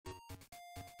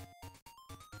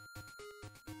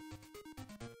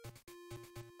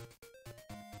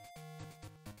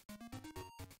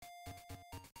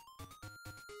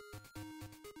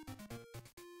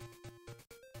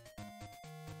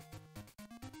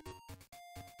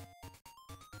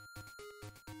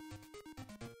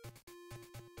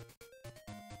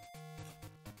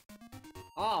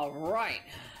Alright.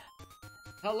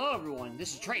 Hello everyone,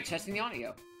 this is Trey testing the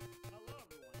audio.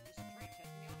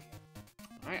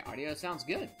 Alright, audio sounds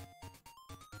good.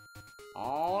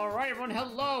 Alright everyone,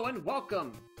 hello and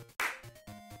welcome.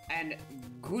 And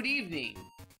good evening.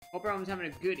 Hope everyone's having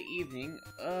a good evening.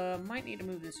 Might need to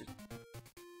move this.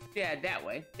 Yeah, that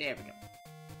way. There we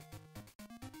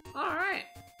go. Alright.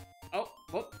 Oh,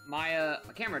 whoop, my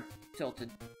camera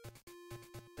tilted.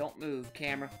 Don't move,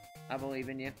 camera. I believe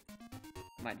in you.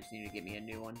 Might just need to get me a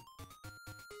new one.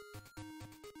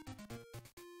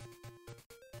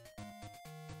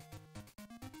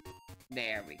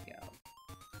 There we go.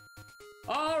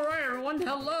 Alright everyone,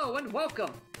 hello and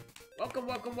welcome!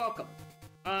 Welcome.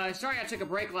 Sorry I took a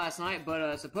break last night,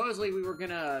 but supposedly we were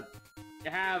gonna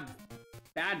have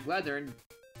bad weather, and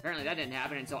apparently that didn't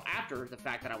happen until after the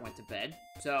fact that I went to bed.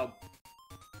 So,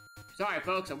 sorry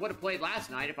folks, I would have played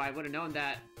last night if I would have known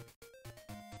that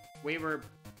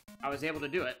I was able to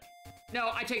do it.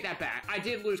 No, I take that back. I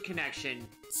did lose connection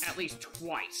at least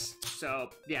twice.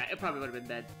 So, yeah, it probably would have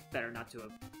been better not to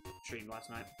have streamed last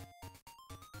night.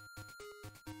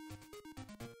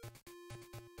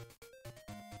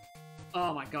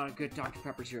 Oh my god, a good Dr.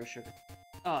 Pepper Zero Sugar.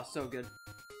 Oh, so good.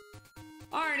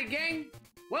 Alrighty, gang.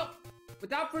 Well,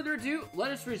 without further ado,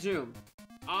 let us resume.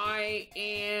 I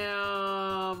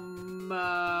am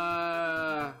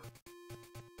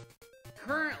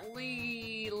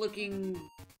currently looking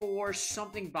for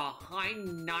something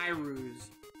behind Nayru's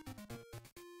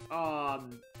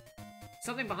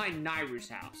something behind Nayru's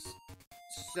house.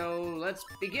 So let's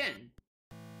begin.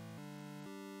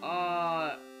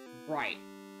 Right.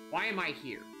 Why am I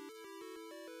here?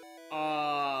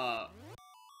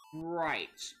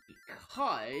 Right.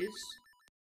 Because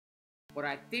what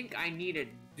I think I need to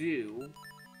do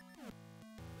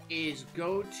is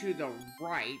go to the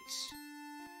right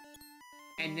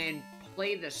and then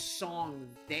play the song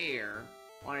there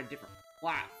on a different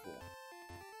platform.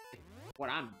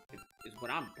 Is what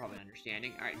I'm probably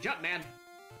understanding. Alright, jump, man!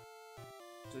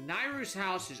 So Nayru's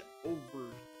house is over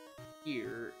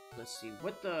here. Let's see,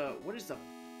 what is the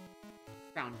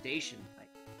foundation like?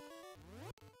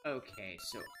 Okay,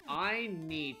 so I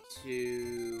need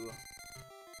to...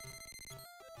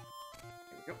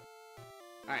 There we go.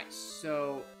 Alright,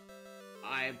 so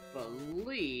I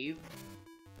believe...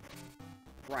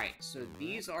 Right, so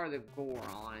these are the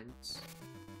Gorons.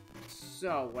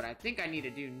 So, what I think I need to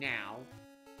do now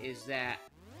is that...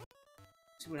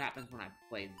 See what happens when I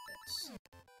play this.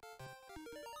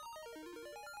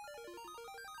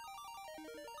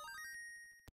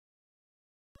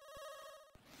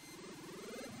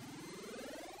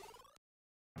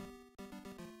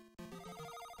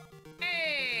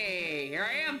 Hey! Here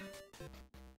I am!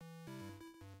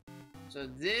 So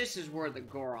this is where the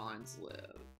Gorons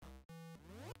live.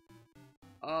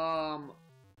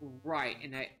 Right,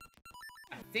 and I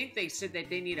think they said that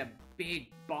they need a big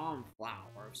bomb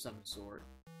flower of some sort.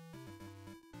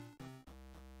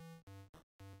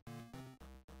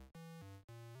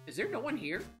 Is there no one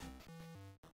here?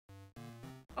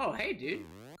 Oh, hey, dude.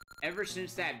 Ever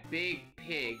since that big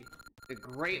pig, the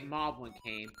Great Moblin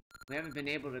came, we haven't been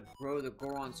able to grow the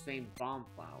Goron's famed bomb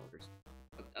flowers.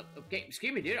 Okay,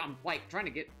 excuse me, dude. I'm, like, trying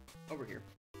to get over here.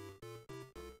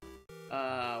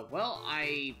 Well,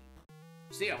 I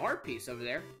see a heart piece over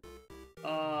there.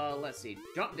 Let's see.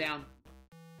 Jump down.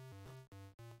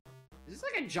 Is this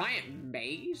like a giant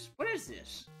maze? What is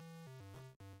this?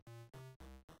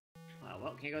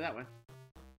 Well, can't go that way.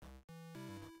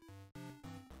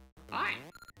 Hi!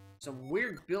 Some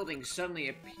weird building suddenly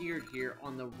appeared here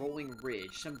on the rolling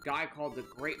ridge. Some guy called the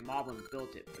Great Moblin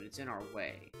built it, but it's in our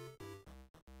way.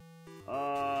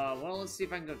 Well, let's see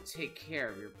if I can go take care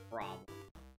of your problem.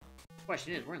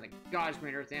 Question is, where in the God's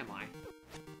green earth am I?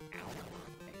 Ow.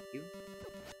 Thank you.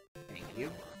 Thank you.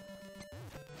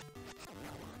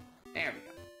 There we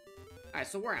go. Alright,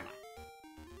 so where am I?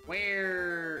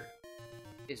 Where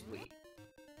is we?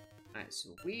 Alright, so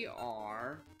we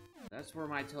are... That's where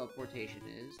my teleportation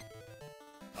is.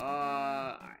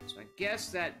 Alright, so I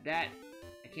guess that I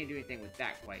can't do anything with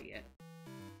that quite yet.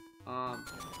 Okay.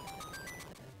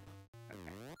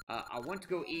 I want to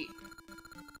go eat...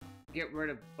 Get rid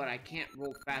of, but I can't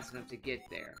roll fast enough to get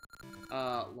there.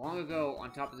 Long ago,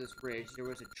 on top of this bridge, there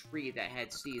was a tree that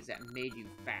had seeds that made you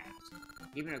fast.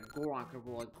 Even a Goron could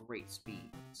roll at great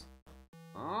speeds.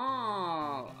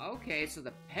 Oh, okay, so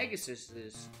the Pegasus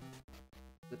is...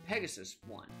 The Pegasus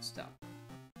one stuff.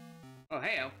 Oh,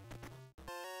 hey-oh.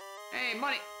 Hey,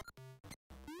 money!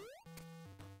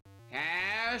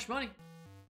 Cash money!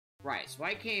 Right, so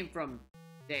I came from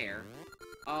there.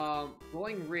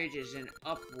 Rolling Ridge is in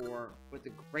uproar with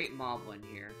the Great Moblin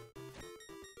here.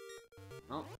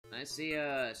 Oh, I see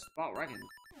a spot where I can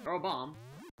throw a bomb.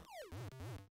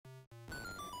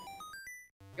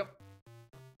 Yep.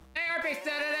 Airbase!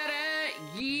 Da-da-da-da!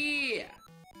 Yeah!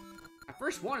 My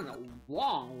first one in a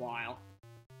long while.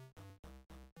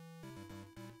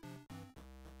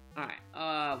 Alright,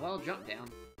 well, jump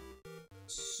down.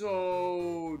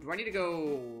 So, do I need to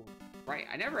go right?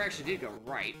 I never actually did go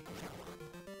right.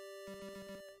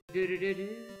 Do-do-do-do.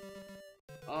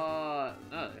 Oh,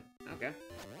 okay.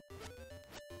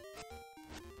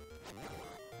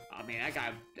 I mean, that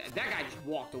guy just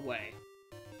walked away.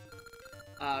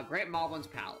 Great Moblin's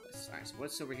Palace. Alright, so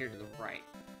what's over here to the right?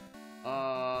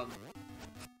 Oh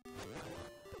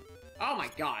my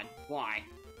god, why?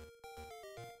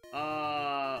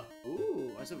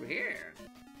 Ooh, what's over here?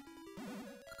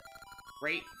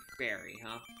 Great Fairy,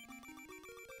 huh?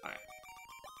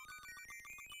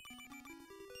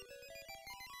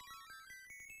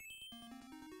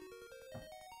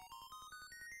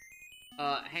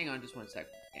 Alright. Hang on just one sec.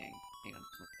 Hang on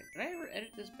just one sec. Did I ever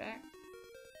edit this back?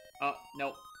 Oh,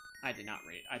 nope. I did not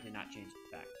read it. I did not change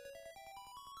it back.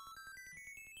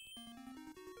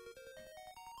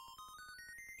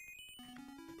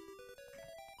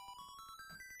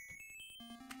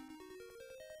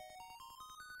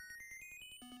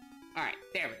 Alright,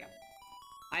 there we go.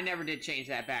 I never did change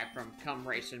that back from Come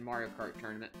Race in Mario Kart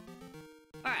Tournament.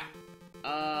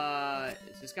 Alright,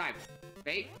 is this guy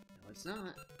fake? No, it's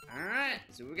not. Alright,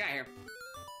 let's see what we got here.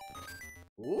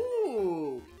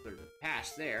 Ooh, there's a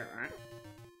pass there, alright.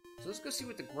 So let's go see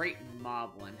what the Great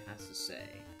Moblin has to say.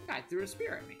 The guy threw a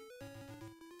spear at me.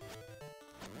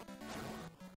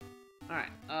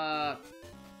 Alright,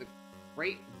 the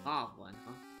Great Moblin,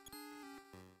 huh?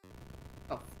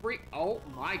 Oh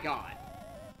my god.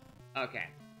 Okay.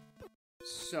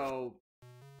 So,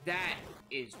 that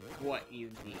is what you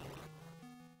need.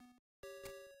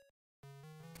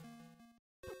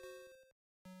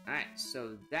 Alright,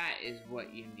 so that is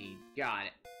what you need. Got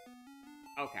it.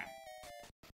 Okay.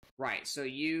 Right, so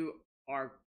you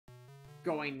are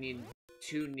going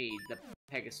to need the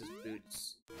Pegasus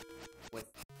boots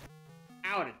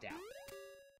without a doubt.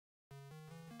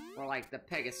 Or like the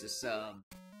Pegasus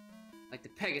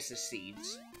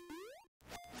seeds.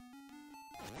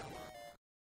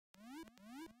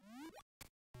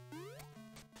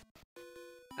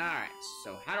 Alright,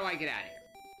 so how do I get out of here?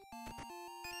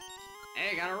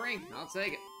 Hey, got a ring. I'll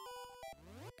take it.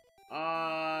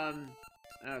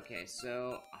 Okay,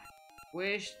 so I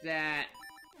wish that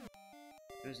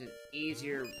there was an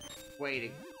easier way to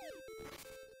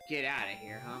get out of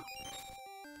here, huh?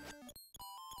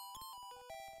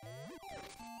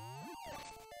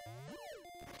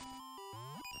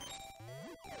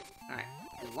 Alright,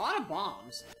 a lot of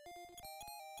bombs.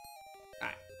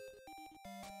 Alright.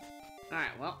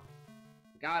 Alright, well,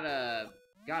 got a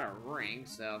ring,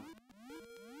 so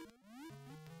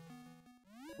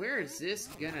where is this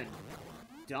gonna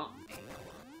dump me?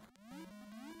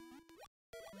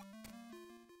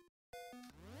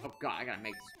 Oh god, I gotta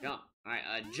make this jump. Alright,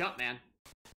 jump, man.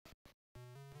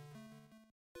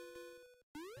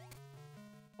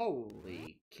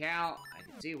 Holy cow, I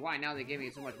can see why now they gave me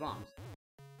so much bombs.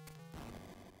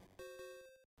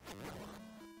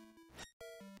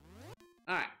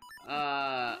 Alright,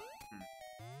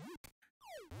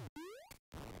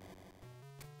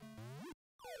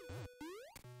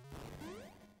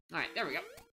 Alright, there we go.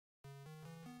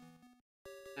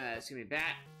 Let's give me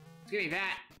bat. Let's give me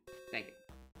bat. Thank you.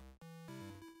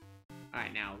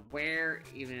 Alright, now, where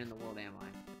even in the world am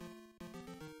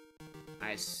I?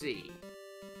 I see.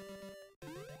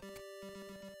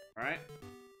 Alright.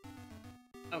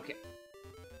 Okay.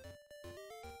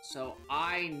 So,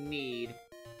 I need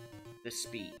the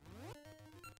speed.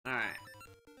 Alright.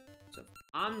 So, if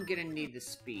I'm gonna need the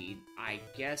speed, I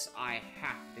guess I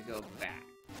have to go back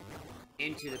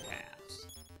into the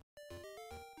past.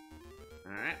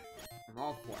 Alright. I'm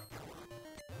all for it.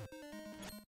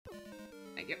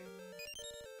 Thank you.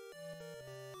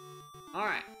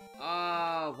 Alright.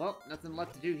 Well, nothing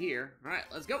left to do here. Alright,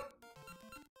 let's go.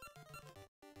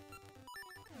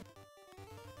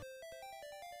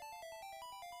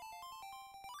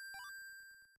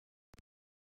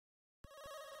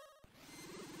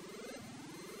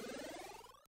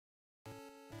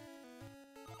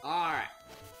 Alright.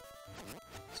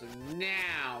 So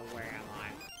now, where am I?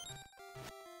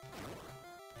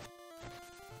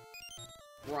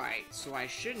 Right, so I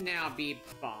should now be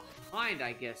behind,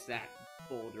 I guess, that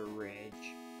boulder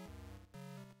ridge.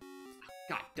 Oh,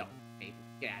 god damn it,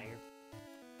 get out of here.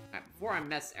 Alright, before I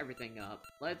mess everything up,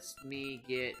 let me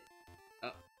get...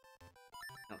 Oh.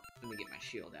 No, let me get my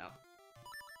shield out.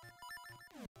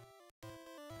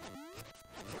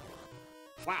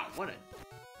 Wow, what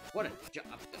a job.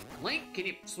 Link, can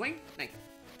you swing? Thank you.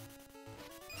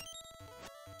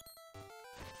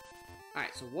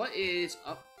 Alright, so what is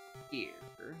up here?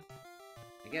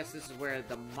 I guess this is where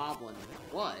the Moblin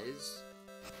was.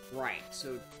 Right,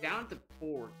 so down at the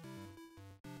forward.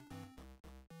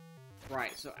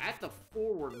 Right, so at the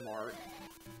forward mark,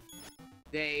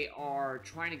 they are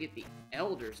trying to get the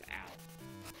elders out,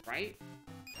 right?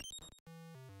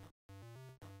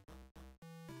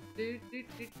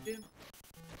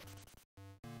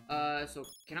 So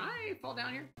can I fall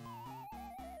down here?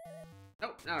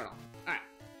 Nope, not at all. Alright,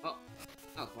 well,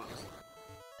 that was pointless.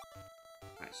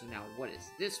 Alright, so now what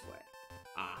is this way?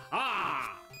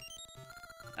 Aha!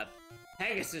 A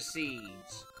Pegasus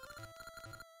Seeds!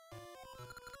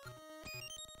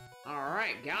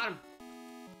 Alright, got him.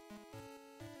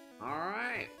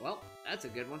 Alright, well, that's a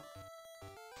good one.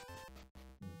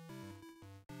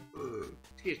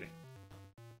 Excuse me.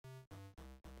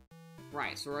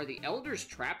 Right, so are the elders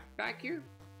trapped back here?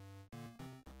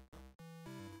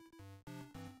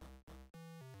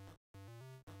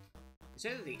 They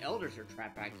say that the elders are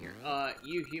trapped back here.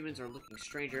 You humans are looking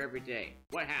stranger every day.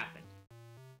 What happened?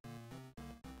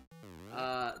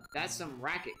 That's some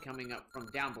racket coming up from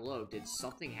down below. Did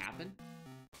something happen?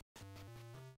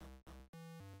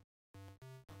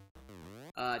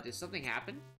 Did something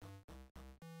happen?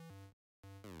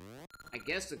 I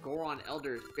guess the Goron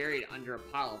Elder is buried under a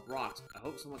pile of rocks. I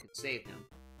hope someone can save him.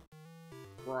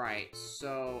 Right,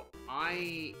 so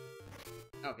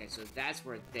okay, so that's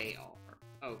where they are.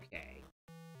 Okay.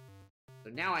 So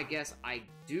now I guess I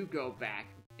do go back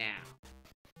now.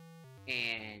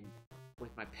 And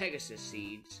with my Pegasus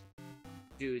Seeds,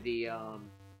 do that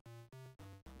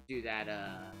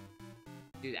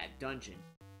dungeon.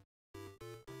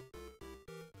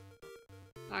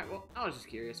 Alright, well, I was just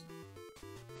curious.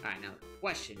 Alright, now the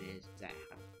question is that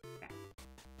how to get back?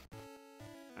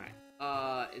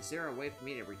 Alright, is there a way for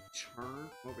me to return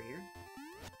over here?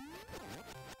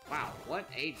 Wow, what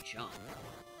a jump.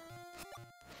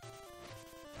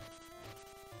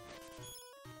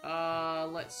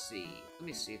 Let's see. Let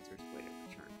me see if there's a way to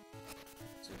return.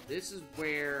 So this is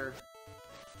where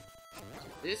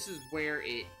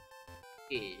it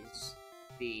is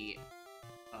the,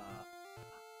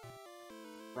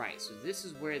 right, so this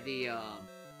is where the, I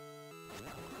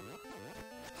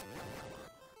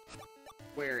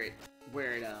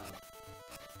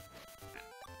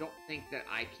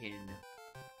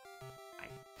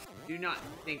do not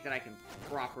think that I can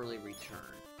properly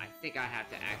return. I think I have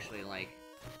to actually, like,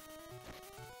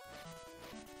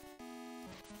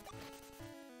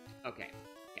 okay,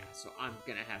 yeah, so I'm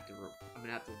gonna have to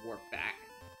warp back.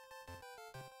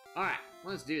 Alright,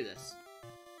 let's do this.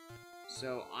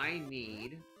 So I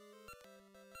need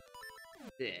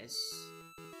this.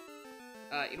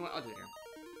 You know what, I'll do it here.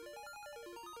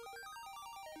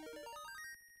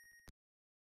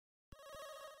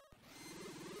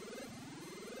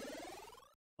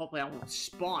 Hopefully I won't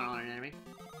spawn on an enemy.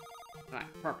 Alright,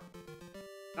 perfect.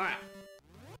 Alright.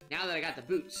 Now that I got the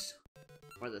boots,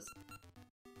 or the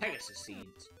Pegasus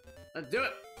Seeds, let's do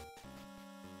it!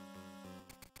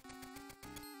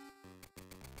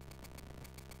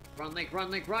 Run, Link, run,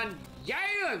 Link, run!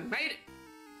 Yeah! Made it!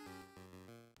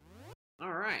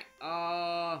 Alright,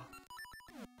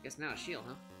 guess now a shield,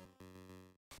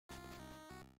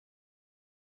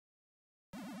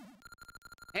 huh?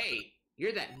 Hey!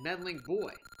 You're that meddling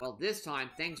boy. Well, this time,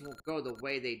 things won't go the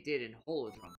way they did in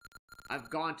Holodrum. I've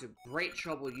gone to great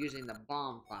trouble using the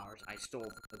bomb flowers I stole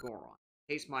from the Goron.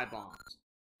 Taste my bombs.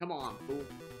 Come on, fool.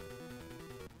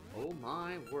 Oh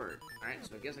my word. Alright,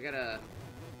 so I guess I gotta...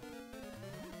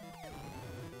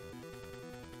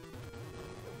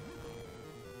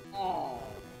 Oh!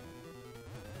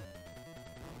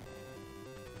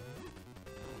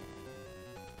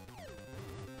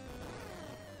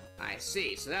 I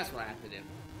see, so that's what I have to do.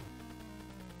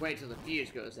 Wait till the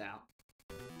fuse goes out.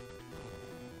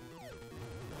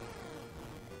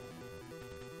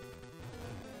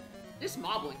 This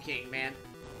Moblin King, man.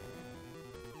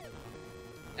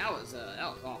 That was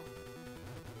awful.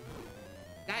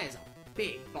 That is a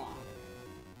big bomb.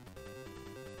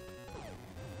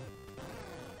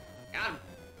 Got him.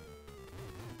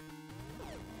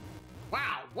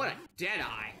 Wow, what a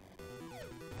deadeye.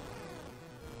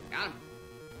 Got him.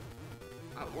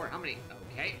 Oh, word, how many?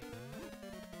 Okay.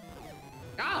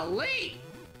 Golly!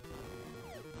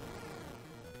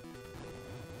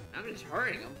 I'm just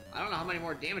hurting him. I don't know how many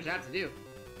more damage I have to do.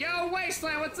 Yo,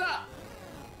 Wasteland, what's up?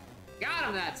 Got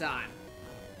him that time.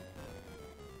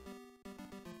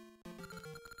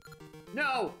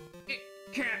 No, it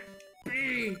can't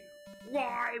be.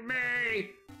 Why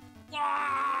me?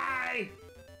 Why?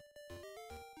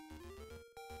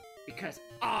 because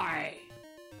I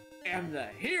am the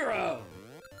hero!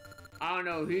 I don't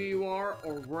know who you are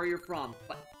or where you're from,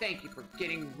 but thank you for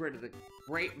getting rid of the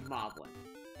Great Moblin.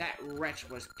 That wretch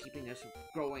was keeping us from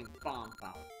growing bomb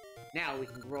flowers. Now we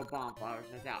can grow bomb flowers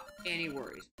without any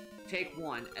worries. Take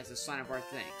one as a sign of our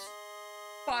thanks.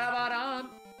 Ba-da-ba-dum!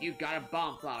 You got a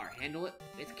bomb flower. Handle it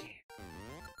with care.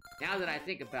 Now that I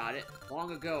think about it,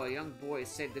 long ago a young boy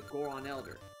saved the Goron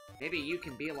Elder. Maybe you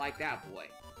can be like that boy.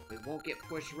 We won't get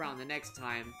pushed around the next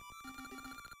time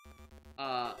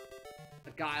a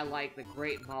guy like the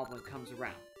Great Moblin comes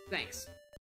around. Thanks.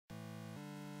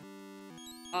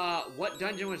 What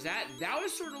dungeon was that? That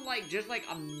was sort of like, just like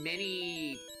a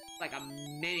mini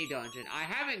dungeon. I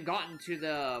haven't gotten to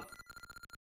the...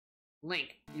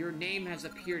 Link, your name has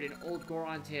appeared in old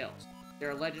Goron tales. There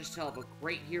are legends tell of a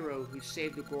great hero who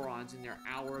saved the Gorons in their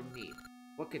hour of need.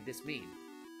 What could this mean?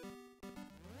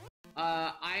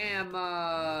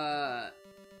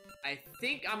 I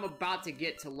think I'm about to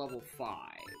get to level 5.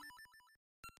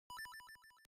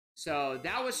 So,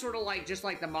 that was sort of like, just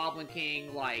like the Moblin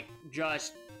King, like,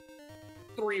 just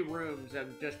 3 rooms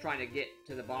of just trying to get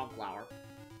to the bomb flower.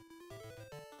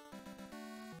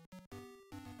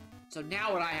 So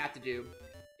now what I have to do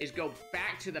is go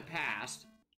back to the past.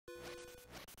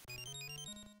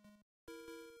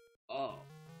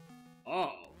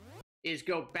 Is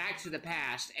go back to the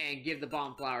past and give the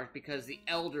bomb flowers because the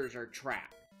elders are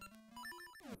trapped.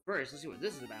 First, let's see what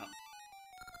this is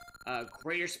about.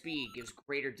 Greater speed gives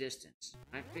greater distance.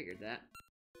 I figured that.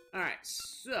 Alright,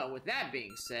 so with that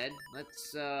being said,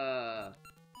 let's,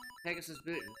 Pegasus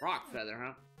Boot and Rock Feather,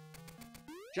 huh?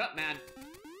 Jump, man.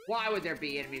 Why would there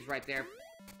be enemies right there?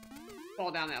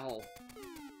 Fall down that hole.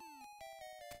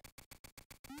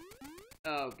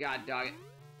 Oh, god dog it.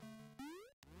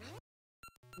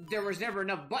 There was never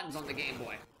enough buttons on the Game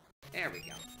Boy. There we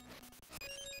go.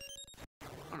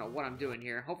 I don't know what I'm doing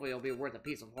here. Hopefully it'll be worth a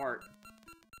piece of heart.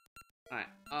 Alright,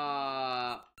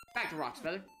 back to Rock's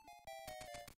Feather.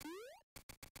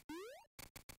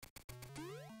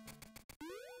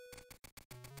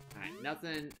 Alright,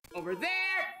 nothing over there!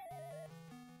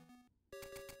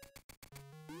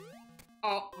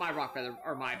 Oh, my Rock Feather,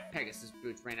 or my Pegasus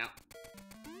boots ran out.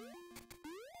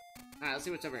 Alright, let's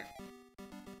see what's over here.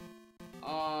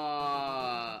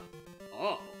 Oh.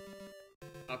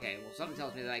 Okay, well, something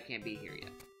tells me that I can't be here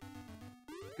yet.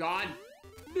 God.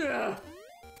 Ugh.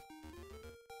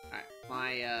 Alright,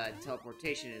 my,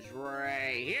 teleportation is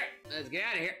right here. Let's get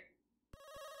out of here.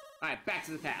 Alright, back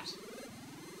to the past.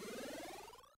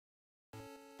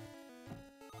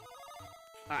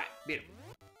 Alright, beautiful.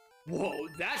 Whoa,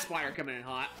 that spider coming in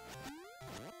hot.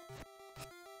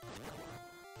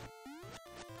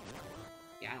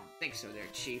 Yeah, I don't think so there,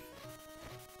 Chief.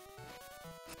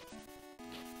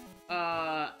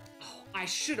 Oh, I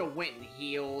should have went and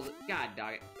healed. God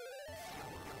dog it.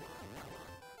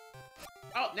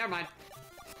 Oh, never mind.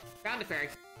 Found a fairy.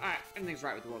 Alright, everything's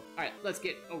right with the world. Alright, let's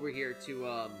get over here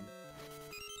to,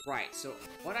 Right, so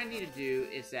what I need to do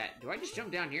is that... Do I just jump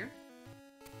down here?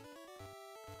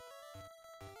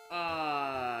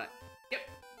 Yep.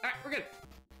 Alright, we're good.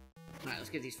 Alright, let's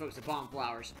get these folks the bomb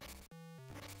flowers.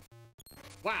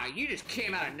 Wow, you just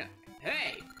came out of no...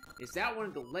 Hey! Is that one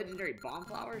of the legendary bomb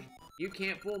flowers? You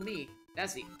can't fool me.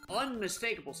 That's the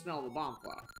unmistakable smell of a bomb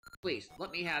flower. Please,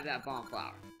 let me have that bomb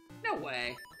flower. No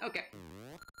way. Okay.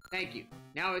 Thank you.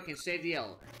 Now we can save the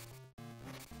elevator.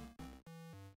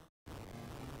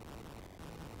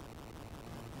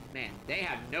 Man, they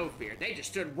have no fear. They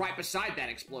just stood right beside that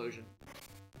explosion.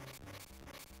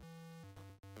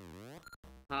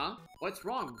 Huh? What's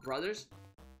wrong, brothers?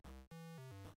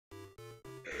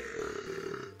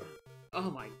 Oh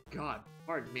my god.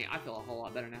 Pardon me, I feel a whole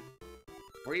lot better now.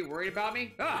 Were you worried about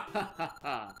me?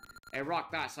 A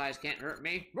rock that size can't hurt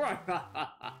me.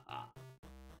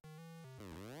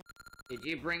 Did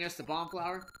you bring us the bomb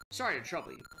flower? Sorry to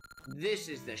trouble you. This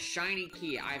is the shiny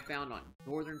key I found on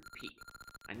Northern Peak.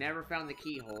 I never found the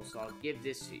keyhole, so I'll give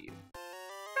this to you.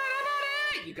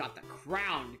 You got the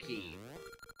crown key.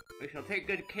 We shall take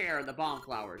good care of the bomb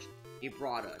flowers he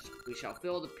brought us. We shall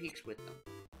fill the peaks with them.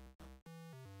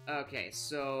 Okay,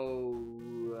 so...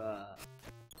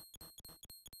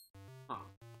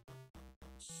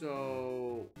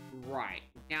 So... Right.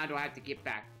 Now do I have to get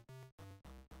back?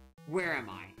 Where am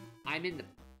I? I'm in the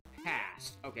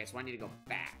past. Okay, so I need to go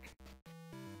back.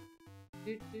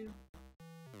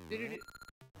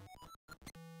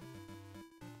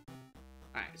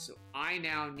 Alright, so I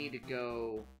now need to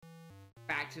go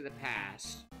back to the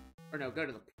past. Or no, go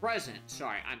to the present.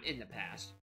 Sorry, I'm in the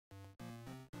past.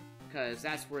 Because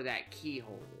that's where that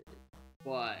keyhole is.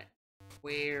 But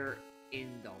where in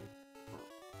the world?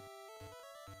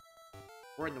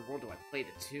 where in the world do I play the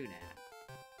tune at?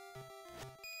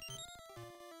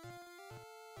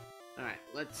 Alright,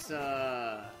 let's,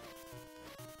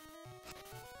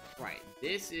 Right,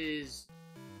 this is...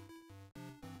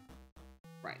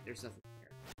 Right, there's nothing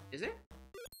there. Is there?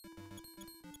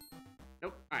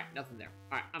 Nope. Alright, nothing there.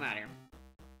 Alright, I'm out of here.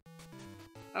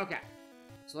 Okay.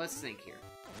 So let's think here.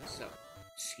 So,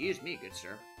 excuse me, good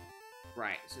sir.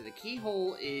 Right, so the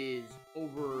keyhole is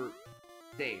over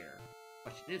there.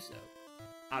 Question is, though,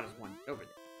 how does one get over there?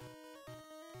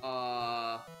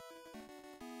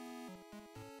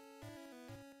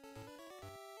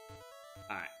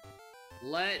 Alright.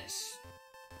 Let's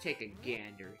take a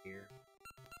gander here.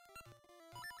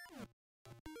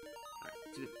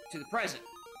 Alright, to the present.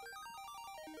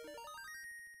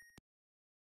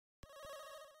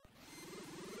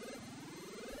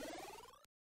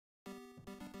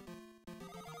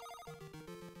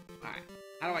 Alright,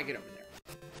 how do I get over there?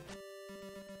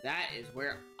 That is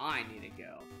where I need to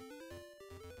go.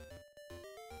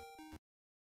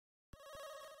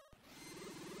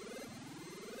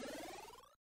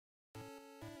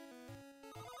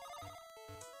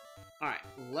 Alright,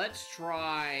 let's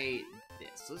try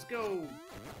this. Let's go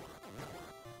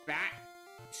back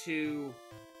to...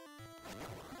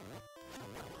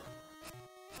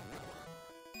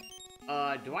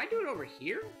 do I do it over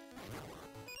here?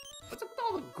 What's up with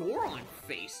all the Goron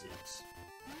faces?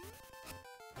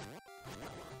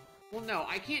 Well, no,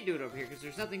 I can't do it over here because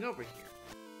there's nothing over here.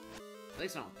 At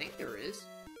least I don't think there is.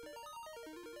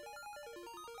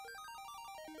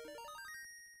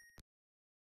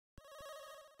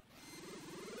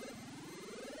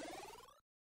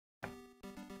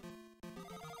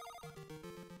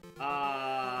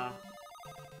 Alright,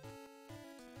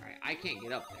 I can't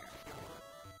get up there.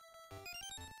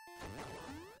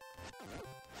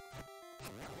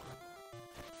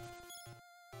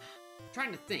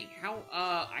 Trying to think how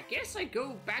I guess I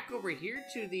go back over here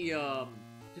to the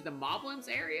Moblins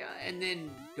area and then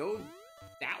go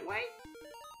that way.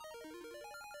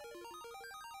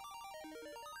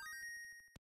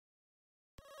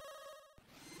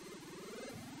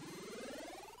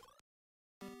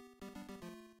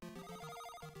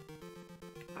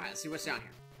 Alright, let's see what's down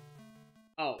here.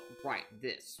 Oh, right,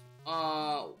 this.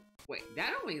 Wait,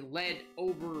 that only led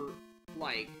over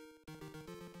like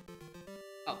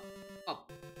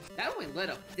that only led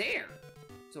up there.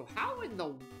 So how in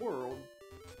the world...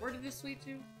 Where did this lead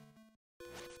to?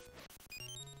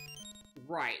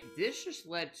 Right, this just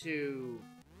led to...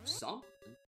 something.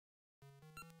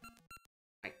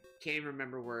 I can't even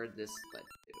remember where this led to.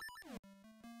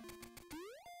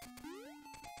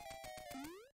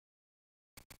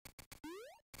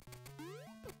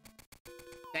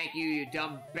 Thank you, you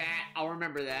dumb bat. I'll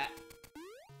remember that.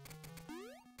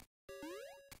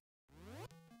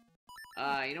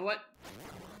 You know what?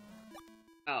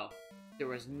 Oh, there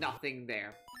was nothing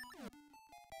there.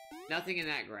 Nothing in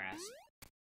that grass.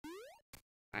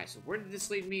 Alright, so where did this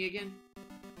lead me again?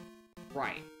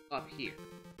 Right, up here.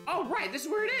 Oh, right, this is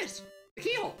where it is! The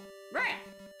keyhole! Right!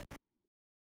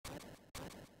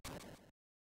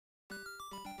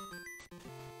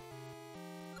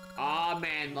 Aw,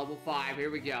 man, level 5,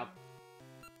 here we go.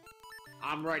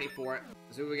 I'm ready for it.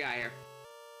 Let's see what we got here.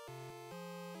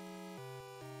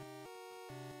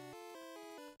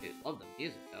 Dude, love the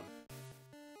music, though.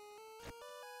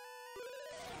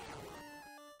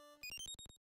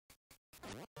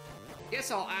 Guess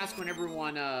I'll ask when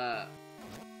everyone,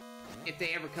 if they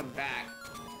ever come back,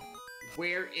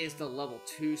 where is the level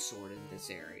 2 sword in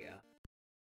this area?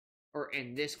 Or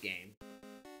in this game?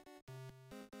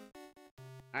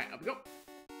 Alright, up we go.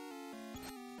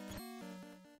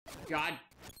 God,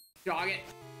 dog it.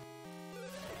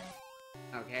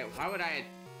 Okay, why would I...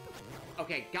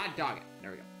 Okay, god dog it. There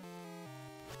we go.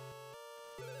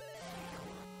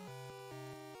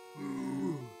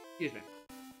 Excuse me.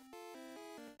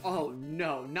 Oh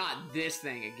no, not this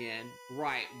thing again.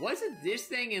 Right, wasn't this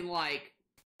thing in like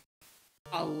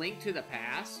A Link to the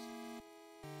Past?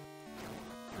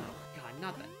 Oh god,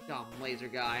 not that dumb laser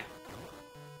guy.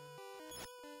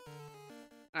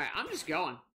 Alright, I'm just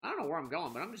going. I don't know where I'm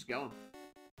going, but I'm just going.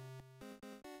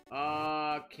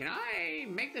 Can I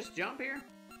make this jump here?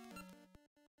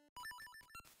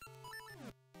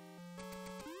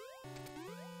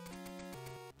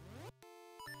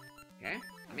 Okay,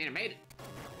 I mean, I made it.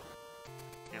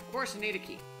 And of course I need a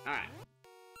key. Alright.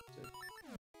 So,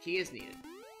 key is needed.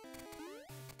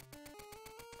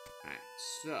 Alright,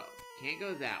 so, can't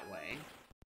go that way.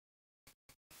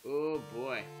 Oh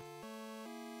boy.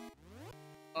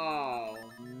 Oh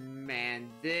man,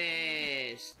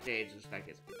 this stage looks like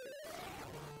it's good.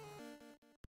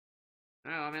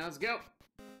 Alright, well, man, let's go.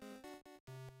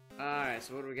 Alright,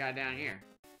 so what do we got down here?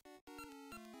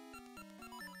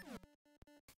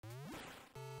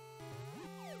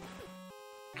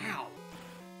 Ow!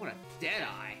 What a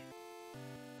deadeye!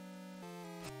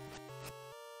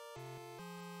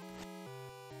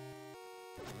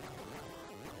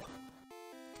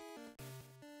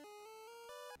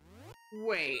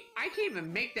 Wait, I can't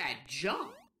even make that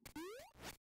jump!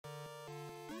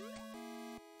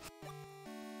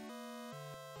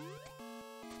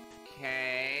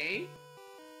 Okay...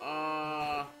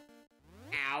 Ow.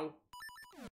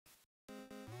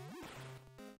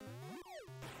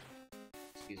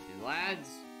 Excuse me, lads.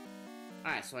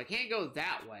 Alright, so I can't go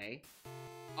that way.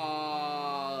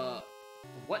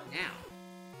 What now?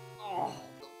 Oh,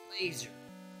 the laser.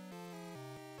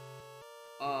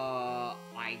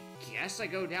 I guess I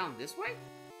go down this way?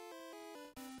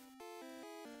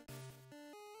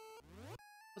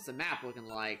 What's the map looking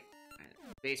like?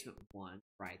 Basement 1.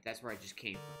 Right, that's where I just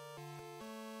came from.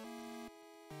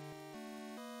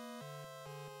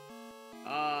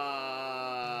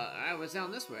 I was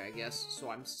down this way, I guess. So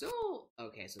I'm still...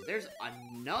 Okay, so there's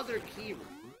another key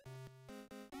room.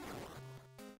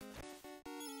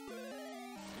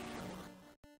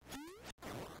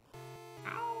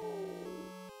 Ow!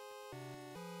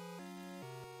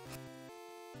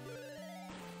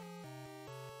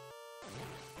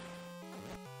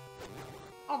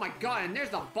 Oh my god, and there's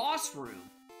the boss room!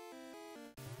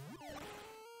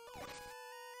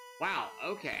 Wow,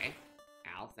 okay.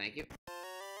 Ow, thank you.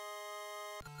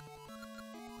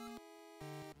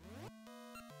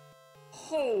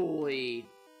 Holy...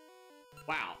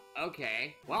 Wow,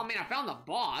 okay. Well, I mean, I found the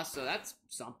boss, so that's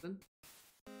something.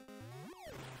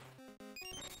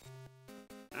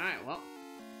 Alright, well.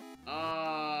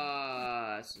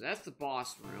 So that's the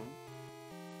boss room.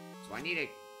 So I need a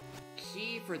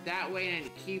key for that way and a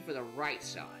key for the right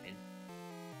side.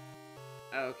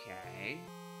 Okay.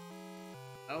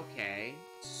 Okay.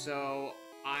 So,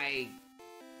 I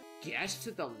guess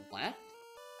to the left?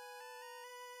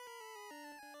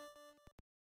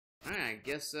 Alright, I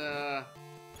guess, Alright,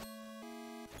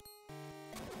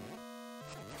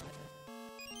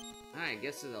 I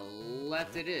guess to the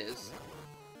left it is.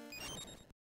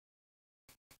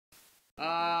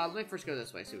 Let me first go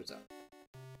this way, see what's up.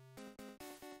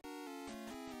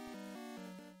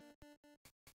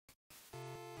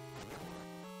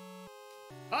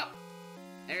 Up!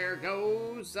 There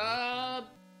goes a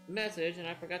message, and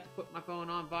I forgot to put my phone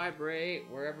on vibrate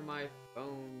wherever my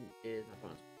phone is. My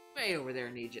phone's way over there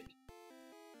in Egypt.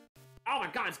 Oh my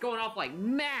god, it's going off like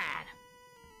mad!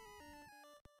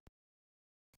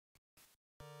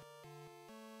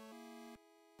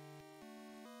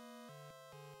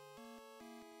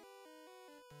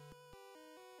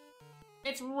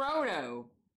 It's Roto!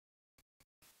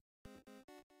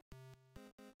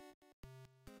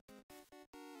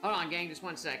 Hold on, gang, just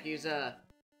one sec. Use,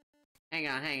 hang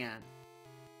on, hang on.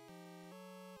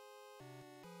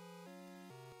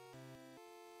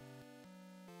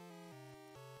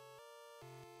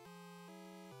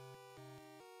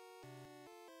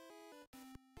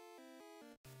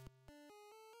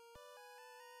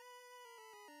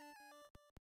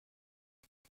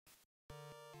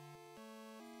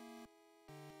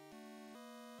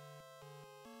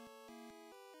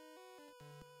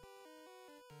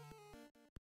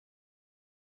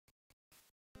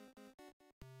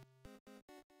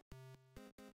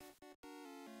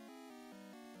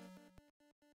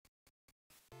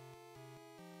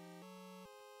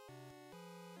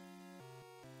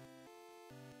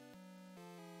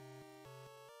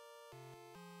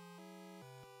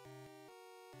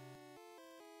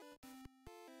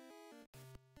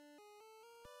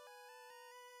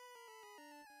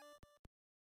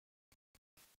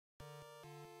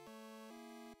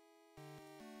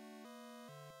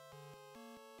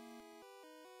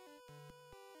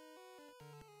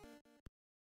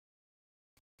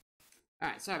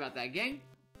 Alright, sorry about that, gang.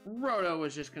 Roto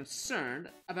was just concerned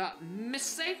about Miss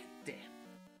Safety.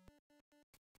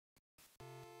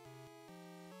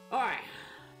 Alright.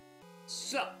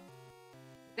 So,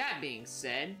 that being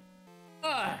said,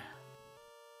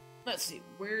 let's see,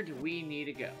 where do we need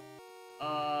to go?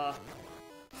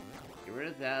 Get rid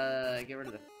of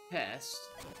the pest.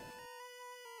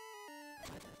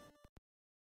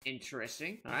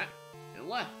 Interesting. Alright, to the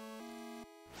left.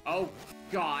 Oh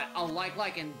god, a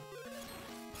like and...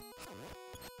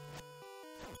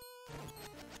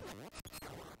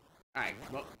 Alright,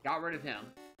 well, got rid of him.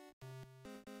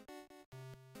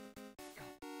 God,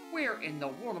 where in the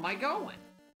world am I going?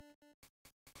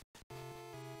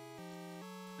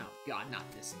 Oh god, not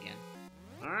this again.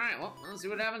 Alright, well, let's see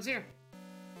what happens here.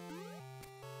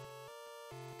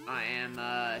 I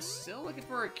am, still looking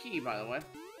for a key, by the way.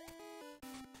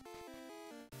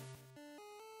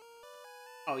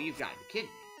 Oh, you've got to be kidding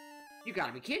me. You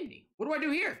gotta be kidding me. What do I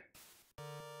do here?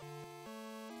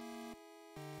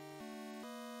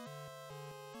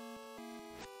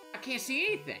 I can't see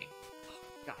anything.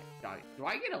 Oh, God, do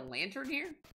I get a lantern here?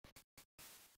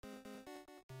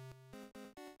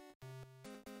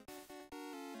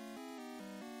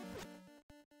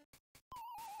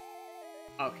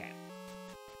 Okay.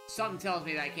 Something tells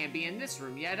me that I can't be in this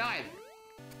room yet either.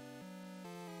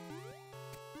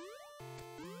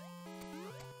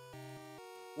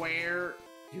 Where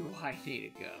do I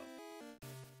need to go?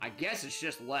 I guess it's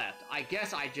just left. I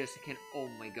guess I just can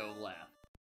only go left.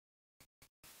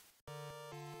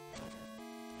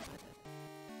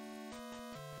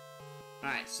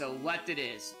 Alright, so left it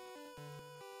is.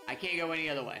 I can't go any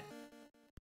other way.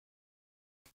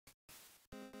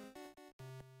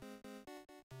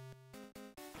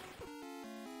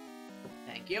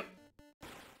 Thank you.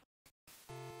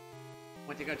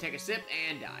 Went to go take a sip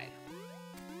and died.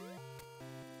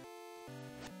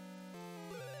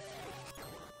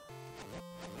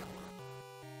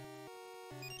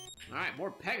 Alright,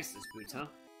 more Pegasus boots, huh?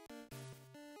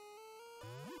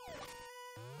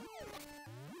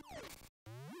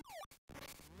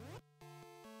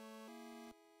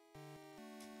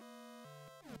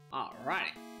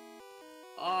 Alrighty.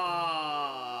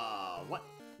 What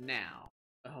now?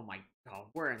 Oh my god,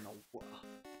 where in the world?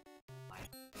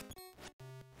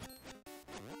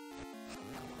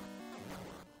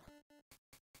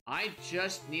 I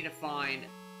just need to find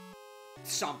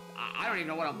something. I don't even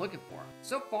know what I'm looking for.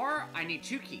 So far, I need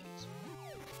 2 keys.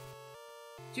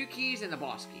 2 keys and the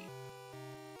boss key.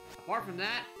 Apart from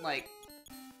that, like,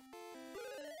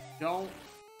 don't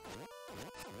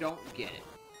get it.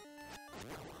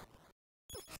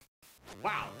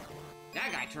 Wow,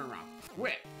 that guy turned around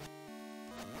quick.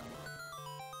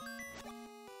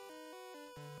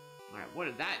 Alright, what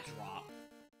did that drop?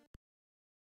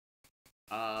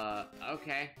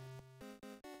 Okay.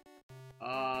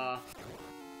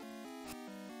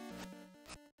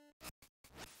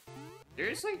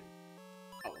 Seriously?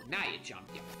 Oh, now you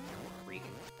jumped, you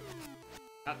freaking.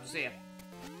 Oh, see ya.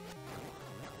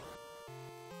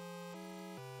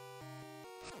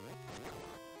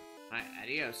 Alright,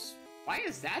 adios. Why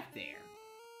is that there?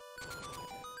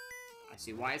 I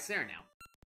see why it's there now.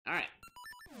 Alright.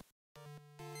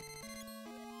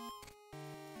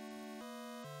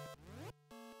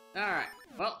 Alright,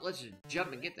 well, let's just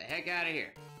jump and get the heck out of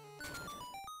here.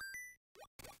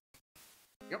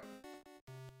 Yep.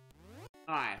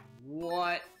 Alright,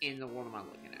 what in the world am I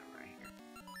looking at right here?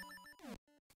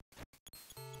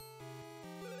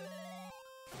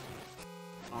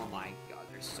 Oh my god,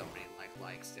 there's so many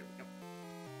likes. There we go.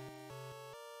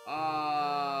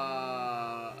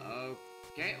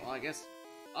 Okay, well, I guess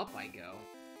up I go.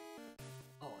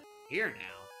 Oh, here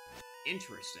now.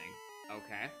 Interesting.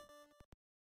 Okay.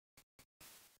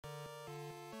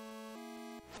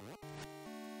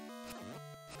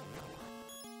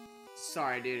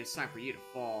 Sorry, dude, it's time for you to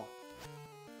fall.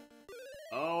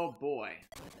 Oh, boy.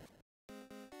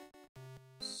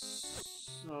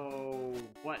 So,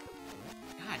 what?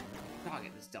 God, dog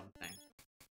it, this dumb thing.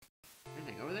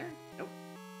 Anything over there? Nope.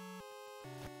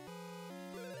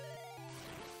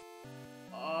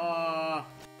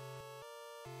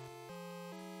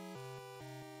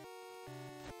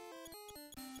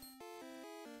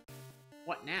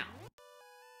 What now?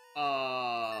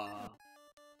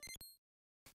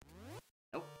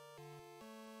 Nope.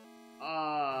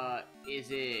 Is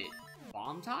it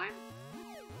bomb time?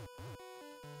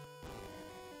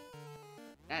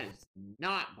 That is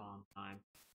not bomb time.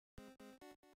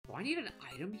 Do I need an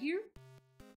item here?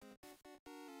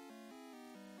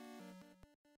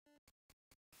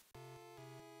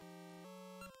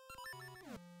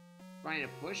 Do I need to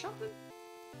push something?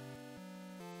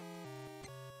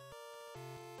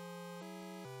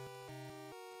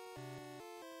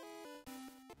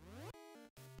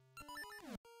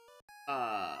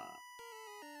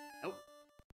 Nope.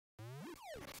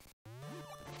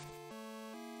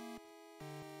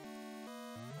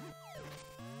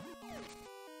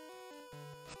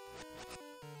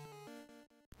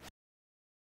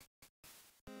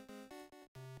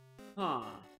 Huh.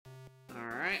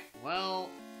 Alright, well...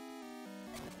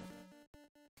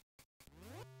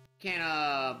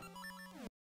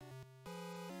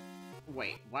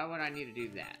 Wait, why would I need to do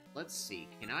that? Let's see,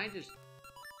 can I just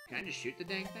shoot the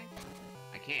dang thing?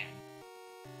 I can.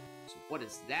 So what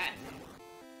does that do?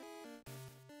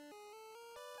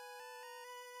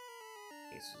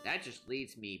 Okay, so that just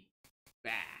leads me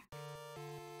back.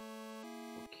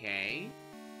 Okay.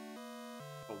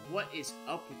 But what is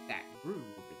up with that room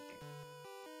over there?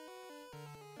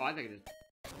 Oh, I think it is.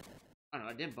 Oh no,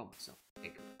 I didn't bump myself.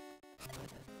 Okay, cool.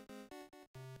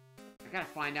 I gotta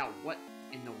find out what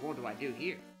in the world do I do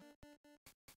here.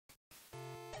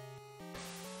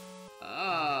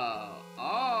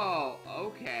 Oh,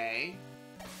 okay.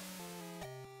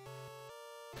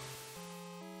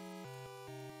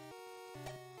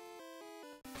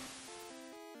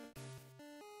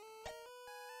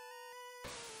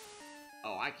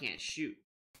 Oh, I can't shoot.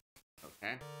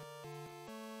 Okay.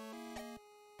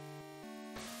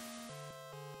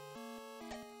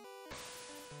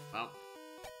 Well.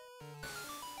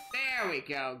 There we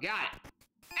go. Got it.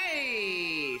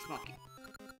 Hey, Smokey.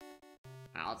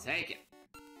 I'll take it.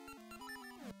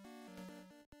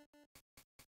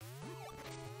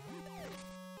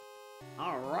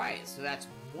 Alright, so that's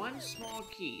one small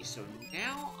key. So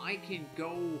now I can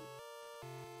go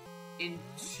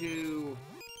into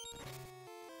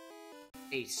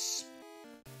a...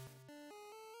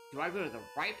 Do I go to the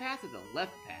right path or the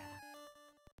left path?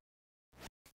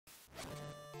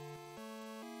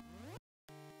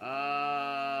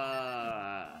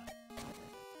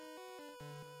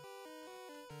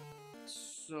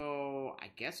 So I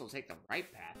guess I'll take the right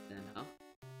path then, huh?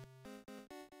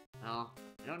 Well,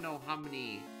 I don't know how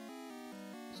many...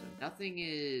 So nothing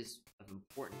is of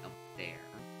importance up there.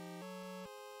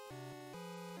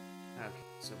 Okay,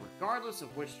 so regardless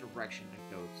of which direction I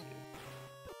go to...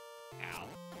 Ow.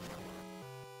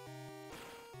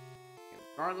 Okay,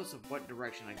 regardless of what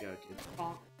direction I go to...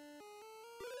 Bonk.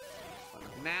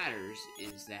 What matters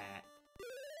is that...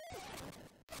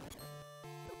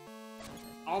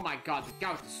 Oh my god, the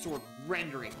guy with the sword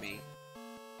rendering me.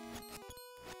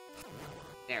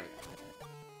 There we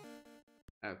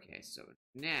go. Okay, so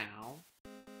now...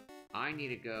 I need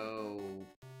to go...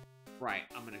 Right,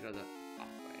 I'm gonna go the off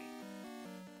way.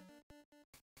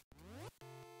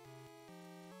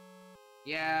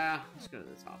 Yeah, let's go to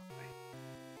the top way.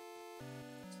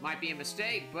 This might be a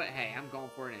mistake, but hey, I'm going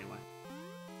for it anyway.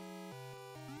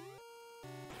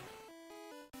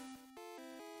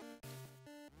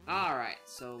 Alright,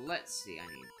 so let's see. I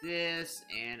need this,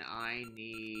 and I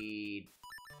need...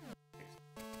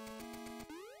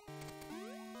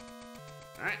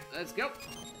 Alright, let's go!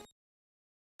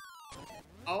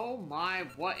 Oh my,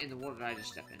 what in the world did I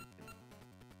just step into?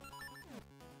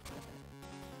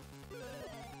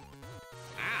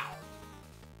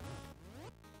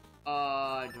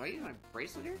 Ow! Do I use my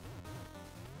bracelet here?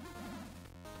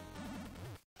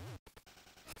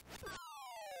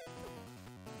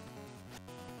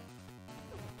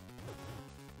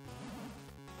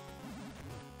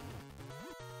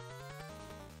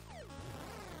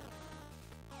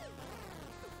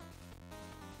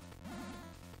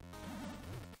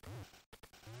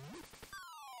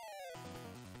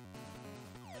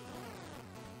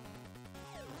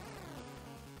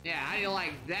 Yeah, how do you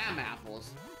like them apples?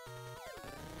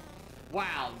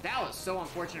 Wow, that was so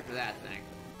unfortunate for that thing.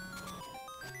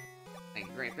 Thank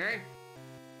you, Great Fairy.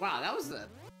 Wow, that was the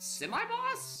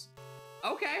semi-boss?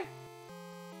 Okay.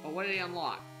 But what did he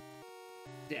unlock?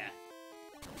 Death.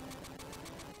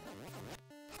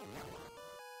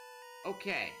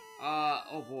 Okay.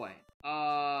 Oh boy.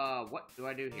 What do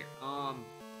I do here?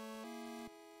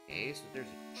 Okay, so there's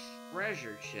a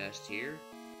treasure chest here.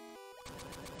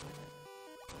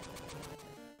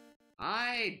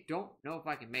 I don't know if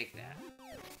I can make that.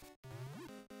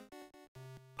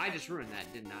 I just ruined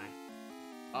that, didn't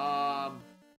I?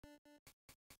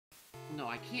 No,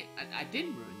 I can't. I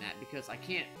didn't ruin that because I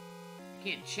can't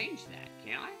change that,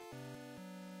 can I?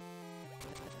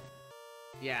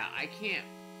 Yeah, I can't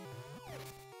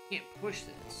push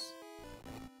this.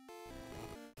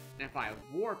 And if I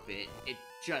warp it, it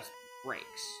just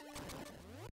breaks.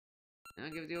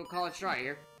 I'll give it the old college try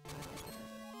here.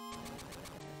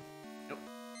 Nope.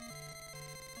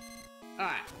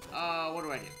 Alright, what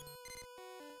do I do?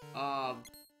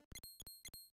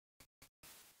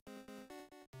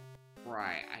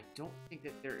 Right, I don't think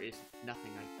that there is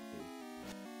nothing I can do.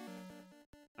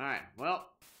 Alright, well,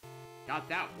 got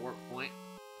that warp point.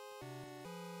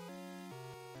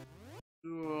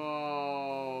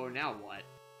 Oh, now what?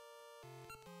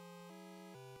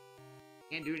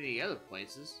 Can't do it any other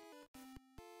places.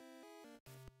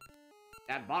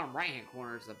 That bottom right-hand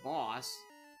corner is the boss.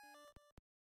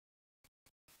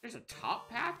 There's a top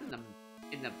path in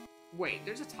the... Wait,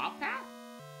 there's a top path?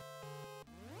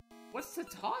 What's the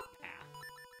top path?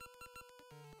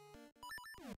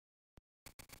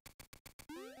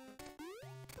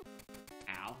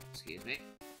 Ow, excuse me.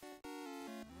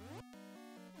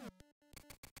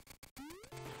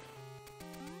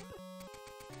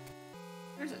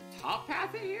 There's a top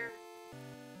path in here?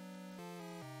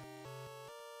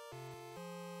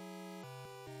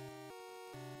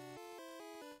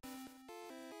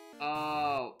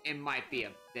 Oh, it might be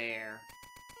up there.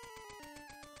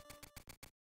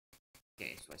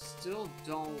 Okay, so I still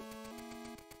don't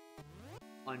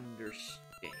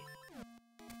understand.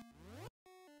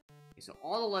 Okay, so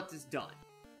all the left is done.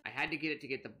 I had to get it to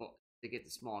get the book to get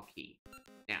the small key.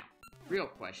 Now, real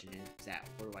question is that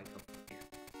where do I go from here?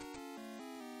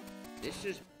 This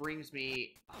just brings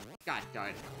me. Oh, God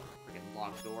darn it! Freaking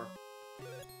locked door.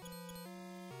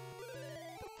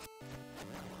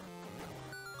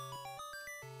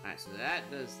 Alright, so that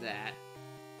does that.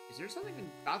 Is there something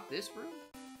about this room?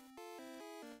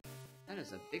 That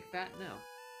is a big fat no.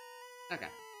 Okay.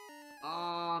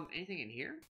 Anything in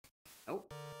here?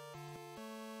 Nope.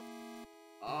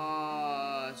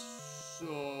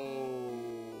 So...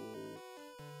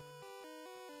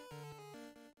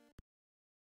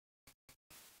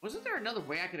 Wasn't there another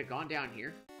way I could have gone down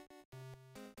here?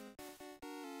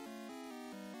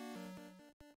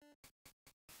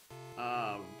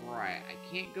 Right. I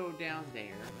can't go down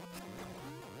there.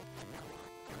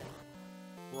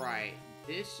 Right.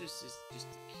 This just is just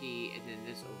the key, and then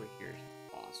this over here is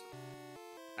the boss.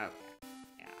 Okay.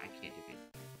 Yeah, I can't do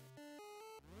anything.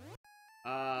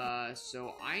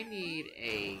 So I need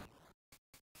a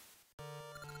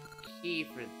key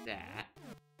for that.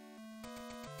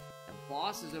 The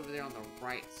boss is over there on the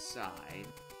right side.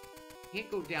 Can't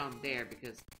go down there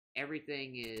because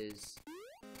everything is...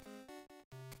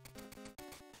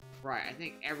 Right, I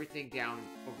think everything down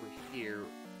over here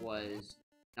was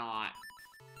not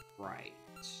right.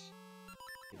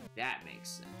 If that makes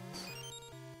sense.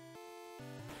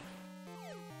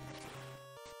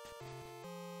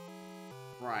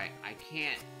 Right, I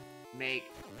can't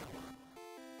make...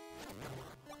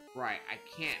 Right, I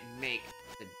can't make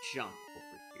the jump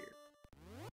over here.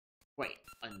 Wait,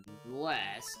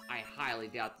 unless... I highly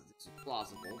doubt that this is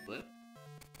plausible, but...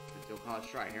 Let's still call it a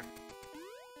try here.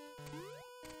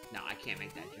 No, I can't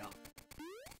make that jump.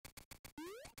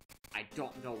 I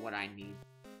don't know what I need.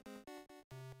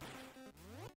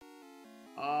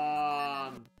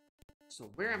 So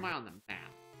where am I on the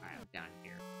map? Alright, I'm down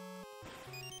here.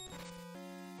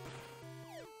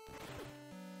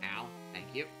 Ow,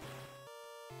 thank you.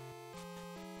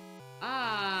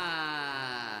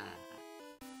 Ah!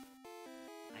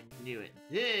 I knew it.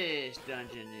 This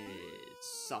dungeon is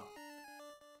something.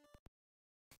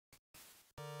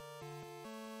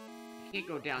 I can't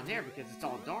go down there because it's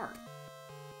all dark.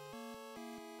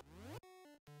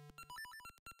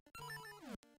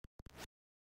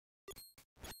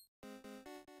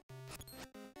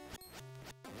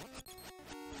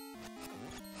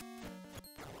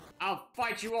 I'll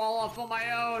fight you all off on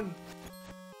my own!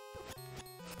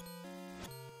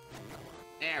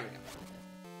 There we go.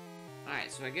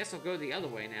 Alright, so I guess I'll go the other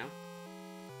way now.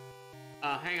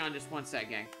 Hang on just one sec,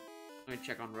 gang. Let me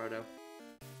check on Roto.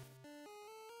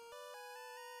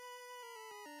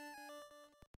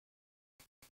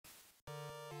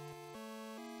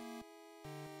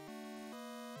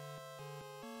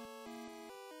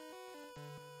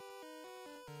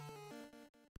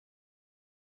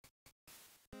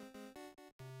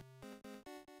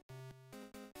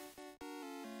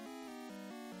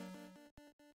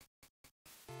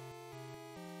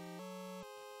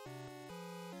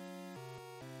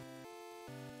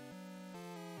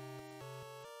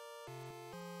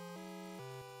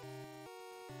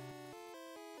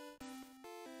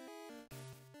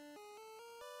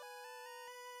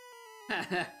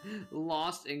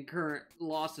 Lost in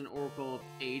Oracle of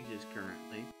Ages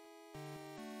currently.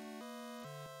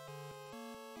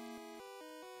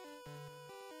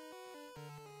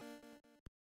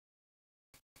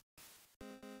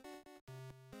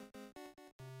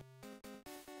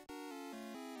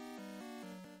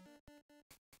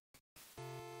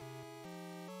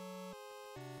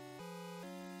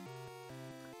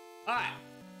 Alright,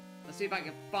 let's see if I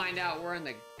can find out where in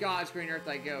the God's green earth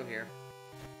I go here.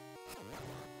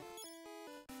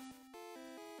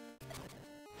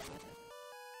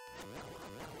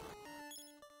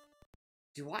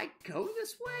 Do I go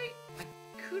this way? I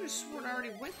could have sworn I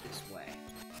already went this way.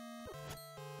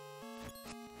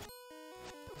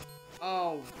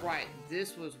 Oh, right.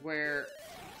 This was where...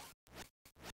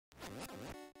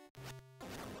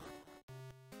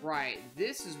 Right.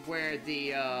 This is where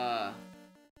the,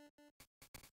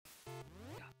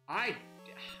 I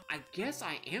guess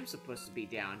I am supposed to be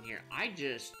down here. I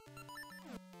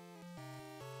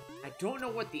don't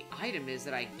know what the item is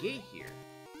that I get here.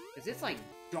 Because it's, like,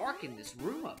 dark in this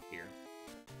room up here.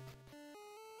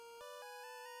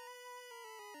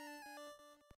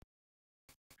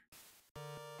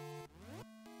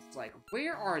 It's like,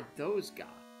 where are those guys?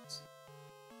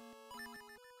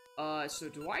 So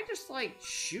do I just, like,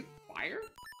 shoot fire?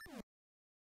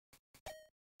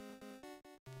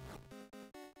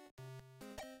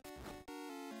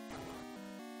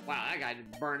 guy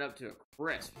just burned up to a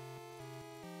crisp.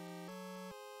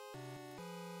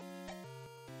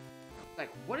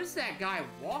 Like, what is that guy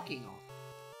walking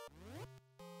on?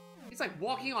 He's like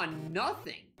walking on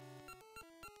nothing.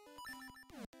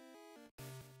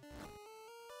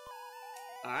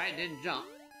 Alright, didn't jump.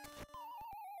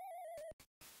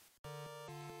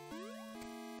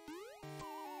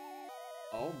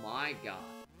 Oh my god.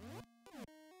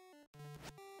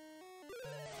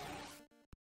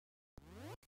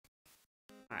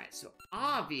 Alright, so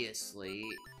obviously,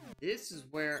 this is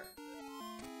where...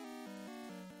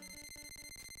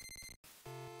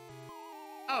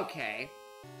 Okay.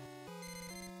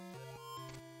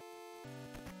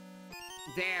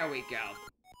 There we go.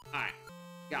 Alright,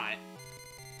 got it.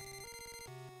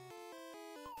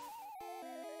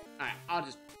 Alright,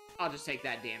 I'll just take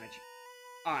that damage.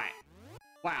 Alright.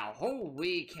 Wow,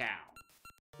 holy cow.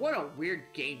 What a weird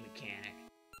game mechanic.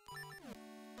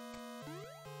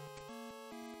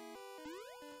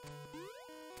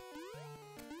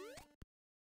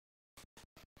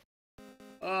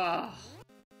 Ugh,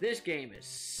 this game is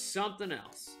something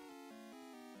else.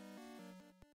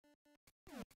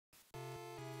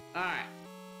 Alright,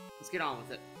 let's get on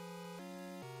with it.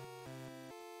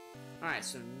 Alright,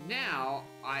 so now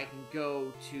I can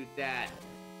go to that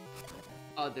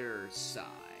other side.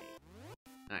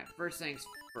 Alright, first things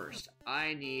first,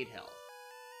 I need health.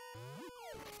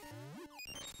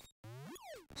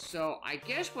 So, I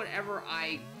guess whatever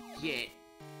I get,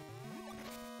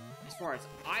 as far as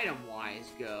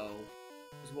item-wise go,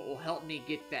 is what will help me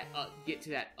get to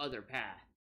that other path.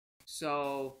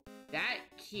 So, that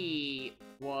key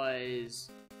was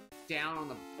down on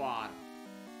the bottom.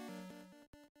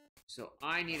 So,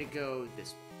 I need to go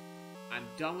this way. I'm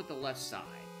done with the left side.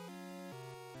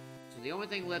 So, the only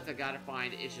thing left I gotta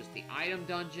find is just the item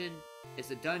dungeon, it's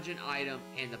the dungeon item,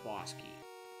 and the boss key.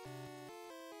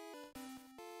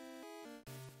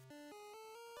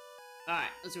 Alright,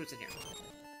 let's see what's in here.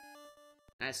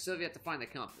 And I still have to find the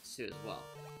compass, too, as well.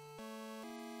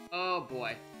 Oh,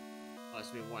 boy.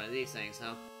 Must be one of these things,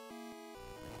 huh?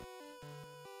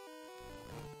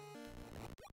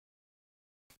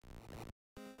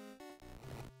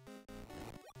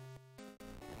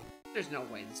 There's no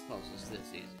way this puzzle's this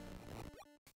easy.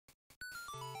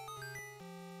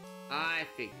 I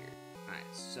figured. Alright,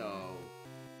 so...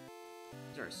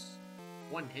 Is there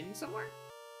one hidden somewhere?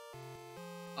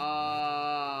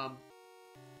 Huh.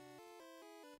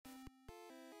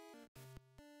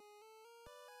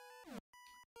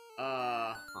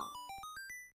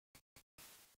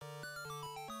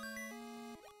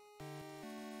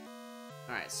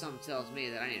 Alright, something tells me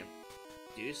that I need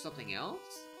to do something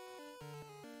else?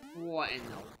 What in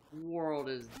the world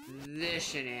is this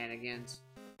shenanigans?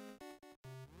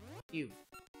 You've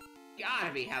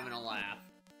gotta be having a laugh.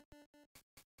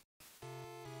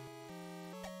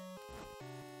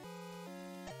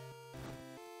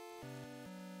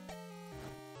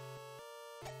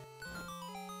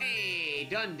 Hey,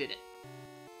 done did it.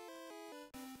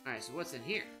 Alright, so what's in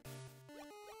here?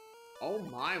 Oh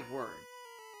my word.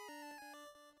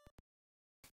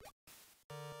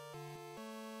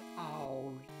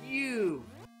 Oh, you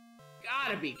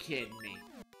gotta be kidding me.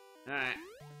 Alright.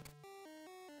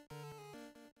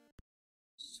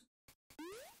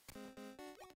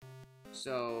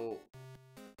 So,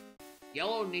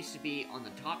 yellow needs to be on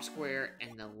the top square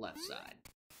and the left side.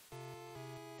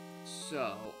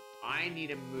 So, I need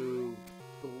to move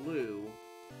blue.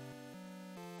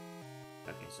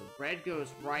 Okay, so red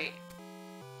goes right.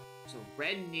 So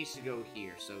red needs to go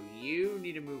here. So you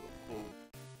need to move over.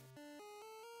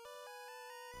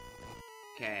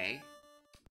 Okay.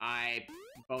 I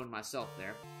boned myself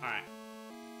there. Alright.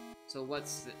 So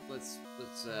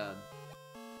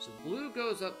so blue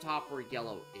goes up top where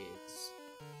yellow is.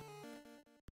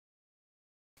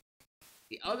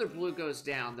 The other blue goes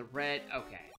down, the red,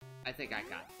 okay. I think I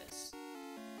got this.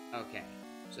 Okay.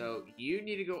 So you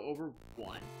need to go over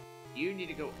one. You need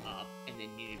to go up, and then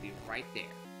you need to be right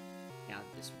there. Now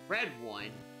this red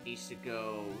one needs to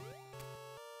go...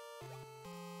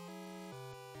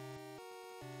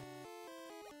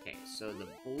 Okay, so the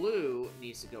blue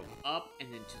needs to go up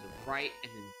and then to the right,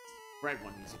 and then the red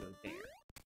one needs to go there.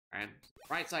 Alright,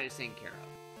 right side is taken care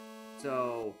of.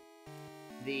 So,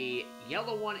 the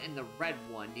yellow one and the red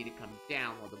one need to come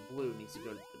down while the blue needs to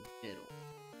go to the middle.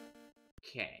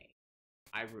 Okay.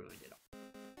 I ruined it all.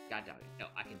 God damn it. No,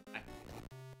 I can.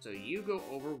 So you go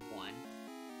over one.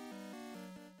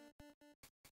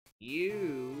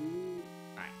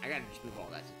 Alright, I gotta just move all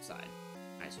that to the side.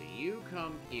 Alright, so you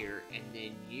come here, and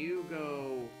then you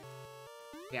go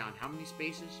down how many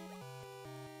spaces?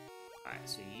 Alright,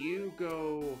 so you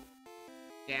go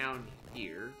down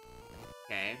here.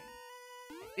 Okay.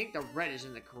 I think the red is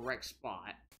in the correct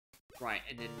spot. Right,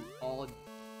 and then all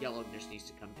yellow just needs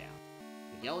to come down.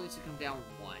 The yellow needs to come down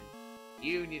 1.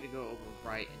 You need to go over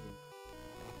right, and then...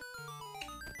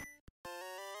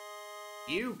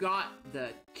 You got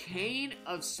the Cane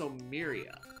of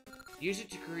Someria. Use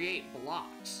it to create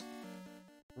blocks.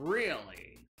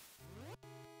 Really?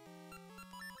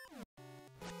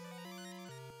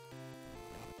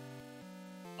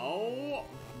 Oh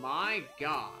my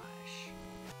gosh.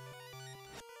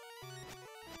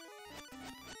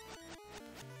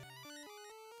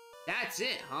 That's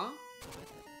it, huh?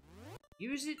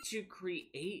 Use it to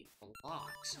create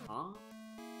blocks, huh?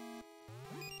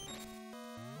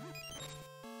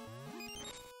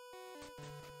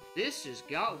 This just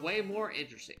got way more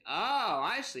interesting. Oh,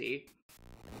 I see.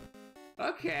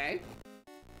 Okay.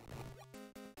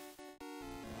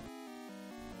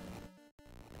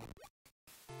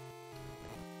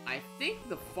 I think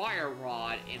the Fire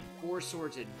Rod in Four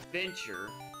Swords Adventure...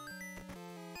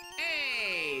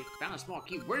 Hey! Found a small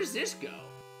key. Where does this go?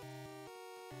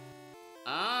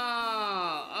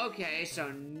 Oh, okay.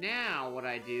 So now what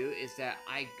I do is that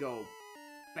I go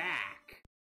back.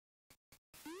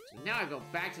 So now I go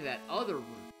back to that other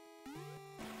room.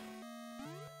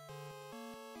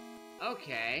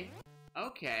 Okay.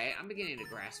 Okay, I'm beginning to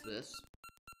grasp this.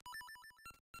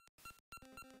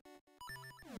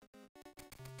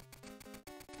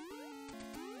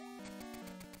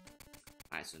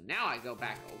 Alright, so now I go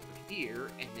back over here,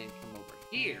 and then come over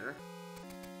here.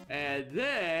 And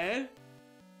then...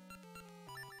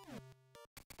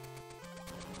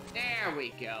 There we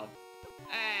go.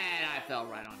 And I fell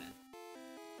right on it.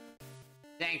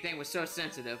 Dang thing was so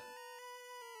sensitive.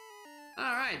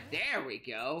 Alright, there we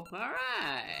go. Alright,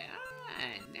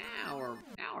 alright. Now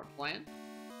we're playing.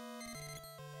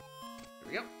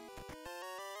 There we go.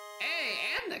 Hey,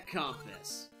 and the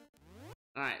compass.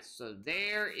 Alright, so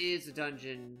there is the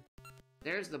dungeon.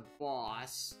 There's the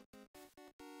boss.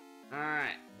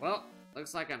 Alright, well,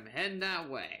 looks like I'm heading that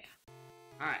way.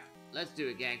 Alright, let's do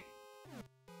it, gang.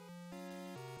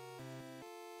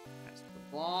 Alright, so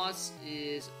the boss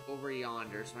is over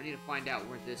yonder, so I need to find out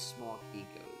where this small key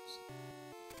goes.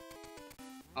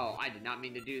 Oh, I did not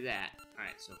mean to do that.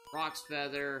 Alright, so Rock's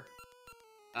Feather.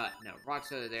 No, Rock's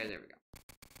Feather there we go.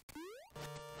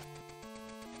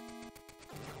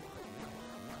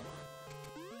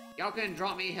 Y'all couldn't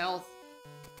drop me health?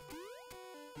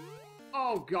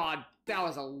 Oh god, that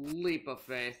was a leap of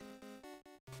faith.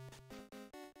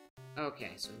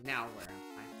 Okay, so now where am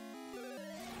I?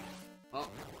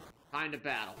 Well, time to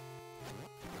battle.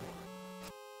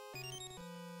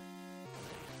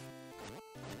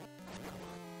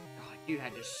 God, you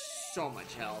had just so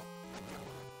much health.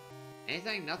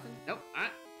 Anything? Nothing? Nope.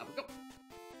 Alright, up we go.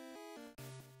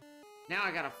 Now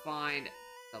I gotta find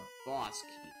the boss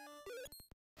key.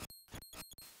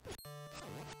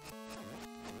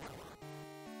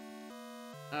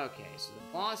 Okay, so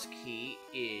the boss key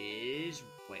is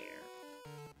where?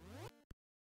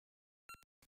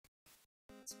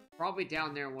 It's probably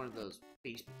down there in one of those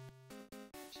beast.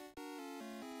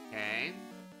 Okay.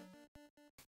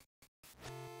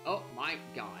 Oh my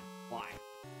god, why?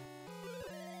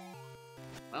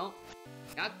 Well,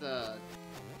 got the...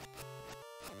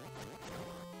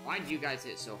 Why'd you guys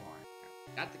hit so hard?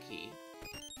 Got the key.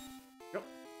 Yep.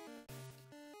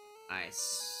 I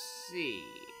see.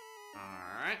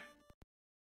 Alright.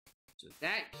 So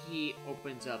that key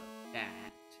opens up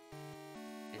that.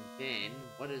 And then,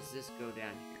 what does this go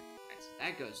down here? Alright, so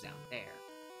that goes down there.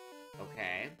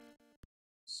 Okay.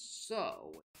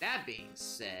 So, with that being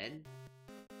said,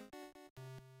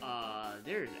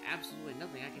 there's absolutely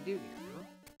nothing I can do here,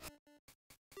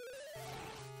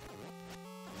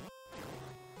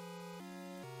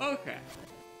 huh? Okay.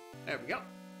 There we go.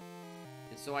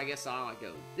 And so I guess I'll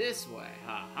go this way.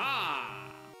 Ha ha!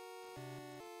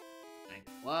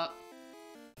 Well,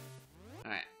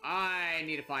 alright, I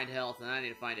need to find health, and I need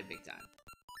to find it big time.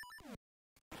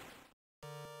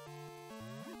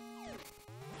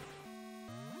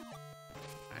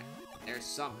 Alright, there's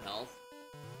some health.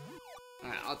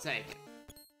 Alright, I'll take it.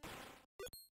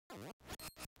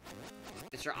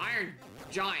 Mr. Iron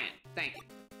Giant, thank you.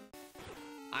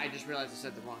 I just realized I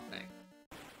said the wrong thing.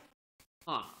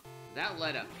 Huh, that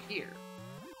led up here.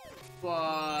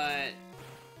 But...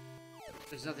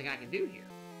 there's nothing I can do here.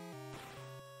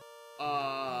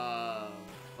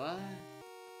 What?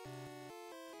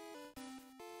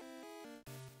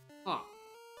 Huh.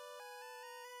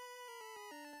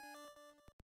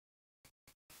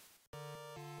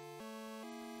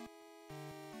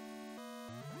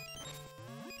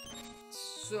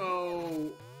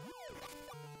 So...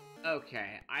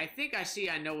 Okay, I think I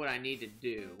know what I need to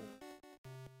do.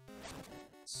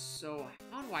 So,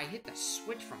 how do I hit the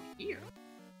switch from here?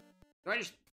 Do I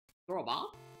just throw a bomb?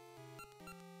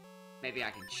 Maybe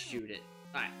I can shoot it.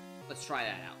 Alright, let's try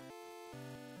that out.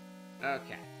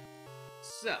 Okay.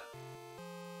 So,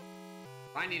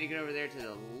 if I need to get over there to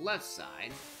the left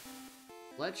side,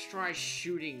 let's try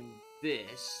shooting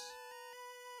this.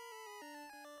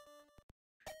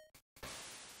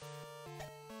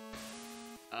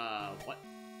 What?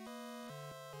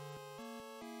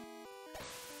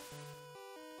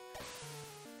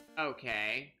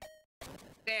 Okay.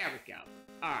 There we go.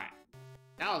 Alright.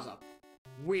 That was a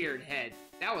weird head.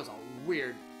 That was a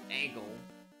weird angle.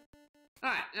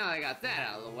 Alright, now I got that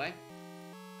out of the way.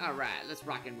 Alright, let's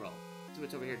rock and roll. See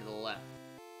what's over here to the left.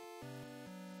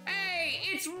 Hey,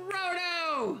 it's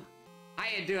Roto!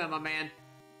 How you doing, my man?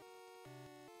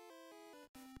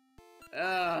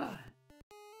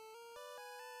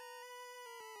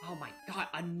 Oh my god,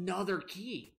 another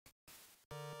key.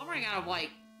 I'm running out of, like,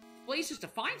 places to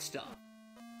find stuff.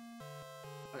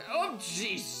 Okay. Oh,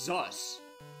 Jesus!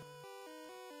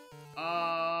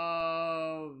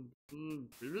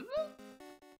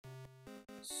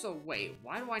 So, wait,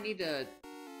 why do I need to...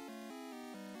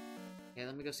 Okay,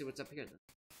 let me go see what's up here,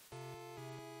 then.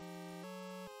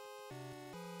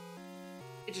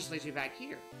 It just leads me back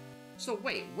here. So,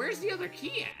 wait, where's the other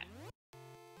key at?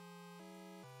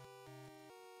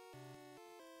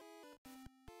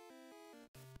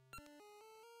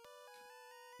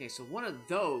 Okay, so one of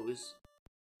those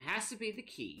has to be the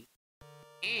key,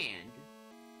 and...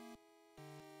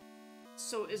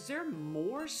 So, is there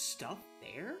more stuff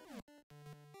there?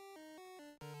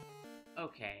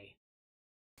 Okay.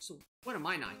 So, what am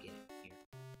I not getting here?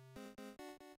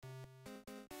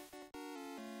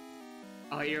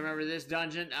 Oh, you remember this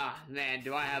dungeon? Ah, oh, man,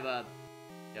 do I have a...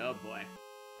 Oh, boy.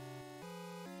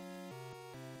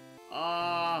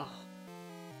 Oh...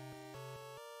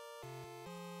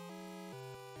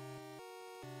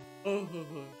 Oh,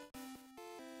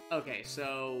 okay,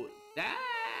 so that...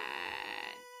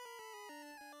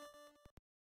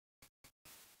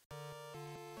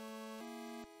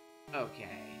 Okay.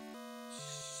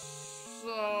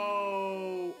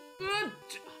 So...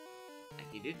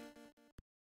 Thank you, dude.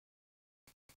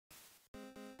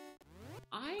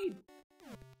 I'm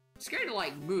scared to,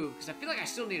 like, move, because I feel like I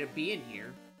still need to be in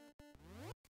here.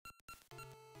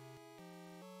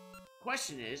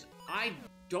 Question is, I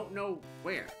don't know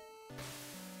where.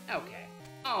 Okay.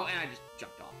 Oh, and I just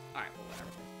jumped off. Alright, well,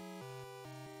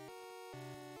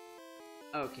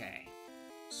 whatever. Okay.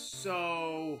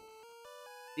 So...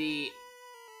 the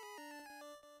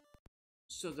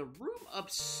room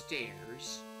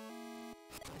upstairs...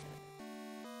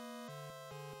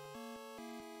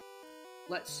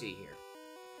 Let's see here.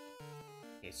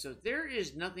 Okay, so there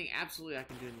is nothing absolutely I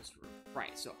can do in this room.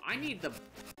 Right, so I need the...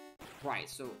 Right,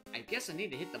 so I guess I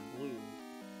need to hit the blue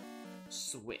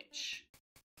switch.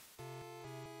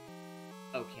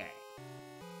 Okay.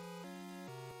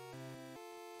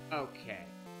 Okay.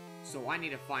 So I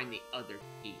need to find the other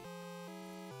key.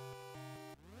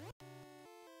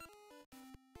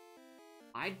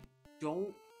 I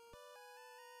don't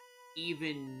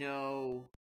even know...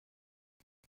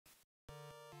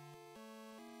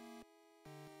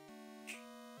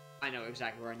 I know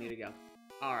exactly where I need to go.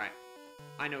 Alright.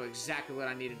 I know exactly what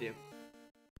I need to do.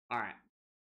 Alright.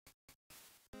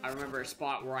 I remember a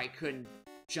spot where I couldn't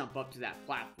jump up to that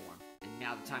platform. And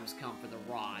now the time has come for the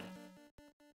rod.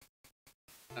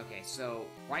 Okay, so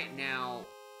right now,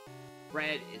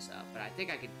 red is up. But I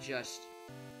think I could just...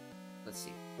 Let's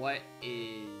see. What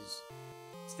is...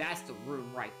 That's the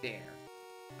room right there.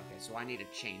 Okay, so I need to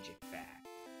change it back.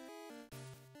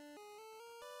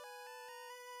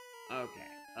 Okay.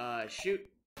 Shoot.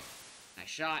 Nice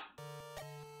shot.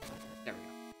 There we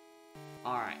go.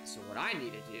 Alright, so what I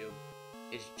need to do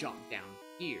is jump down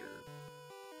here.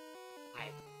 I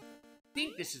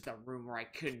think this is the room where I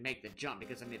couldn't make the jump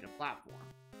because I needed a platform.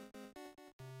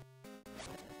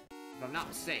 If I'm not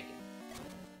mistaken.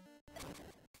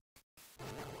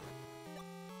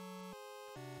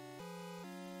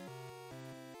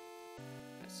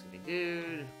 That's gonna be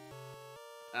dude.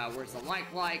 Where's the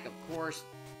like? Of course.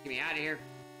 Get me out of here.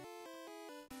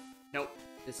 Nope.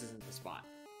 This isn't the spot.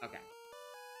 Okay.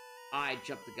 I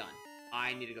jumped the gun.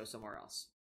 I need to go somewhere else.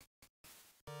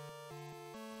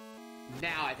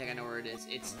 Now I think I know where it is.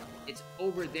 It's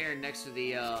over there next to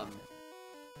the, I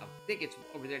think it's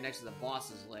over there next to the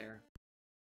boss's lair.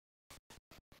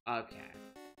 Okay.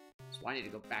 So I need to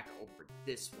go back over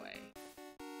this way.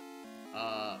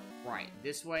 Right.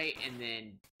 This way and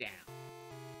then down.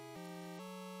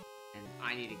 And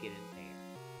I need to get in there.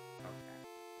 Okay.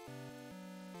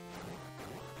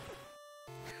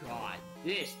 God,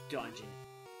 this dungeon.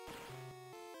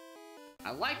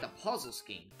 I like the puzzle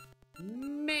scheme.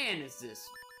 Man, is this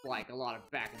like a lot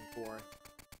of back and forth.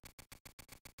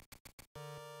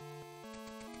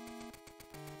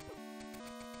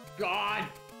 God!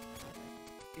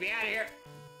 Get me out of here!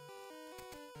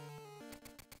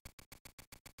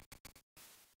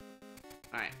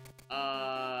 Alright.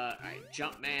 Alright,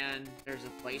 Jumpman. There's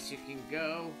a place you can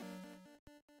go.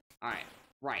 Alright,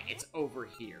 right, it's over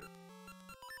here.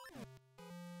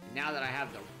 And now that I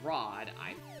have the rod,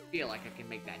 I feel like I can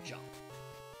make that jump.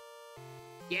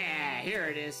 Yeah, here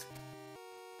it is.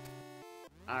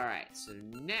 Alright, so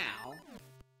now,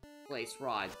 place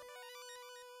rod.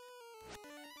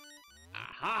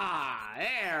 Aha!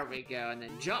 There we go, and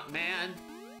then Jumpman.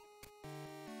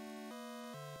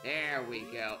 There we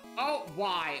go. Oh,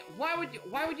 why? Why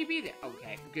would you be there?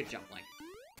 Okay, good jump, Link.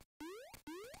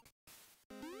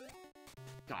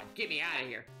 God, get me out of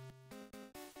here.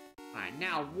 Alright,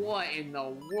 now what in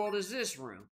the world is this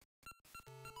room?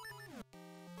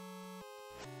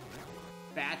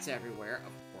 Bats everywhere,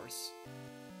 of course.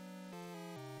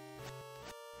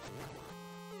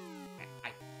 I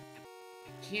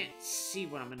can't see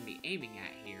what I'm gonna be aiming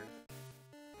at here.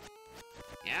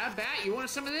 Yeah, Bat, you want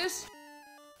some of this?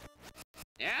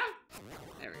 Yeah?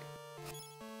 There we go.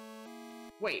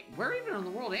 Wait, where even in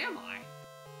the world am I?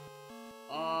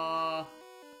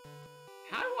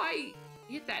 How do I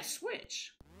hit that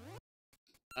switch?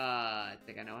 I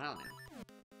think I know how now.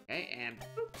 Okay, and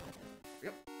boop.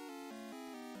 Yep.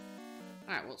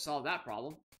 Alright, we'll solve that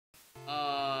problem.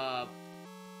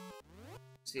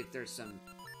 See if there's some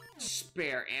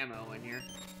spare ammo in here.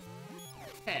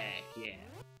 Heck yeah.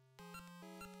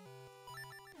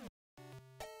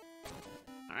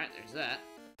 Alright, there's that.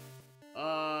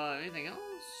 Anything else?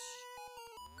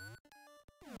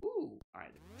 Ooh,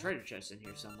 alright, there's a treasure chest in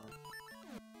here somewhere.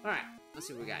 Alright, let's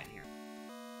see what we got in here.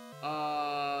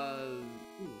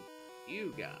 Ooh,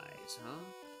 you guys, huh?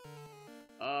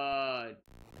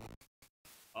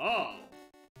 Oh.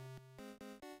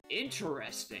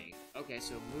 Interesting. Okay,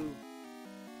 so move.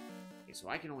 Okay, so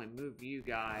I can only move you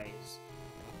guys.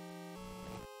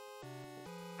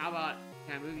 How about,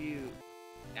 can I move you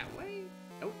that way?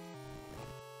 Nope.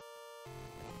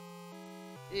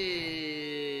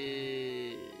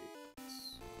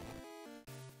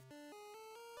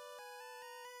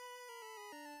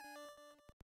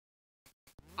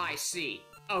 I see.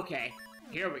 Okay,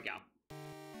 here we go.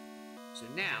 So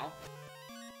now,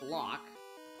 block.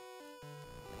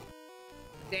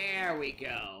 There we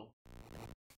go.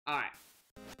 Alright.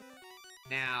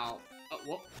 Now, oh,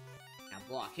 whoop. Now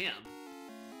block him.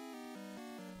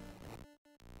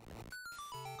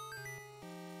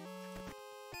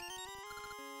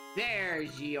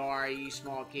 There's ye are, you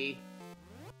small key.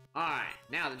 Alright,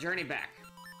 now the journey back.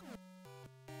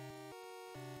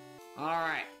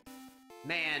 Alright.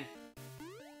 Man.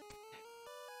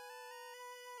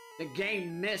 The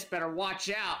game missed, better watch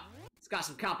out. It's got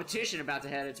some competition about to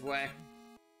head its way.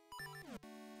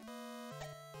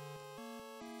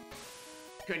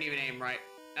 Couldn't even aim right.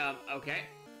 Okay.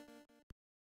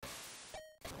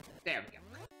 There we go.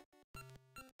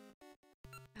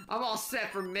 I'm all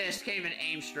set for missed, can't even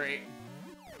aim straight.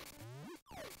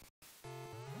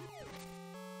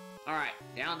 Alright,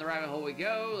 down the rabbit hole we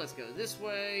go. Let's go this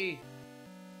way.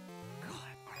 God,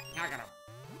 alright,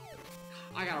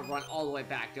 I gotta run all the way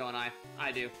back, don't I?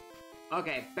 I do.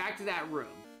 Okay, back to that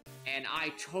room. And I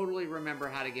totally remember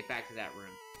how to get back to that room.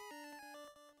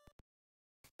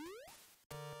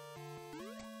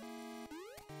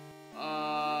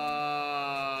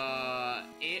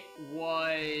 It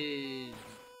was...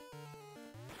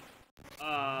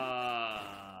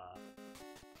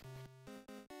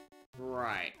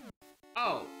 Right.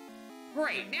 Oh.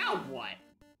 Great, now what?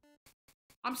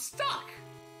 I'm stuck!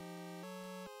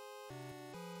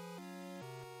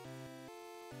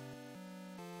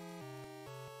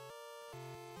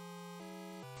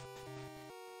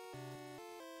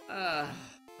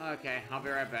 Okay, I'll be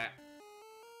right back.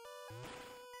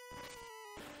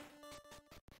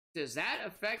 Does that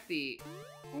affect the...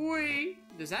 Wait,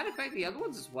 does that affect the other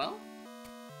ones as well?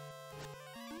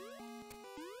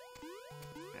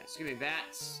 Alright, excuse me,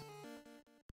 bats.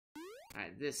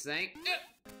 Alright, this thing.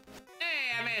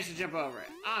 Hey, I managed to jump over it.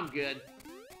 I'm good.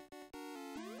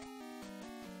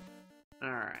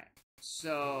 Alright.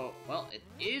 So, well, it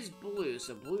is blue,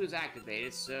 so blue is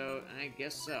activated, so I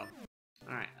guess so.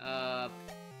 Alright,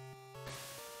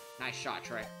 nice shot,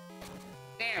 Trey.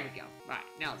 There we go. Right,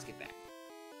 now let's get back.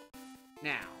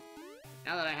 Now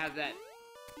that I have that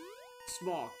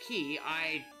small key,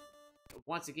 I,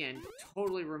 once again,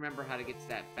 totally remember how to get to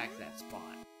that, back to that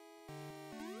spot.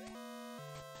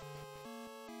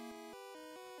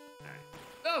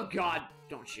 Oh, God.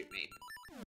 Don't shoot me.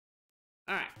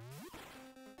 Alright.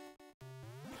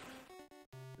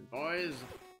 Boys.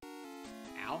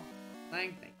 Ow.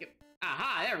 Thank you.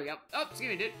 Aha, there we go. Oh, excuse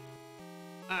me, dude.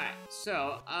 Alright,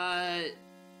 so,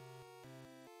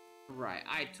 right,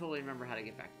 I totally remember how to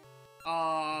get back.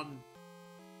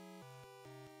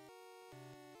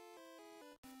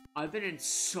 I've been in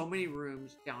so many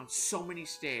rooms, down so many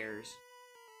stairs.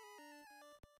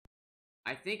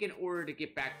 I think in order to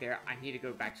get back there, I need to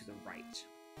go back to the right.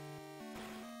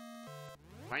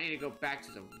 If I need to go back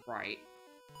to the right...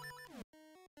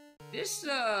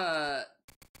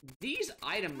 These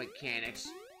item mechanics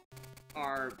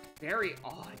are very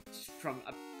odd from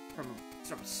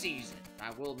Season.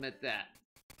 I will admit that.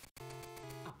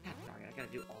 Oh, god darn it, I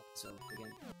gotta do all this over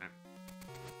again. Alright.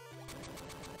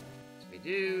 It's me,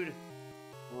 dude.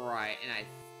 Right, and I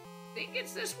think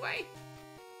it's this way.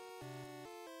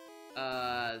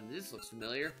 This looks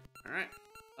familiar. Alright.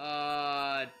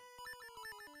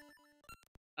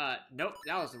 Nope,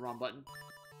 that was the wrong button.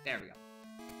 There we go.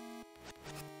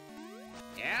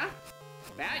 Yeah?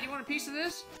 Matt, you want a piece of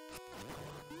this?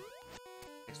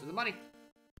 Thanks for the money.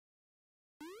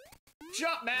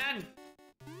 Jump, man!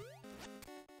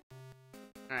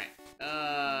 Alright,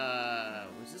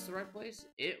 was this the right place?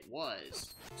 It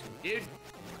was. Dude,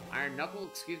 Iron Knuckle,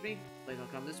 excuse me. Please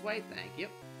don't come this way, thank you.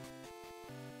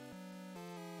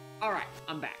 Alright,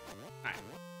 I'm back. Alright.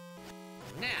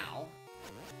 Now,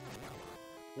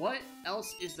 what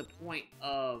else is the point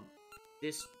of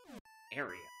this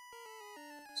area?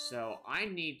 So, I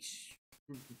need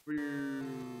to...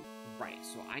 Right,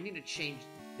 so I need to change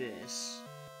this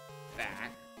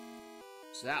back.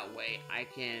 So that way I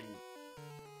can...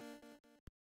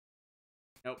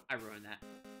 Nope, I ruined that.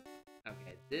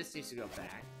 Okay, this needs to go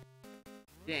back.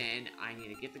 Then I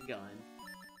need to get the gun.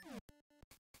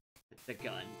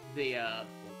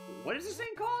 What is this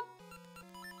thing called?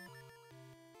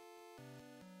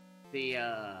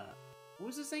 What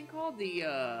was this thing called?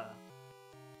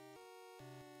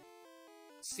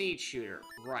 Seed shooter.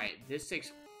 Right, this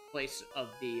takes place of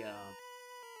the,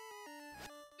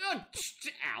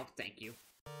 ow, thank you.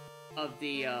 Of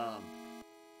the,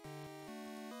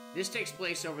 this takes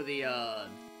place over the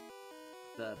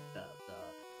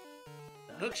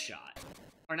hook shot.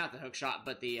 Or not the hook shot,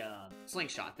 but the,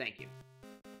 slingshot, thank you.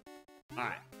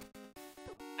 Alright.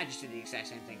 I just did the exact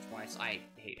same thing twice. I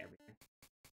hate everything.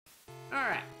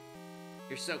 Alright.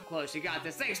 You're so close, you got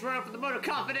this. Thanks, run up for the motor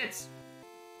confidence!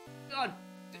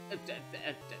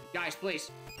 Guys, please.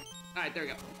 Alright, there we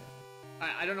go.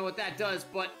 I don't know what that does,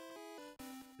 but...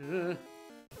 Ow.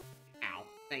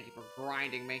 Thank you for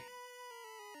grinding me.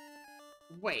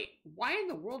 Wait, why in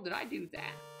the world did I do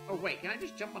that? Oh, wait, can I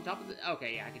just jump on top of the...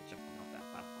 Okay, yeah, I can jump on top of that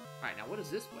platform. Alright, now what is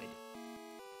this way?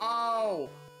 Oh,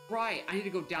 right, I need to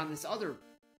go down this other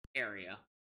area.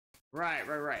 Right.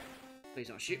 Please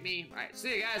don't shoot me. Alright,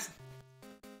 see you guys.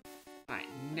 Alright,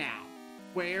 now,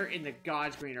 where in the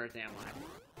God's green earth am I?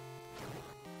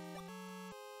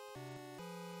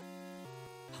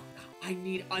 Oh, God, I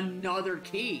need another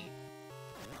key.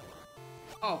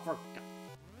 Oh, for God.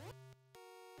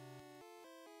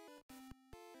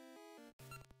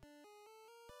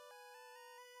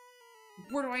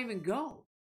 Where do I even go?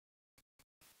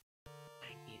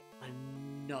 I need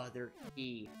another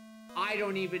key. I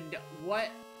don't even know. What?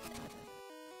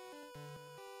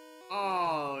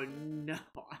 Oh, no.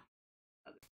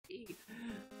 Another key.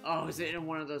 Oh, is it in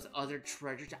one of those other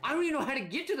treasure chests? I don't even know how to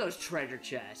get to those treasure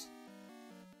chests.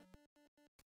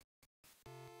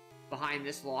 Behind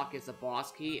this lock is the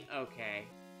boss key? Okay.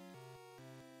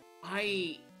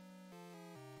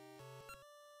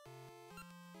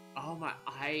 Oh my,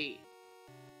 I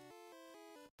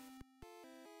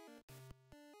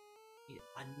need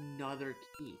another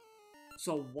key.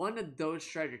 So one of those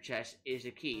treasure chests is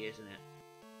a key, isn't it?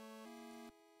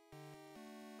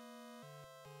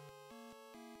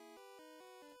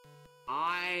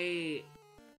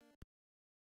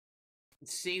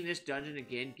 Seeing this dungeon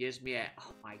again gives me a...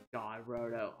 Oh my god,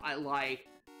 Roto.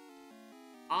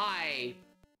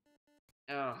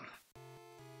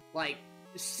 Like,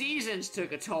 Seasons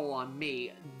took a toll on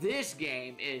me. This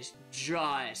game is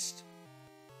just...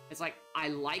 It's like, I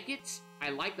like it. I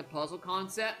like the puzzle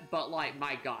concept, but like,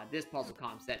 my god, this puzzle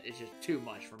concept is just too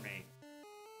much for me.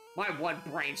 My one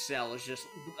brain cell is just...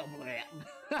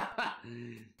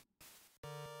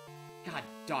 God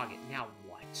dog it, now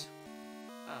what?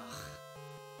 Ugh.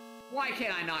 Why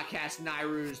can't I not cast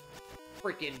Nayru's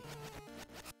freaking...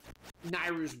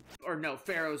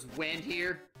 Pharaoh's Wind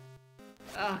here?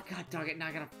 Oh, god dog it, now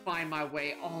I gotta find my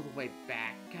way all the way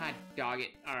back. God dog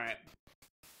it, alright.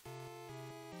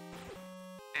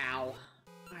 Ow.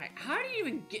 Alright, how do you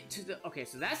even get to the... Okay,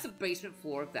 so that's the basement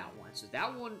floor of that one. So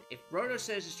that one, if Roto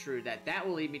says it's true, that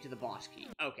will lead me to the boss key.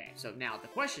 Okay, so now the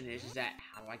question is that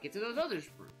how do I get to those other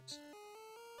rooms?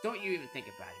 Don't you even think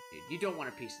about it, dude. You don't want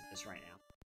a piece of this right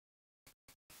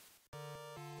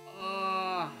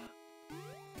now.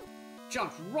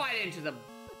 Jumped right into the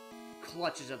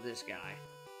clutches of this guy.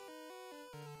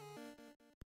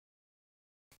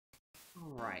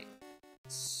 Alright.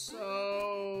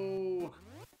 So...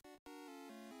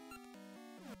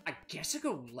 I guess I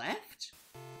go left?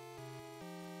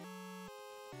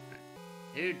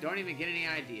 Dude, don't even get any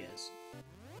ideas.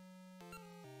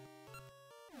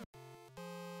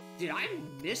 Did I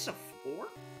miss a floor?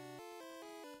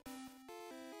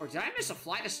 Or did I miss a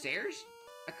flight of stairs?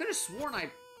 I could have sworn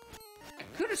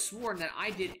that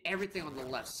I did everything on the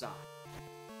left side.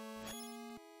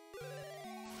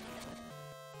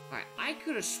 Alright, I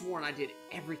could have sworn I did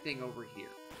everything over here.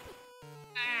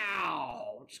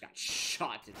 Ow! Just got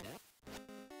shot to death.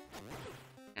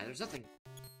 Now, there's nothing...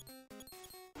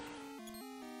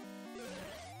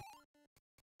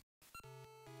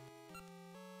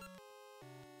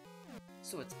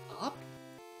 So it's up?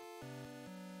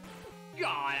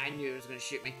 God, I knew it was gonna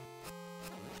shoot me.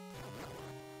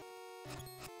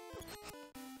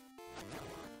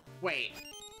 Wait.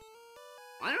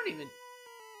 I don't even...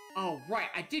 Oh, right,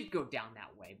 I did go down that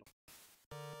way.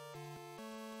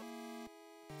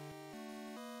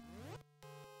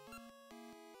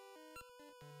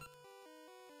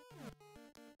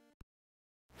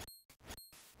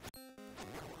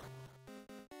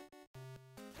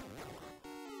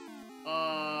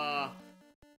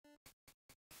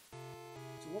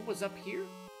 So what was up here?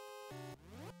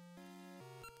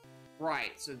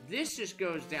 Right, so this just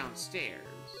goes downstairs.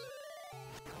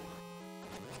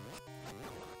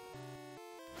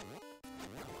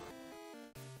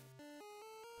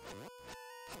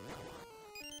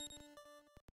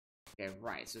 Okay,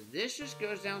 right, so this just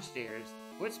goes downstairs,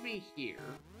 puts me here.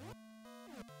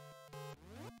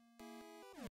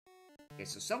 Okay,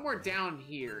 so somewhere down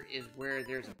here is where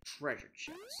there's a treasure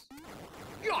chest.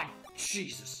 God,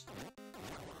 Jesus!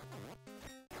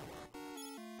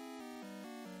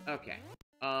 Okay.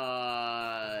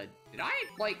 Did I,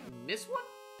 like, miss one?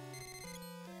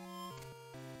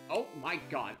 Oh my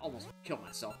god, almost killed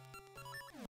myself.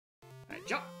 Alright,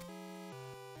 jump!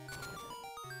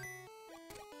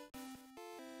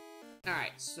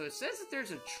 Alright, so it says that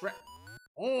there's a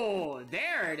Oh,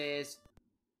 there it is!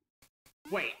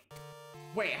 Wait,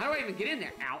 how do I even get in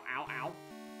there? Ow, ow, ow.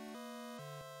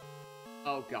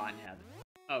 Oh god in heaven.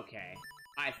 Okay,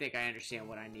 I think I understand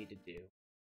what I need to do.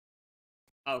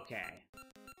 Okay.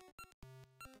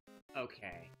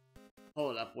 Okay.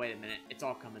 Hold up, wait a minute. It's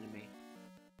all coming to me.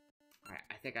 Alright,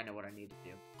 I think I know what I need to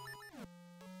do.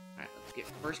 Alright,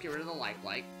 let's first get rid of the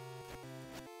light.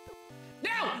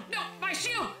 No! No! My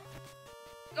shield!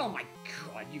 Oh my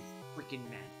god, you freaking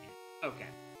madman. Okay.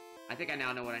 I think I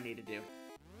now know what I need to do.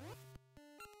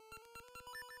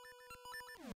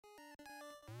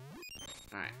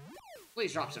 Alright.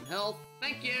 Please drop some health.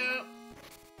 Thank you!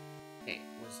 Okay,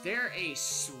 was there a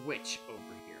switch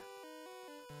over here?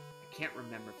 I can't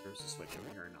remember if there was a switch over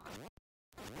here or not.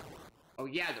 Oh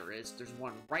yeah, there is. There's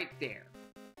one right there.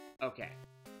 Okay.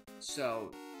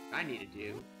 So, what I need to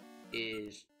do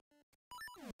is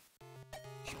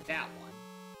shoot that one.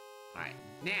 Alright,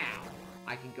 now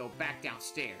I can go back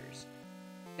downstairs.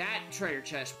 That treasure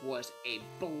chest was a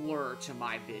blur to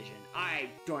my vision. I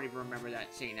don't even remember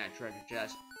seeing that treasure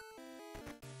chest.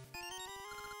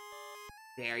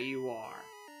 There you are.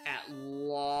 At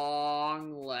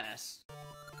long last.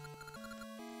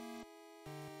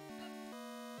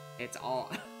 It's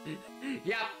all...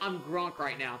 Yep, I'm Gronk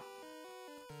right now.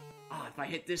 Oh, if I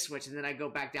hit this switch and then I go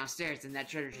back downstairs, then that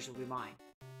treasure chest will be mine.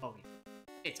 Okay.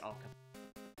 It's all coming.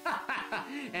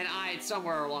 And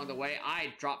somewhere along the way,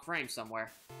 I dropped frames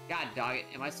somewhere. God dog it,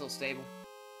 am I still stable?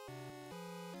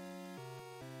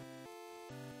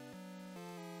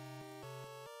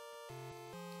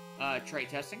 Trait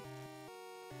testing.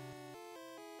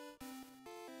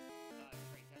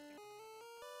 Trait testing.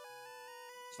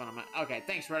 Just one of my... Okay,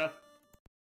 thanks, Roto.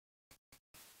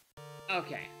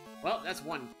 Okay, well, that's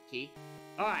one key.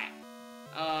 Alright.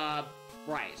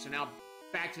 Right, so now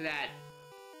back to that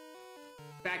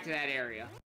area.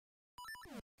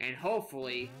 And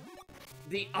hopefully,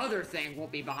 the other thing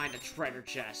won't be behind the treasure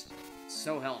chest.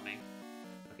 So help me.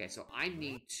 Okay, so I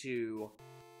need to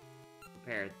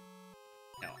prepare...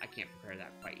 No, I can't prepare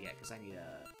that quite yet, because I need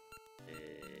a...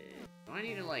 do I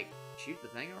need to, like, shoot the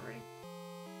thing already?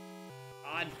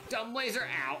 Dumb laser!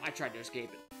 Ow! I tried to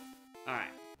escape it.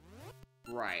 Alright.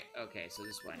 Right, okay, so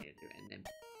this is what I need to do, and then...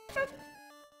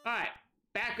 Alright.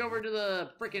 back over to the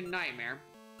freaking nightmare.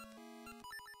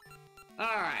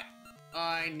 Alright.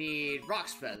 I need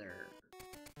Rock's Feather.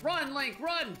 Run, Link,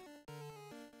 run!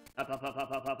 Up, up, up,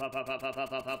 up, up, up, up, up, up, up,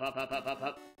 up, up, up, up, up, up, up,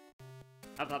 up.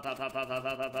 Up, up, up, up, up, up,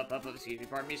 up, up, up, up, excuse me,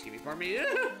 pardon me, excuse me, pardon me.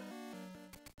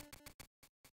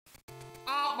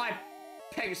 Oh, my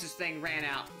Pegasus thing ran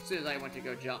out as soon as I went to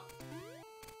go jump.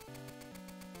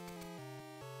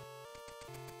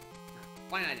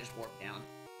 Why not just warp down?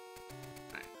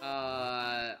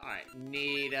 Alright,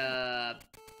 need,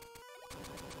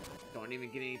 don't even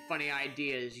get any funny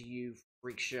ideas, you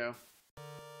freak show.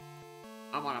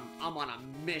 I'm on a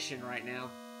mission right now.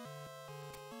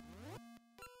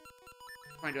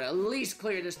 Trying to at least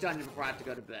clear this dungeon before I have to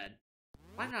go to bed.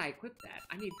 Why did I equip that?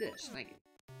 I need this. Thank you.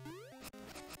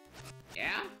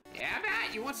 Yeah? Yeah,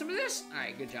 Matt? You want some of this?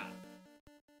 Alright, good job.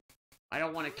 I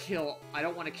don't want to kill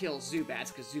Zubats,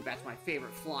 because Zubat's my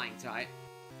favorite flying type.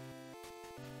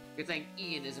 Good thing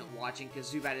Ian isn't watching,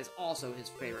 because Zubat is also his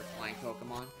favorite flying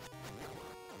Pokemon.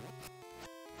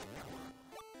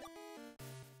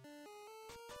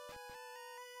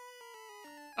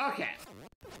 Okay.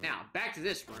 Now, back to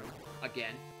this room,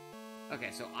 again.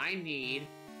 Okay, so I need...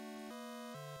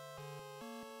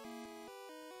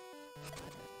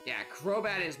 Yeah,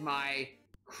 Crobat is my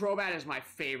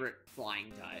favorite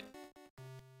flying type.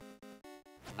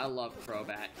 I love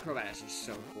Crobat. Crobat is just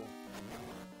so cool.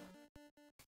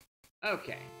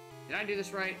 Okay. Did I do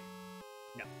this right?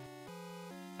 No.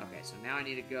 Okay, so now I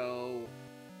need to go...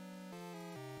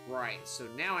 Right, so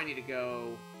now I need to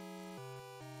go...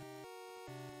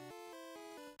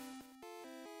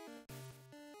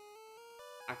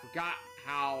 I forgot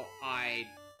how I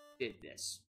did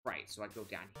this. Right, so I go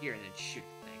down here and then shoot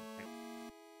the thing.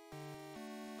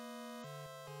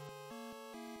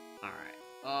 Alright,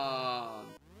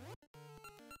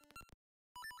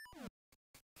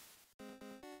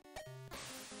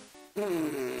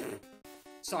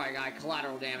 sorry, guy,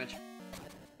 collateral damage.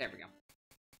 There we go.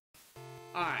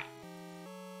 Alright.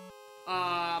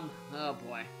 Oh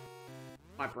boy.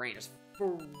 My brain is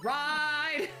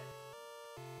fried!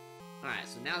 Alright,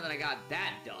 so now that I got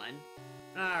that done,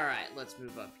 alright, let's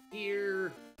move up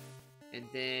here, and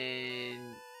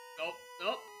then,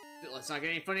 oh, let's not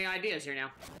get any funny ideas here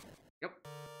now. Yep.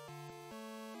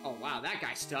 Oh wow, that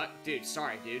guy's stuck. Dude,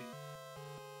 sorry, dude.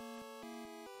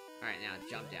 Alright, now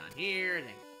jump down here, then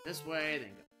go this way, then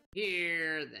go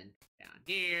here, then down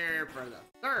here for the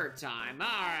third time.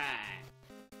 Alright.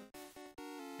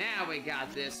 Now we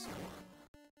got this.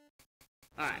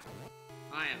 Alright.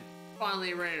 I am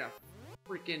finally ready to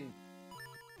freaking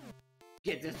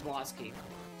get this boss key.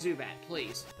 Zubat,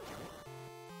 please.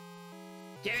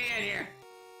 Get me in here!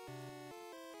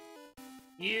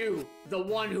 You, the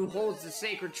one who holds the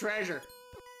sacred treasure.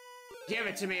 Give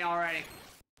it to me already.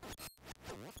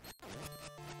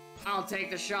 I'll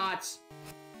take the shots.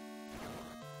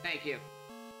 Thank you.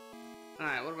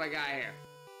 Alright, what do I got here?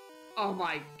 Oh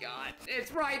my god,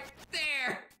 it's right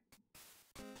there!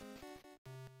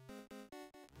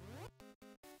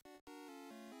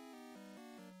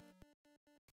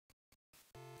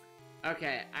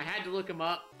 Okay, I had to look him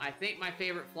up. I think my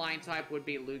favorite flying type would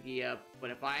be Lugia,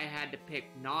 but if I had to pick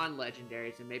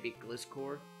non-legendaries, then maybe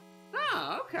Gliscor.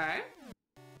 Oh, okay.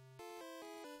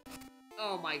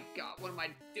 Oh my god, what am I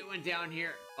doing down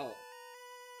here? Oh.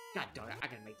 God darn it, I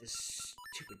gotta make this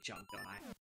stupid jump, don't I?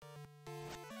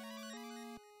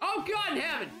 Oh god in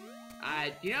heaven!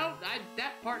 You know,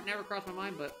 that part never crossed my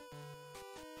mind, but...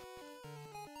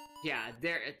 Yeah,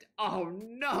 oh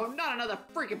no, not another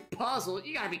freaking puzzle!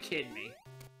 You gotta be kidding me.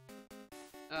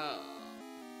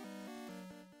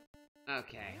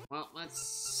 Okay, well,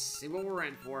 let's see what we're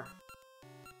in for.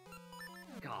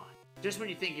 God, just when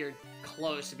you think you're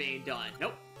close to being done.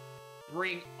 Nope.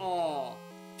 Bring all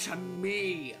to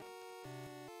me.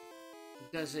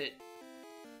 Does it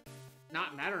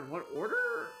not matter in what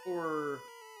order, or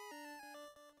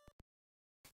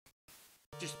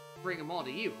just bring them all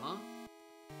to you, huh?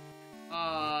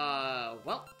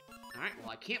 Well, alright,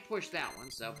 well, I can't push that one,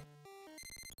 so...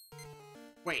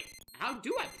 Wait, how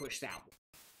do I push that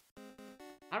one?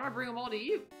 How do I bring them all to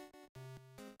you?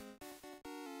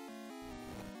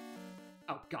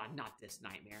 Oh god, not this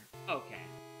nightmare. Okay.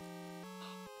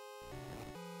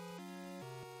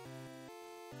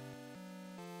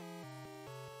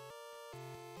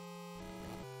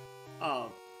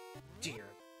 Oh, dear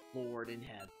Lord in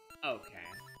heaven. Okay.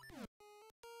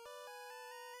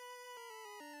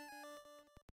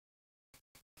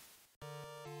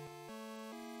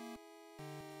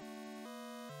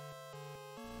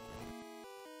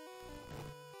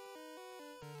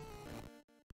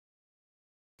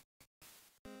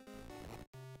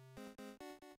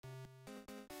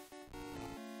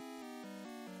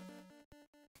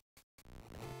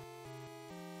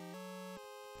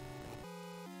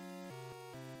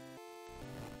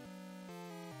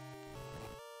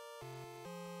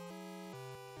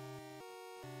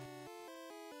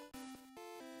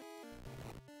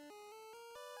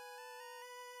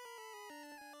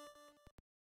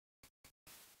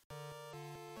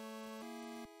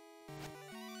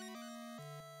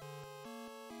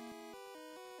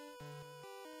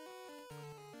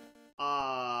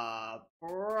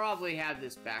 probably have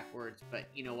this backwards, but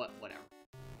you know what? Whatever.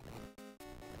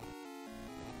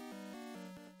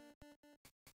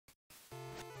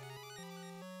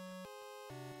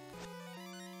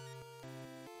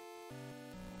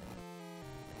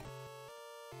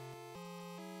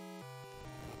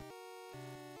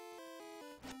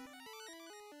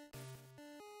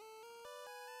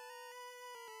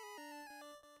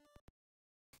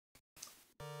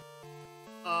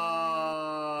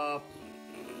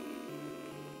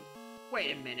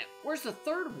 Wait a minute. Where's the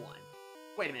third one?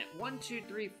 Wait a minute. 1, 2,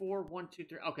 3, 4. 1, 2,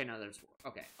 3. Okay, no, there's 4.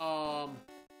 Okay.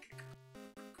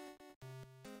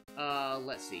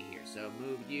 Let's see here. So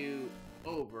move you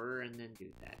over and then do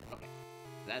that. Okay.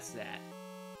 That's that.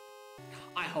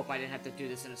 I hope I didn't have to do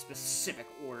this in a specific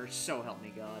order. So help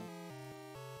me God.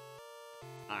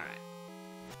 Alright.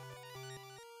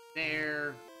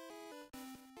 There.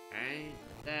 Okay.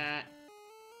 That.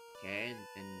 Okay. And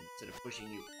then instead of pushing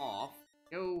you off,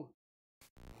 go.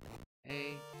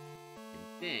 Okay.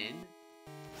 And then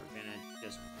we're gonna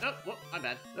just. Oh, whoop, my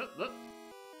bad. Oh, whoop.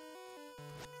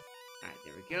 Alright,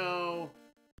 there we go.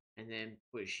 And then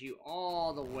push you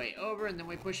all the way over, and then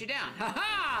we push you down.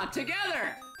 Ha-ha!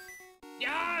 Together!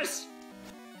 Yes!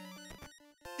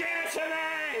 Give it to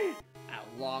me! At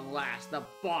long last, the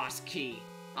boss key.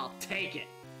 I'll take it.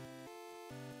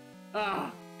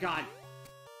 Oh, God.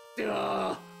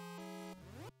 Ugh.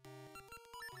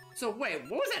 So wait,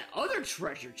 what was that other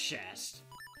treasure chest?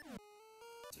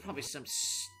 It's probably some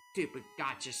stupid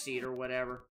gotcha seed or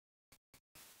whatever.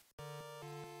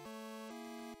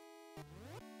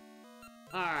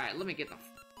 Alright, let me get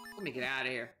out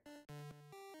of here.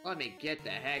 Let me get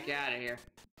the heck out of here.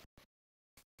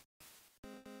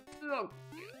 Oh,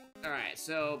 alright,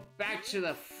 so back to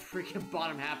the freaking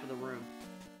bottom half of the room.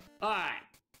 Alright.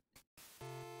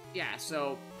 Yeah,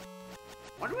 so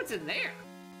wonder what's in there.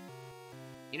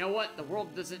 You know what? The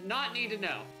world does not need to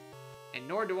know. And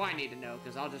nor do I need to know,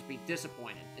 because I'll just be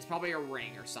disappointed. It's probably a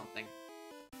ring or something.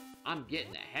 I'm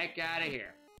getting the heck out of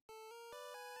here.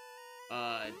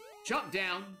 Jump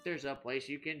down. There's a place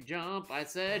you can jump. I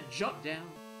said jump down.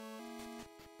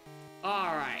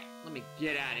 Alright, let me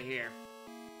get out of here.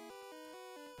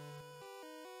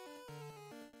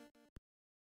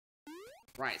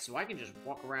 Right, so I can just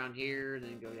walk around here,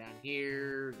 then go down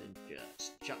here, then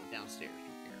just jump downstairs from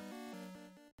here.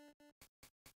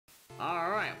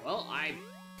 Alright, well, I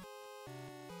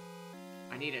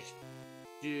need to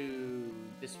do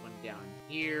this one down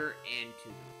here and to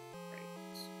the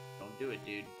right. Don't do it,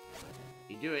 dude. If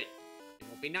you do it, it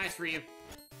won't be nice for you.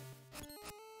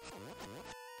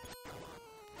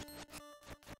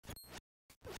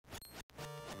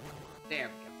 There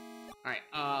we go.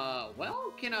 Alright,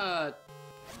 well, can I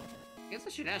guess I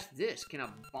should ask this. Can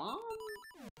a bomb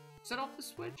set off the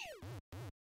switch?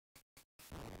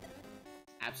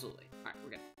 Absolutely. Alright, we're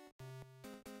good.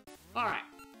 Alright.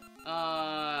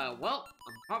 Well,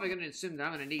 I'm probably gonna assume that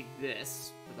I'm gonna need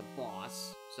this for the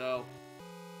boss, so...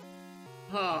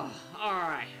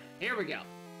 alright. Here we go.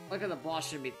 Look at the boss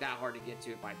shouldn't be that hard to get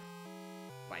to if I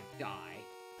die.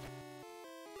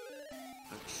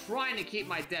 I'm trying to keep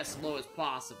my death as low as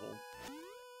possible.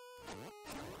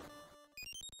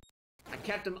 I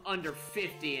kept him under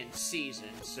 50 in season,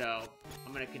 so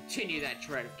I'm gonna continue that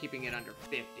trend of keeping it under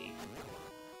 50.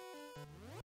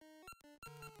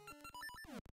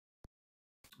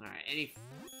 Alright, any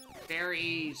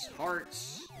fairies,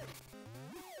 hearts?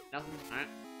 Nothing? Alright.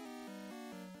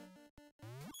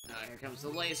 Here comes the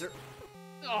laser.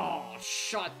 Oh,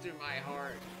 shot through my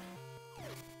heart.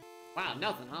 Wow,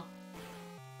 nothing, huh?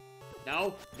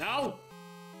 No, no!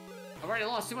 I've already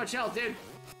lost too much health, dude.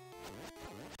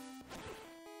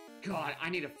 God, I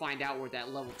need to find out where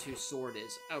that level 2 sword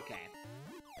is. Okay.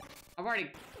 I've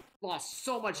already lost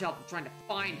so much health trying to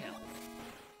find health.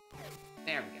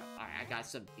 There we go. Alright, I got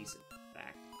some decent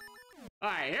back.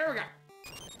 Alright, here we go.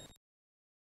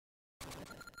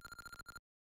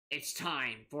 It's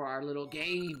time for our little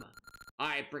game.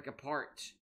 I break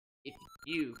apart. If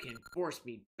you can force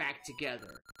me back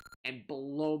together and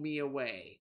blow me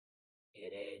away,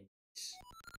 it ends.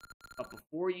 But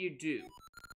before you do,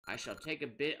 I shall take a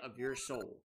bit of your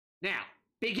soul. Now,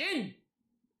 begin!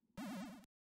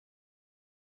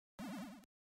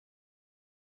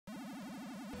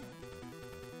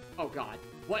 Oh God,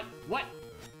 what?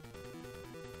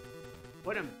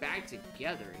 Put him back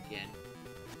together again.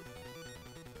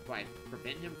 Do I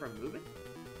prevent him from moving?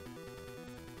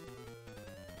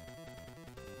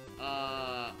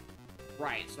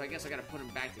 Right, so I guess I gotta put him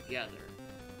back together.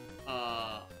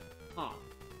 Huh.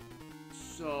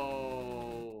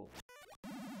 So...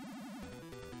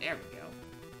 there we go.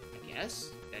 I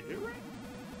guess? Did I do it right?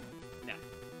 No.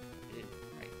 I didn't.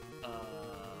 Right.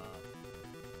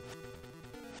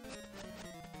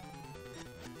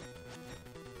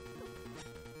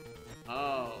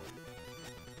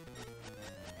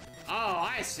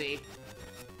 see.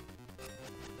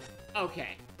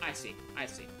 Okay, I see. I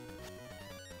see.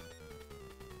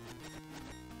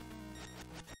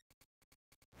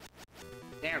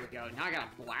 There we go. Now I gotta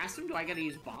blast him? Do I gotta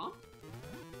use bomb?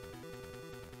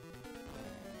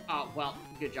 Oh, well,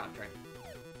 good job, Trey.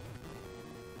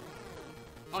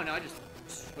 Oh no, I just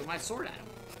threw my sword at him.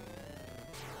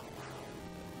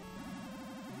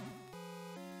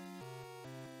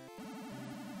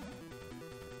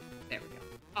 There we go.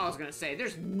 I was gonna say,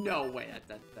 there's no way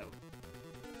that though.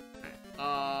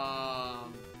 Alright,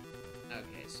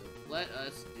 okay, so let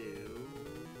us do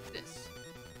this.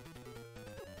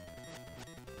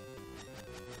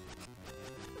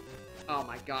 Oh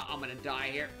my god, I'm gonna die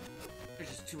here. There's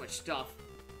just too much stuff.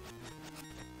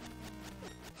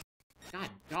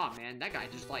 God, man, that guy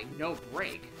just, like, no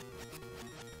break.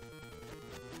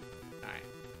 Alright.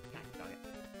 God, dog it.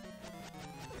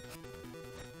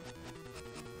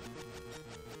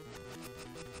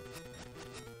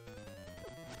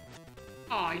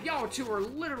 Aw, y'all two are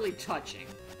literally touching.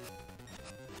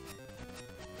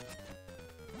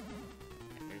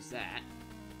 And there's that.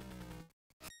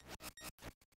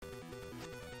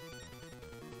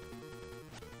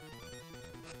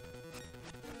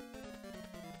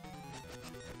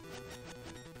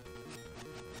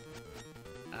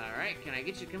 Alright, can I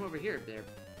get you to come over here, there,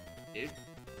 dude?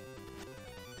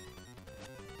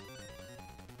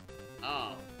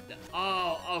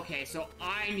 Oh, okay, so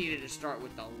I needed to start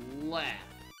with the left.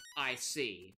 I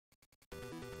see.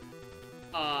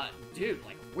 Dude,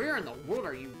 like, where in the world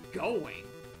are you going?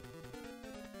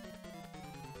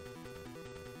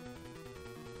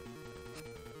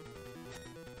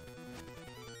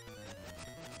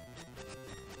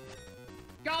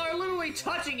 Y'all are literally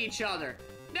touching each other!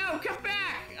 No, come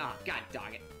back! Oh, god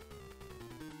dog it.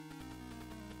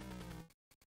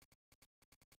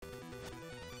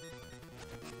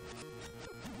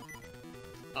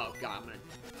 Oh god, I'm gonna...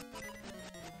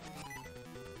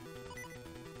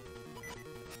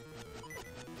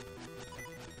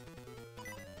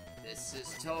 This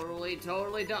is totally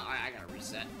done. I gotta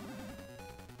reset.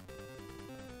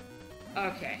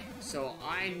 Okay, so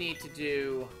I need to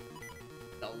do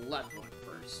the left one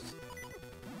first.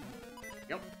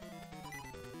 Yep.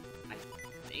 I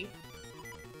think.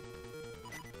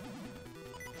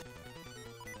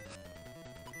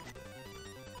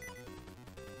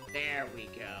 There we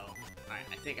go. Alright,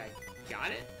 I think I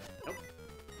got it. Nope.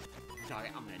 Dog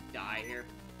it, I'm gonna die here.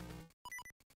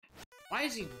 Why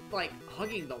is he, like,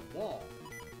 hugging the wall?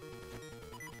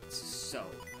 This is so...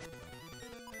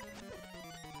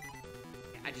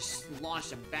 I just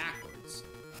launched him backwards.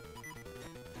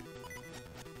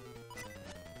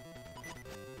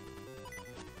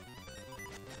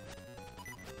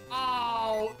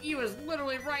 Oh, he was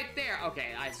literally right there.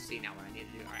 Okay, I see now what I need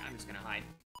to do. Alright, I'm just gonna hide.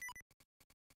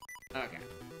 Okay.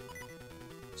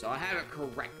 So I have it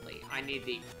correctly. I need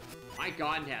the... My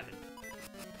god in heaven.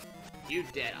 You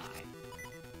Deadeye.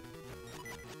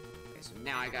 Okay, so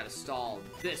now I gotta stall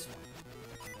this one.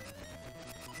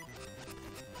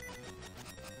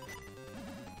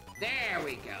 There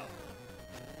we go.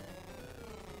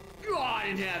 God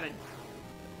in heaven.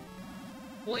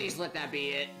 Please let that be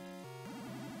it.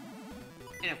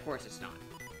 And of course it's not.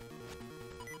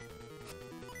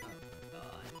 Oh,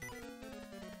 God.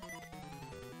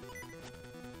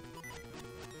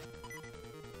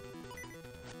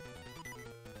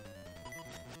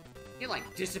 He,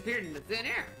 like, disappeared into thin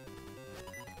air.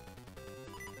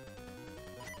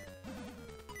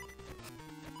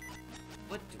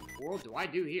 What the world do I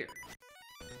do here?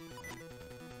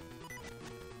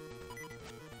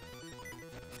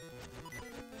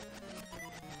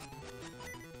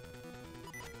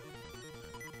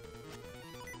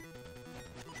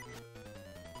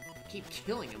 I keep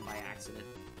killing him by accident.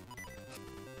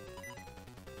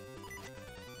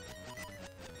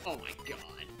 Oh my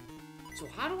god. So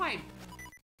how do I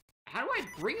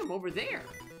bring him over there?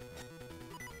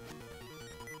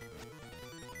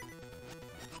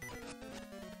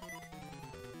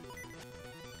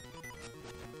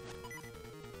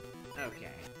 Okay.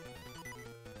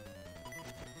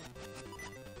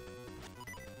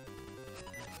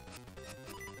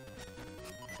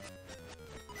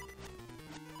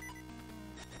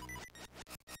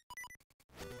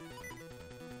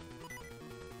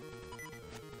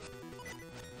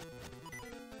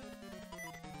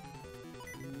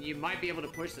 You might be able to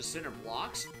push the center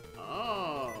blocks?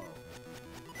 Oh.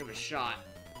 Give it a shot.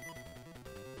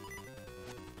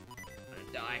 I'm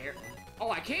gonna die here.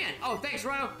 Oh, I can! Oh, thanks,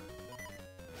 Rhino!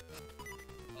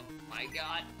 Oh my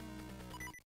god.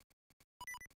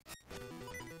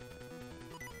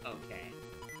 Okay.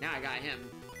 Now I got him.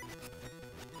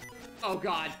 Oh,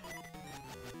 God.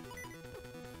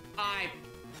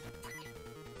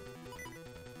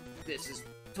 This is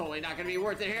totally not gonna be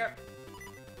worth it here.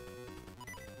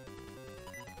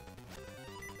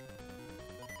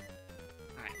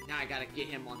 Alright, now I gotta get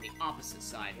him on the opposite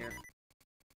side here.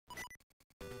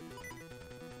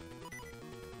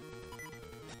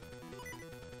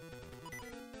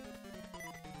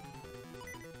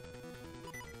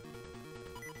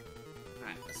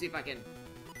 Alright, let's see if I can...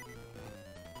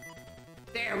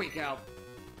 There we go.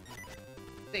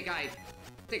 Think I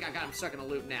got him stuck in a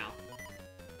loop now.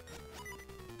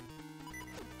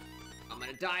 I'm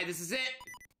gonna die, this is it!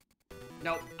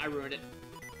 Nope, I ruined it.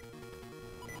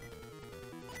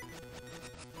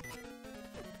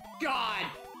 God!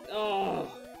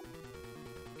 Oh!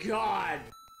 God!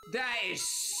 That is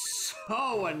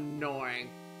so annoying.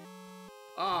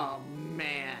 Oh,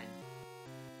 man.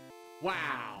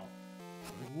 Wow.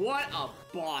 What a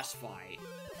boss fight.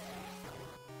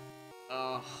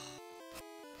 Ugh.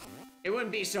 It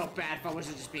wouldn't be so bad if I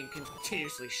wasn't just being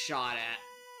continuously shot at.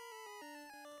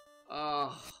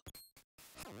 Ugh.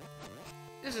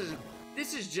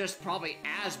 This is just probably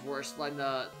as worse than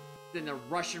the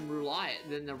Russian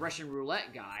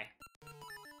roulette guy.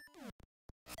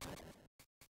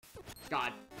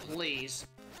 God, please.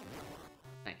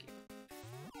 Thank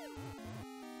you.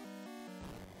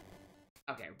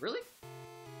 Okay, really?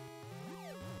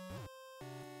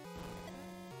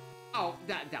 Oh,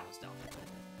 that was dumb.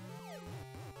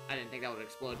 I didn't think that would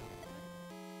explode.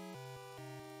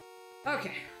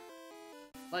 Okay.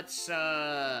 Let's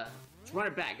run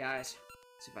it back, guys.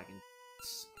 See if I can...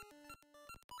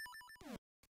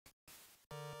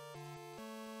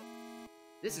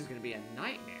 This is gonna be a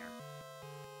nightmare.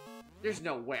 There's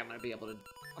no way I'm gonna be able to...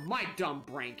 My dumb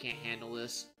brain can't handle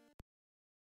this.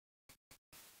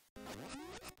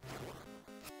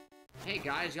 Hey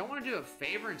guys, y'all wanna do a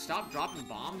favor and stop dropping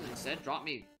bombs and instead drop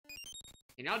me...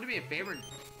 Can y'all do me a favor and...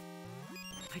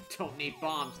 I don't need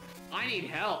bombs. I need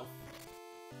health.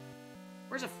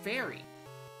 Where's a fairy?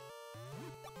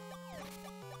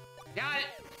 Got it!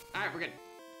 Alright, we're good.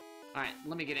 Alright,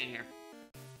 let me get in here.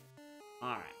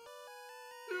 Alright.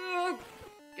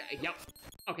 Yep.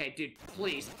 Okay, dude,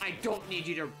 please. I don't need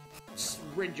you to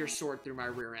rend your sword through my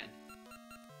rear end.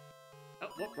 Oh,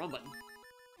 what? Wrong button.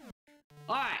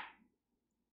 Alright.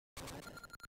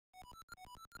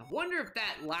 I wonder if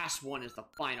that last one is the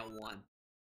final one.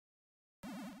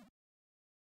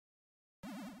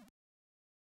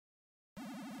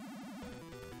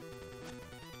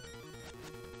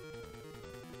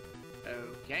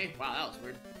 Okay, wow, that was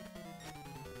weird.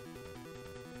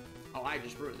 Oh, I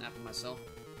just ruined that for myself.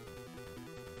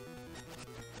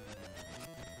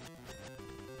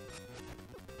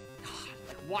 God,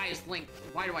 like,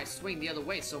 why do I swing the other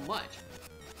way so much?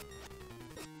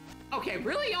 Okay,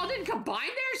 really? Y'all didn't combine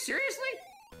there? Seriously?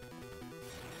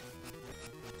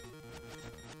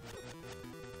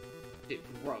 Dude,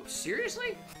 bro,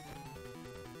 seriously?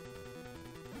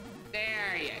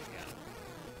 There you go.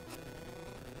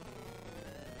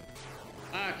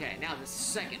 Okay, now the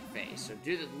second phase. So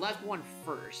do the left one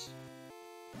first.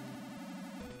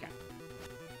 Okay.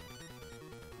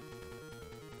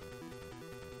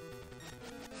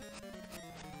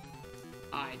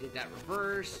 I did that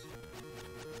reverse.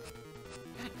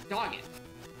 God dog it.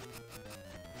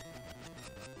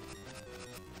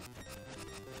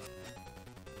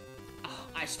 Oh,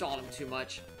 I stalled him too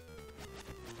much.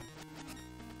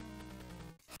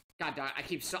 God dog,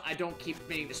 I don't keep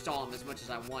meaning to stall him as much as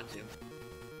I want to.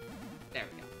 There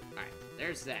we go. Alright,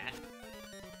 there's that.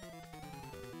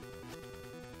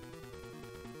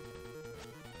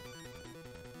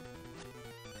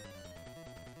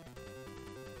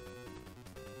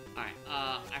 Alright,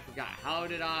 I forgot. How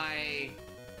did I...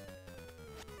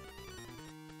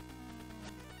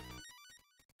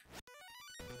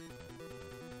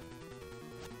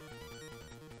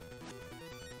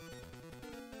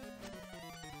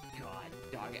 God,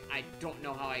 dog it. I don't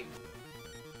know how I...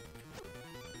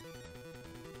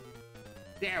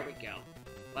 There we go.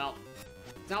 Well,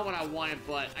 it's not what I wanted,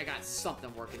 but I got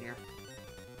something working here.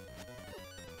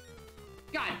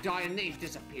 God dog, and they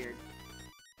disappeared.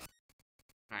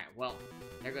 Alright, well,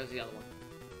 there goes the other one.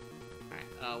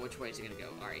 Alright, which way is he gonna go?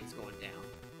 Alright, he's going down.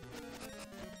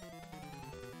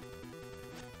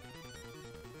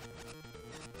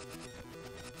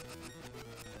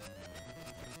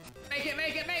 Make it,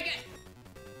 make it, make it!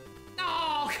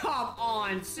 Oh, come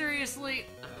on, seriously?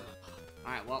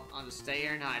 Alright, well, I'll just stay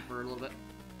here and hide for a little bit.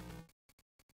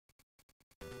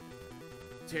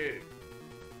 Dude.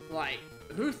 Like,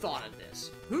 who thought of this?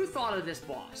 Who thought of this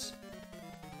boss?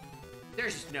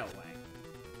 There's just no way.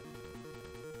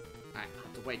 Alright, I'll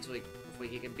have to to wait till before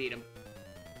he can beat him.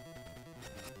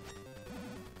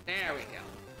 There we go.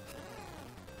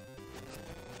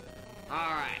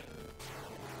 Alright.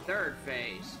 Third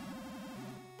phase.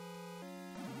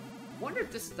 Wonder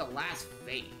if this is the last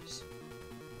phase.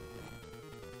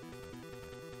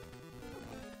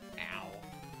 Ow.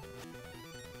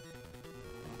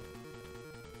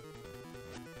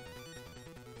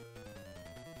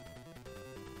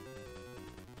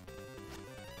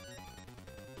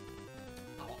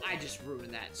 Oh, I just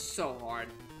ruined that so hard.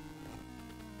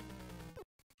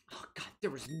 Oh god,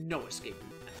 there was no escape from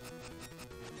that.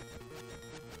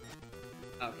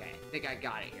 Okay, I think I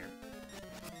got it here.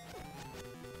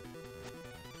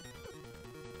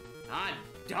 Ah,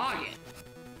 dog it!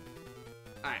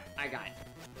 Alright, I got it.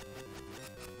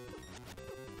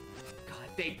 God,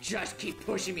 they just keep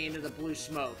pushing me into the blue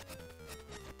smoke.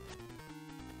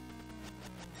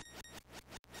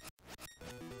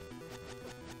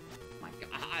 My god,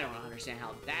 I don't understand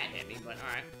how that hit me, but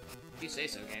alright. You say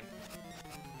so, game.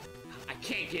 I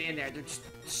can't get in there, they're just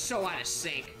so out of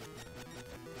sync.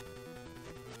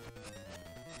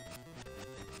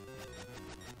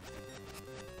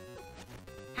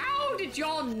 How did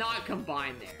y'all not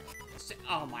combine there?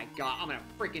 Oh my god, I'm gonna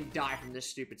freaking die from this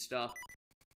stupid stuff.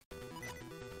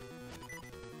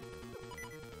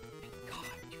 God.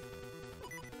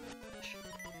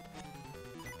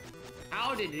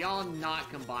 How did y'all not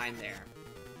combine there?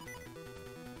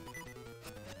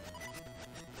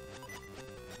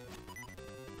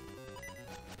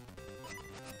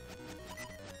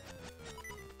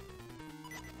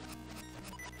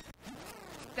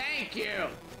 Thank you!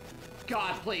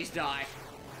 God, please die.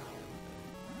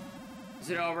 Is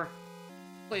it over?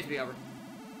 Please be over.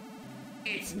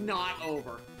 It's not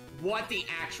over. What the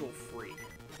actual freak?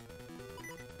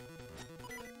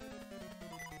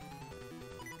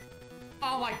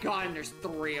 Oh my god, and there's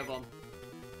 3 of them.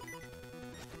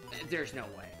 There's no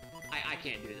way. I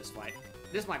can't do this fight.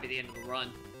 This might be the end of the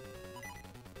run.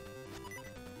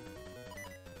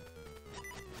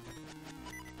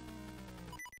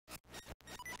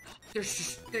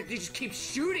 They just keep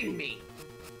shooting me.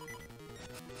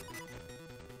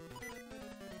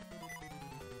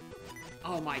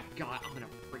 Oh my god, I'm gonna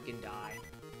freaking die.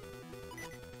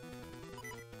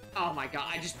 Oh my god,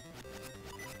 I just...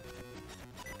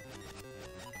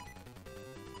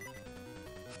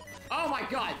 Oh my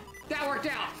god, that worked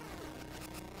out.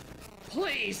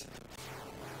 Please.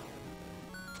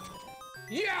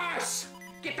 Yes!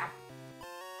 Get the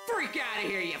freak out of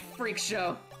here, you freak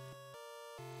show.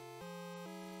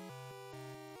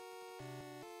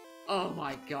 Oh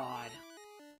my god.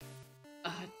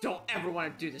 Don't ever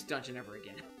want to do this dungeon ever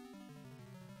again.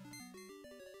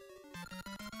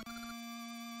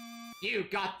 You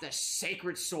got the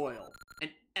sacred soil, an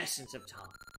essence of time.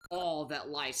 All that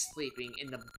lies sleeping in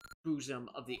the bosom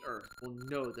of the earth will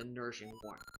know the nourishing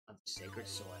warmth of the sacred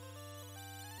soil.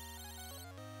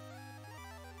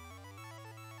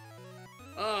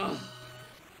 Ugh.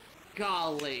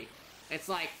 Golly. It's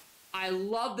like, I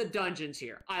love the dungeons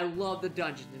here. I love the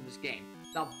dungeons in this game.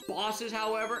 The bosses,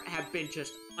 however, have been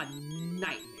just a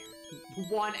nightmare.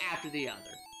 One after the other.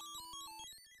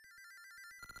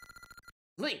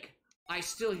 Link, I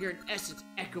still hear an essence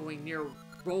echoing near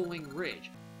Rolling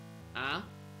Ridge. Huh?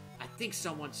 I think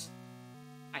someone's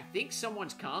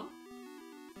come?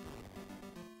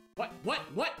 What?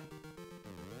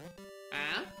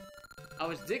 Huh? I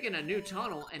was digging a new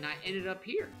tunnel and I ended up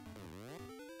here.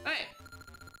 Hey!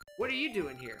 What are you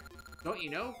doing here? Don't you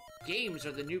know? Games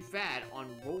are the new fad on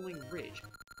Rolling Ridge.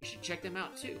 You should check them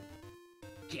out too.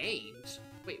 Games?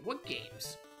 Wait, what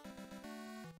games?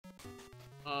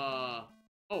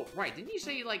 Oh, right. Didn't you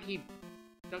say, like, he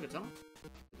dug a tunnel?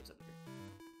 What's up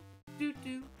here?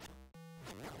 Doo-doo.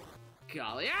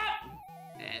 Golly,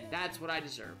 and that's what I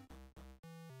deserve.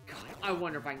 God, I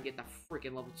wonder if I can get the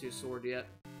freaking level 2 sword yet.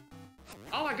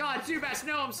 Oh my god, Zubas,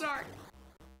 no, I'm sorry!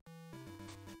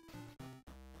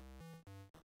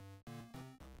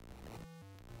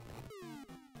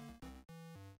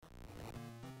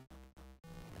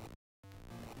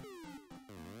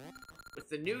 With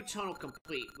the new tunnel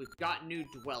complete, we've got new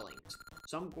dwellings.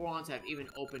 Some Gorons have even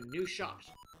opened new shops.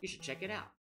 You should check it out.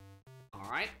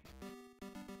 Alright.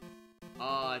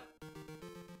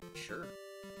 Sure.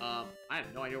 I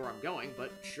have no idea where I'm going,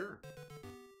 but sure.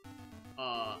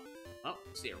 Oh, I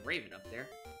see a raven up there.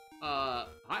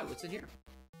 Hi, what's in here?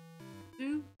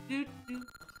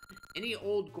 Any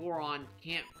old Goron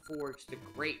can't forge the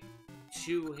great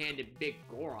two-handed big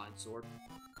Goron sword.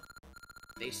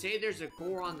 They say there's a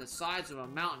Goron the size of a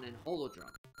mountain in Holodrum.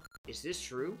 Is this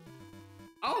true?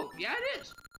 Oh, yeah, it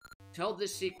is. Tell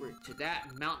this secret to that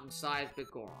mountain-sized big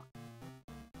Goron.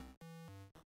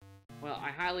 Well,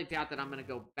 I highly doubt that I'm gonna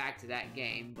go back to that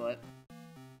game, but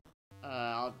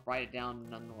I'll write it down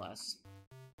nonetheless.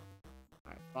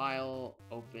 Alright, file,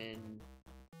 open,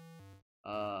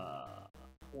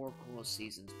 Oracle of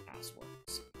Seasons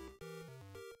passwords.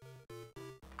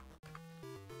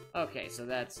 Okay, so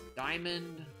that's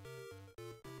Diamond,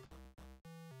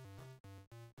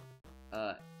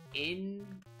 in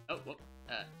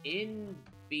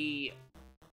the,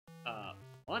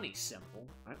 money symbol,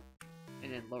 right?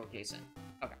 And then lowercase n.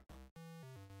 Okay.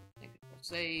 And control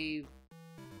save.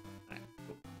 Alright,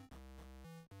 cool.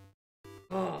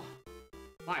 Oh,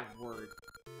 my word.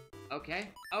 Okay,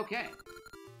 okay.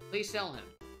 Please sell him.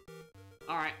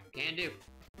 Alright, can do.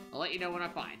 I'll let you know when I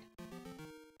find.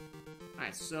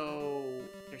 Alright, so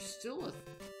there's still a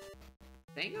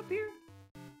thing up here?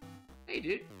 Hey,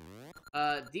 dude.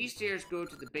 These stairs go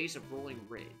to the base of Rolling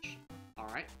Ridge.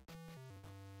 Alright.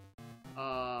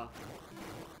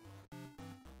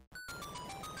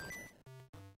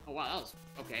 Oh, wow, that was...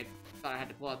 Okay. Thought I had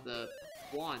to pull out the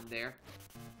wand there.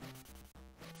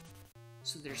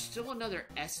 So there's still another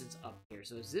essence up here.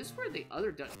 So is this where the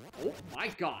other dungeon... Oh, my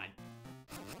God.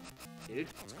 Dude,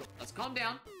 let's calm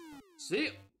down. See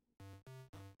ya.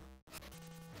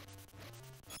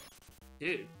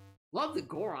 Dude, love the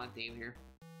Goron theme here.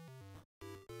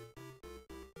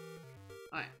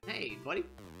 Alright, hey, buddy.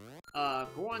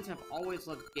 Gorons have always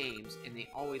loved games, and they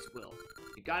always will.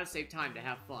 You gotta save time to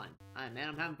have fun. Man,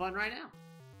 I'm having fun right now.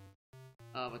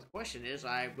 But the question is,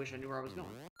 I wish I knew where I was going.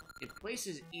 In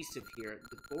places east of here,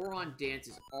 the Goron dance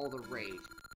is all the rage.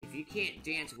 If you can't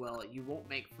dance well, you won't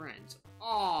make friends.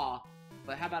 Aww!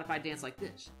 But how about if I dance like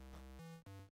this?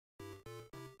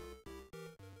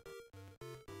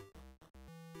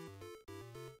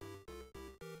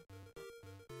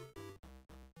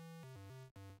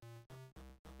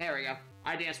 There we go.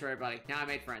 I danced for everybody. Now I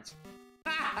made friends.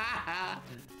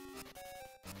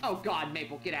 Oh God,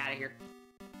 Maple, get out of here.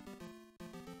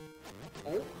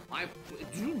 Oh my...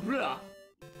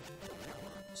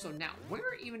 So now,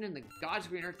 where even in the God's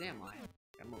green earth am I?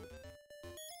 Come on.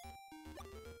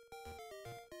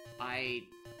 Hi,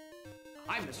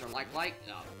 Mr. Like.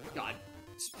 Oh, God,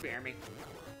 spare me.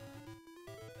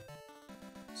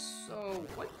 So,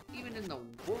 what even in the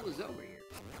world is over here?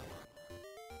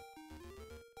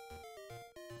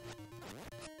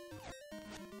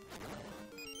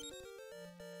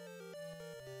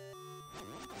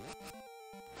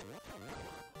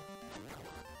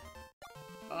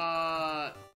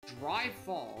 Dry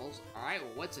Falls. Alright,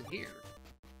 well, what's in here?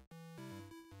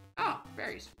 Ah,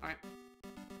 berries. Alright.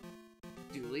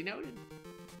 Duly noted.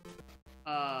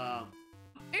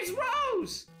 It's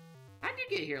Rose! How'd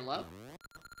you get here, love?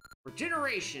 For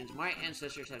generations, my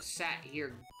ancestors have sat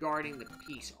here guarding the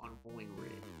peace on Rolling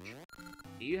Ridge.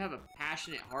 Do you have a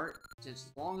passionate heart?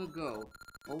 Since long ago,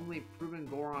 only proven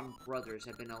Goron brothers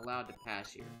have been allowed to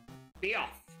pass here. Be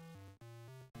off!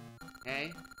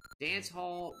 Okay? Dance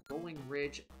Hall, Rolling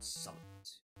Ridge, Summit.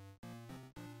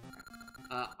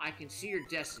 I can see your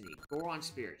destiny. Goron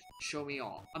spirits, show me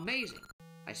all. Amazing!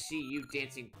 I see you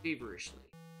dancing feverishly.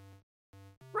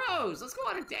 Rose, let's go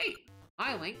on a date!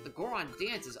 Hi, Link. The Goron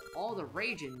dance is all the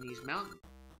rage in these mountains,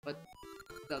 but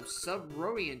the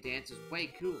Sub-Roian dance is way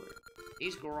cooler.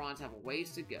 These Gorons have a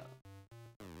ways to go.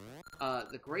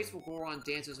 The graceful Goron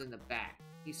dances in the back.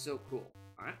 He's so cool.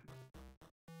 Alright?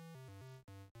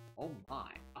 Oh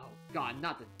my. Oh God,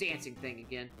 not the dancing thing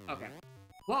again. Okay.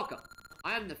 Welcome.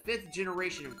 I am the 5th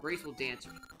generation of graceful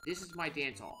dancers. This is my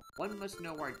dance hall. One must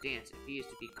know our dance if he is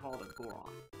to be called a Goron.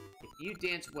 If you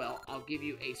dance well, I'll give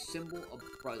you a symbol of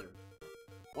brotherhood.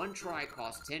 One try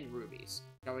costs 10 rubies.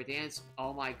 Shall we dance?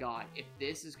 Oh my God. If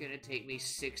this is gonna take me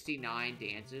 69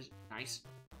 dances, nice.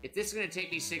 If this is gonna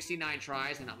take me 69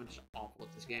 tries, then I'm just awful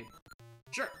at this game.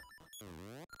 Sure.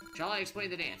 Shall I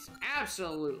explain the dance?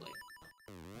 Absolutely.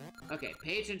 Okay,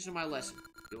 pay attention to my lesson.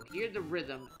 You'll hear the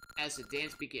rhythm as the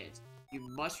dance begins. You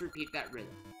must repeat that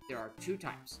rhythm. There are 2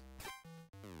 types.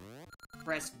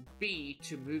 Press B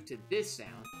to move to this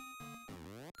sound.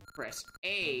 Press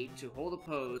A to hold a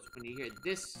pose when you hear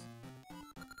this.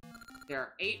 There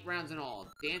are 8 rounds in all.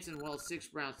 Dance in well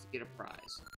 6 rounds to get a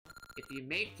prize. If you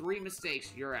make 3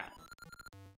 mistakes, you're out.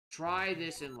 Try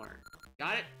this and learn.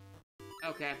 Got it?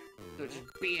 Okay, so it's just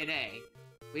B and A.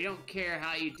 We don't care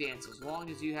how you dance as long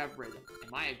as you have rhythm.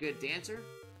 Am I a good dancer?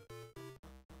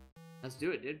 Let's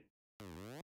do it, dude.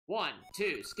 1,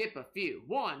 2, skip a few.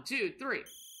 1, 2, 3.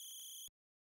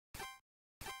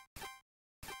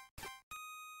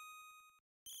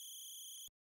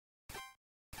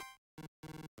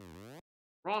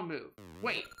 Wrong move.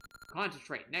 Wait.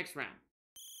 Concentrate. Next round.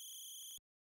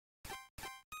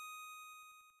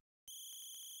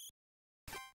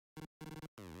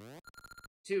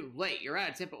 too late. You're out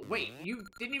of tempo. Wait, you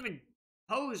didn't even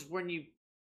pose when you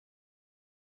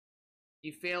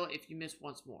fail if you miss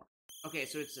once more. Okay,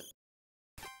 so it's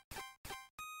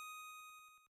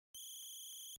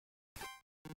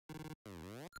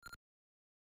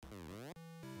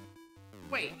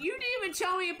wait, you didn't even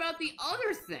tell me about the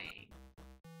other thing.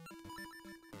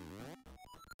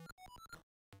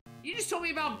 You just told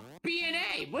me about B and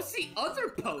A. What's the other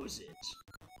poses?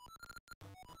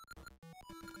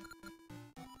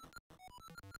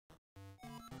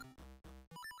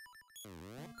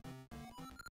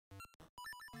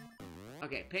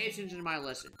 Okay, pay attention to my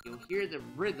lesson. You'll hear the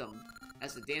rhythm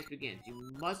as the dance begins.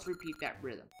 You must repeat that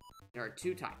rhythm. There are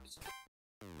two types.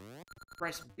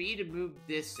 Press B to move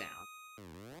this sound.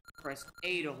 Press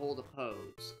A to hold a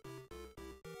pose.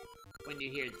 When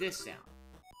you hear this sound,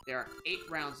 there are 8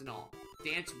 rounds in all.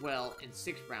 Dance well in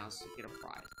 6 rounds to get a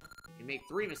prize. If you make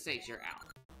 3 mistakes, you're out.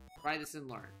 Try this and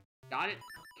learn. Got it?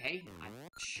 Okay, I'm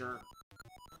sure.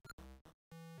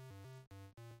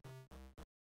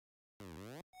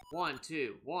 1,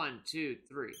 2, 1, 2,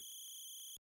 3.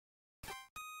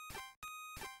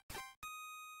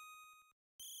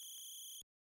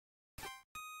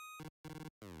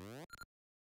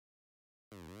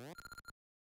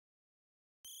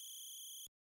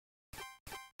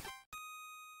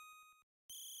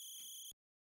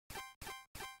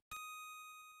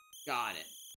 Got it.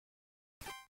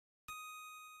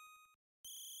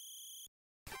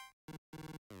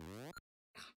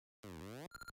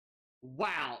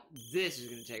 Wow, this is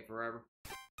gonna take forever.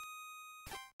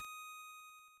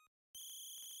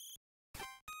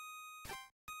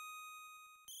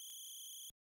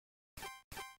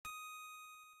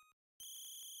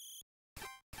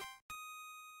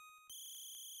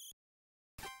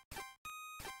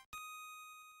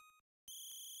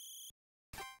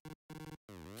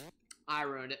 I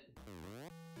ruined it.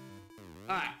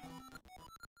 Alright.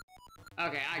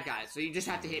 Okay, I got it. So you just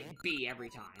have to hit B every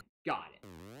time. Got it.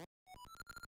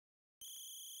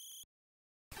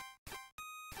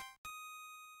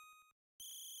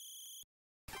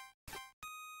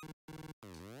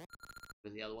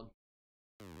 Where's the other one?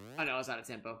 Oh no, it's out of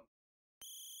tempo.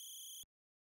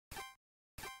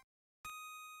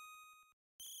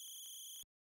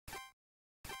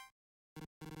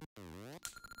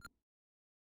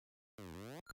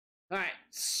 Alright,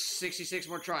 66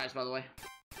 more tries, by the way.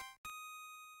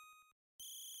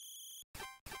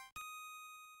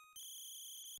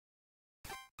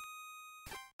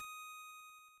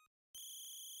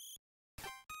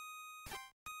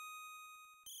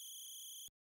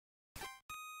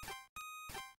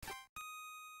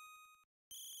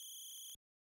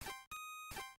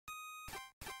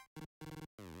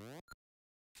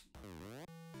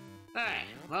 Alright,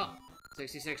 well,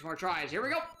 66 more tries. Here we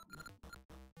go!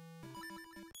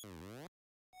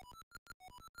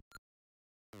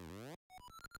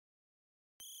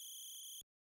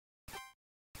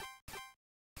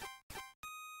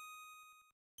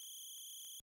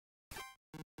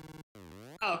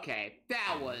 Okay,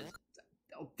 that was...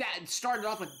 that started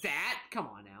off with that? Come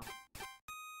on now.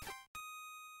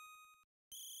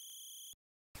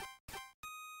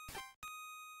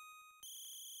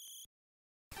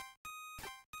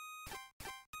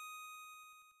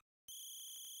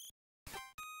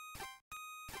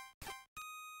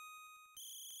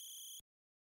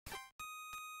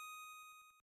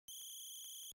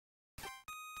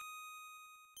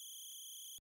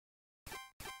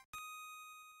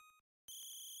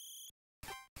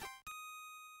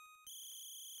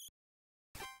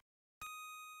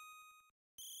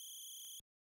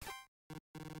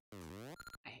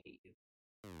 I hate you.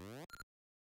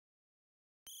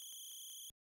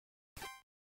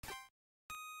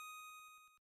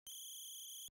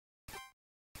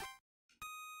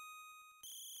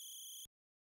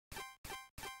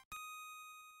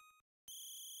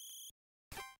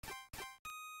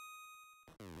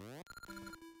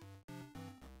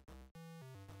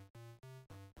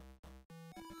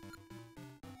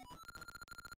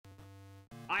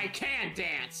 I can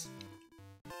dance!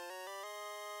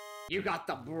 You got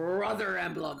the brother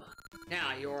emblem.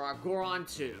 Now you're a Goron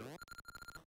too.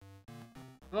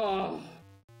 Oh.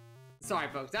 Sorry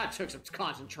folks, that took some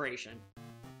concentration.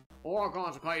 All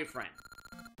Gorons will call you friend.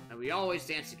 And we always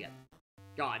dance together.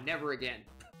 God, never again.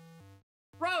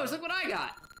 Rose, look what I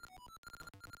got!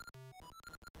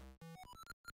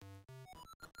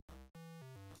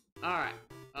 Alright.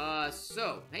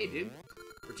 So, hey dude.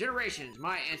 For generations,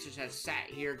 my ancestors have sat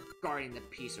here guarding the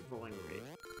peace of Rolling Ridge.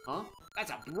 Huh?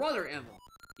 That's a brother emblem!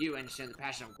 You understand the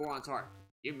passion of Goron's heart.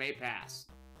 You may pass.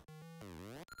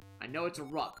 I know it's a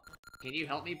rough. Can you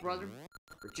help me, brother?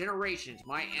 For generations,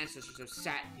 my ancestors have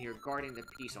sat here guarding the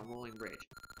peace on Rolling Ridge.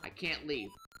 I can't leave,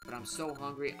 but I'm so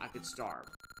hungry I could starve.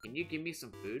 Can you give me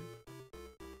some food?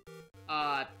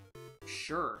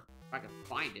 Sure, if I can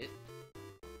find it.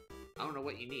 I don't know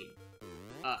what you need.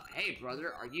 Hey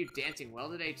brother, are you dancing well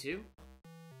today too?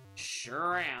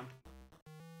 Sure am.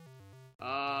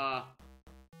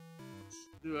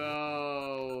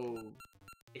 So...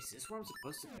 Is this where I'm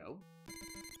supposed to go?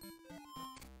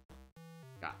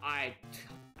 God, my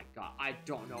God, I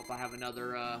don't know if I have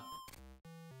another,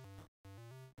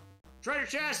 treasure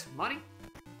chest! Money?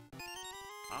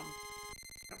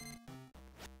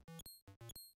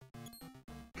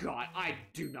 God, I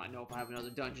do not know if I have another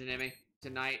dungeon in me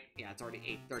tonight. Yeah, it's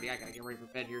already 8:30. I gotta get ready for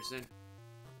bed here soon.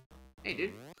 Hey,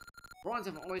 dude. Gorons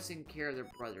have always taken care of their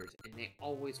brothers, and they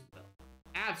always will.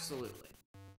 Absolutely.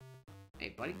 Hey,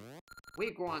 buddy.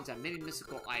 We Gorons have many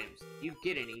mystical items. If you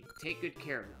get any, take good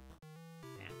care of them.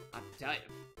 Man, I'll tell you.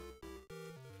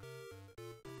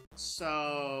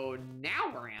 So,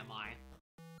 now where am I?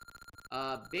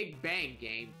 Big Bang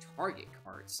game, target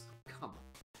cards. Come on.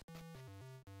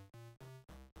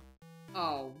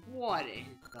 Oh, what in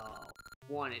the...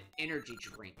 Want an energy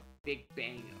drink. Big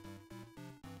Bang.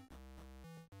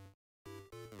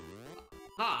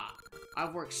 Ha!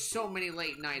 I've worked so many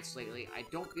late nights lately, I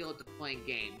don't feel up to playing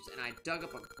games, and I dug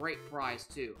up a great prize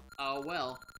too. Oh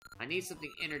well, I need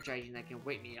something energizing that can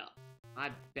wake me up.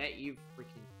 I bet you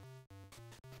freaking...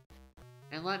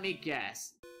 And let me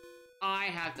guess. I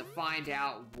have to find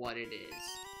out what it is.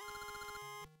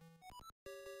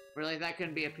 Really? That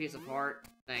couldn't be a piece of art?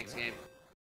 Thanks, game.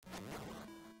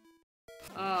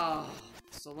 Oh,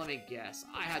 so let me guess.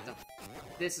 I have to...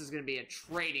 This is gonna be a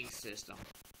trading system.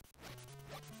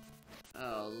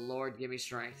 Oh, Lord, give me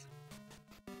strength.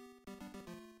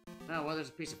 Oh, well, there's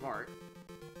a piece of art.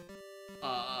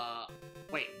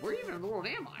 Wait, where even in the world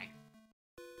am I?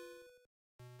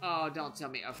 Oh, don't tell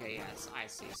me. Okay, yes, I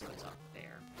see. So it's up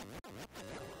there.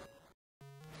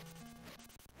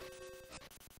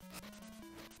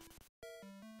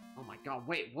 Oh my God,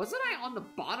 wait, wasn't I on the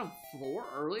bottom floor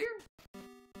earlier?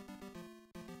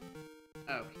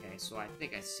 Okay, so I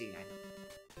think I see. I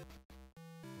know.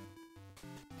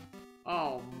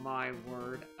 Oh my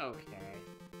word. Okay.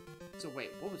 So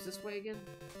wait, what was this way again?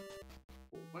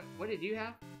 What did you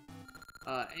have?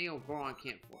 Any old Goron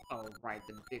can't... Oh, right,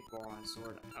 the big Goron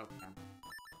sword. Okay.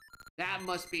 That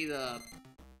must be the...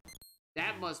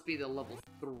 That must be the level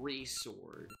 3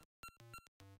 sword.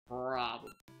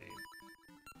 Probably.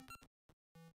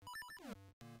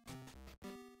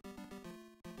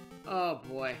 Oh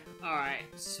boy. Alright,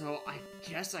 so I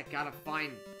guess I gotta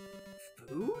find...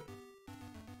 food?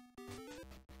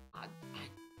 I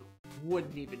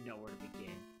wouldn't even know where to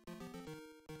begin.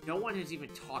 No one has even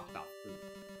talked about food.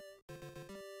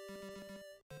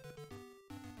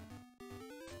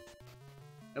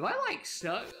 Am I like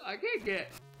stuck? I can't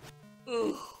get...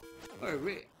 Ugh.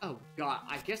 Wait. Oh God,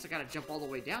 I guess I gotta jump all the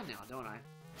way down now, don't I?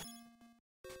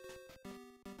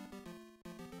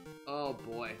 Oh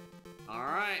boy.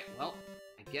 Alright, well,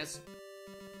 I guess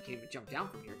I can't even jump down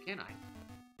from here, can I?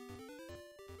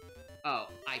 Oh,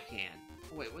 I can.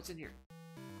 Oh wait, what's in here?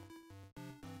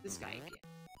 This guy can.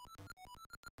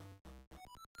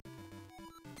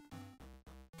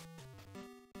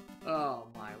 Oh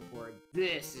my word,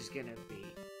 this is gonna be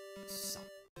something.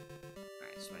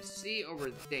 Alright, so I see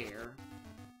over there.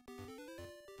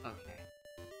 Okay.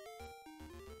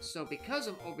 So because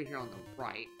I'm over here on the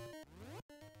right,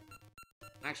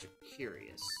 I'm actually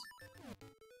curious.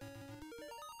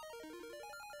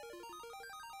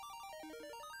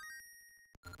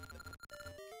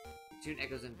 Tune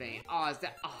echoes in vain. Oh, is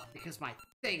that... Oh, because my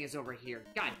thing is over here.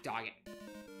 God dog it.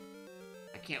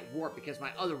 I can't warp because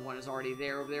my other one is already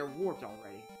there over there, warped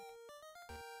already.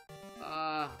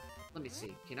 Let me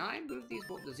see. Can I move these...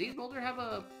 Does these boulder have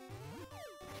a...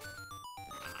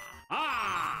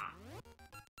 Ah!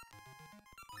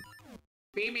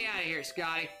 Beam me out of here,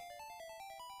 Scotty.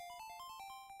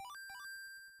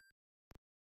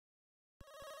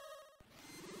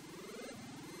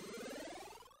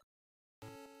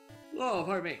 Oh,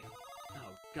 pardon me.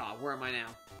 Oh, God, where am I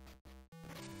now?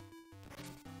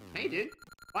 Hey, dude.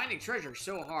 Finding treasure is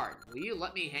so hard. Will you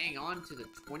let me hang on to the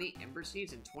 20 ember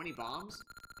seeds and 20 bombs?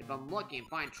 If I'm lucky and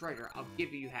find treasure, I'll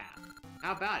give you half.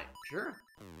 How about it? Sure.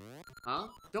 Huh?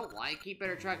 Don't lie. Keep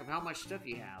better track of how much stuff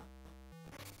you have.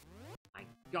 My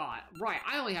God. Right,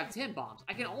 I only have 10 bombs.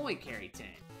 I can only carry 10.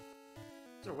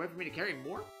 Is there a way for me to carry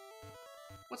more?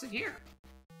 What's in here?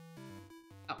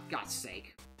 Oh, God's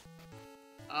sake.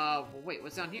 Well, wait,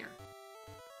 what's down here?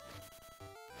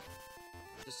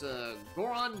 Just a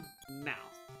Goron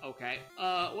mouth. Okay.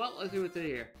 Well, let's see what's in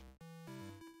here.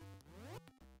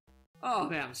 Oh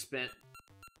man, I'm spent.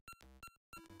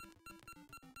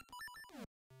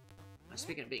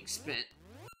 Speaking of being spent.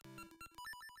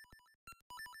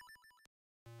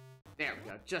 There we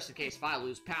go. Just in case if I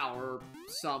lose power or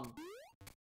something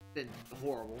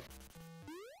horrible.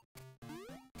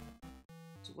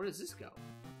 So where does this go?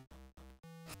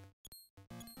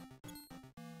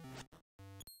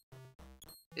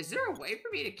 Is there a way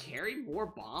for me to carry more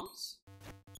bombs?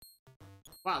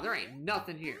 Wow, there ain't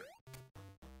nothing here.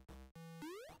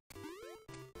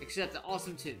 Except the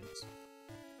awesome tunes.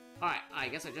 Alright, I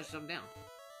guess I just jumped down.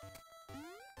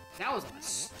 That was a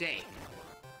mistake.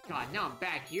 God, now I'm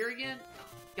back here again?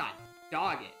 God,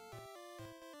 dog it.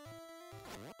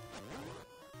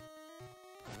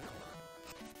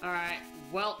 Alright,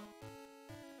 well,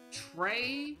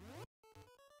 Trey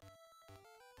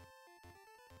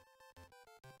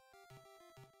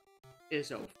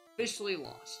is officially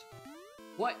lost.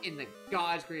 What in the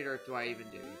God's great earth do I even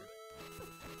do here?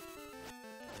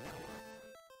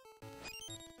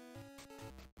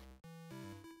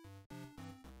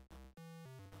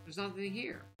 There's nothing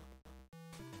here.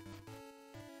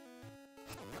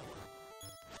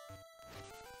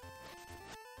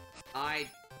 I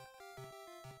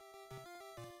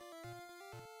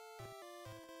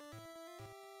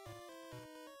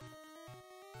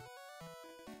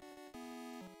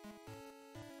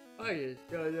just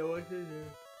don't know what to do.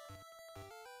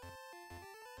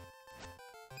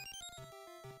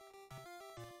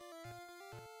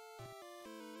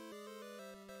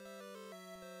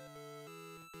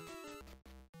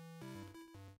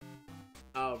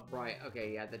 Oh, right.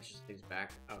 Okay, yeah, that just leads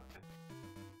back. Okay.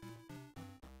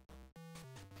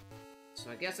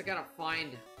 So I guess I gotta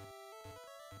find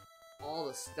all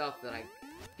the stuff that I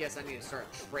guess I need to start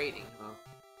trading, huh?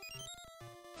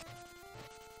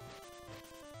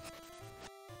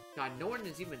 God, no one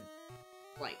has even,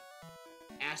 like,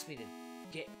 asked me to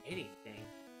get anything.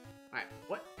 Alright,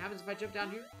 what happens if I jump down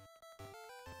here?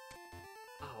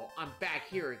 Oh, I'm back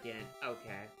here again.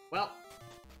 Okay. Well.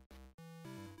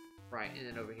 Right, and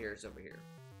then over here is over here.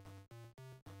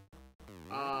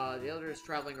 The elder is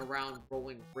traveling around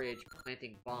Rolling Bridge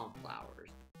planting bomb flowers.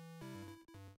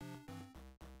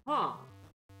 Huh.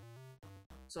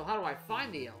 So how do I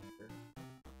find the elder?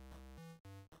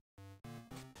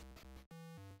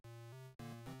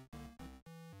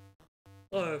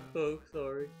 Oh, I'm so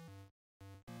sorry.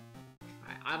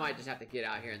 I might just have to get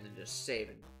out here and then just save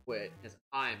and quit, because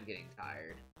I'm getting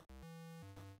tired.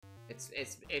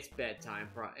 It's bedtime.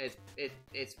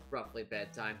 It's roughly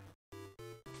bedtime.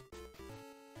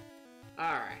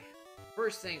 Alright.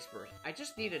 First things first. I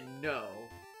just need to know.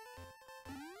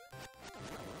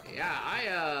 Yeah,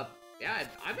 I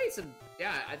made some.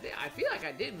 Yeah, I feel like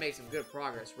I did make some good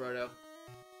progress, Roto.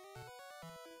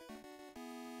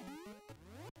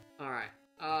 Alright.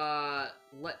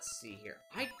 Let's see here.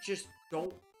 I just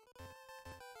don't.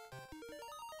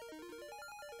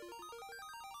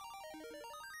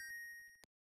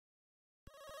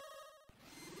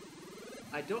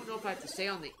 I don't know if I have to stay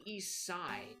on the east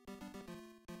side.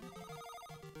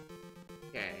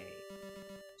 Okay.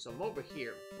 So I'm over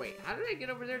here. Wait, how did I get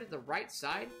over there to the right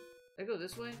side? Did I go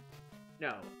this way?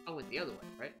 No, I went the other way,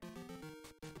 right?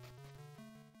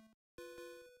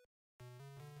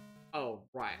 Oh,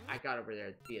 right. I got over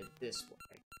there via this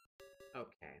way.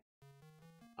 Okay.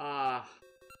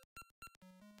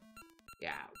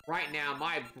 Yeah, right now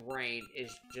my brain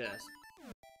is just...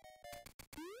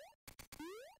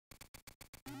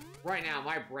 Right now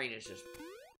my brain is just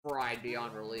fried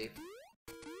beyond relief.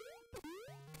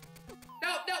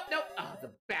 Nope, nope, nope! Oh, the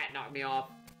bat knocked me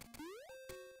off.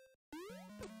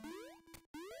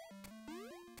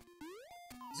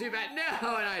 Zubat,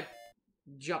 no! And I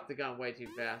jumped the gun way too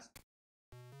fast.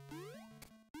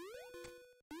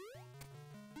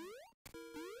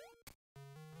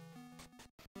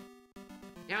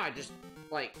 Now I just,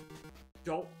 like,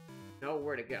 don't know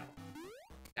where to go.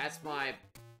 That's my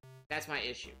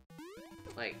issue.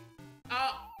 Like,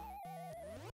 oh!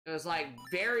 It was, like,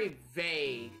 very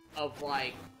vague of,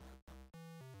 like...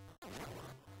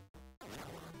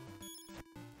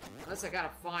 Unless I gotta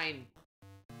find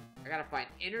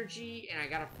energy, and I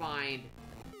gotta find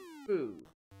food.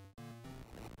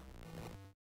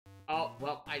 Oh,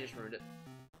 well, I just ruined it.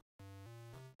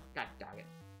 God dog it.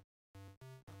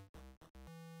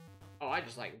 Oh, I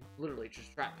just, like, literally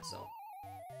just trapped myself.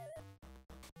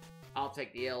 I'll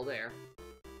take the L there.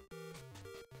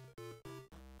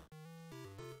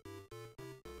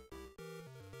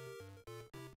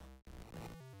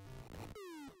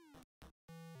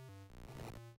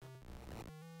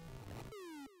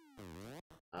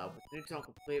 With new tunnel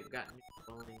complete, we got new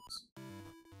buildings.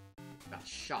 Got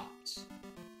shops.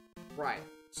 Right.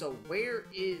 So where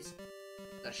is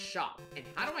the shop? And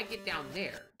how do I get down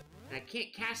there? And I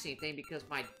can't cast anything because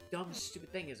my dumb,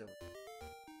 stupid thing is over.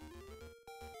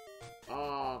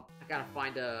 I gotta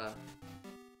find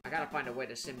a way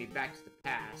to send me back to the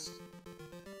past.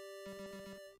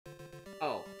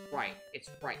 Oh, right. It's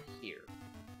right here.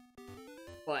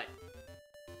 But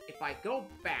if I go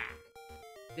back,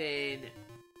 then...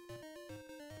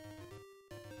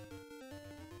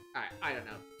 Alright, I don't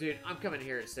know. Dude, I'm coming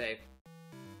here to save.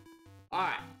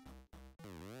 Alright.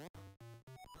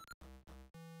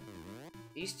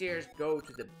 These stairs go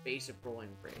to the base of Rolling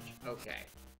Ridge. Okay.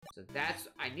 So that's...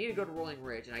 I need to go to Rolling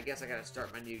Ridge, and I guess I gotta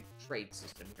start my new trade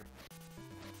system here.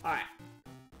 Alright.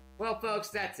 Well, folks,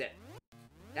 that's it.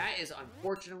 That is,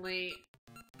 unfortunately,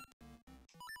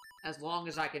 as long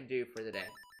as I can do for the day.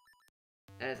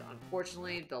 That is,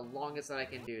 unfortunately, the longest that I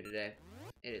can do today.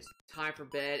 It is time for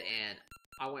bed, and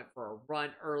I went for a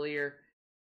run earlier,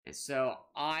 and so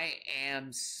I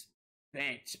am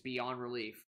spent beyond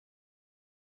relief.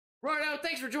 Righto,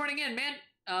 thanks for joining in, man.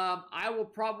 I will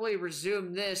probably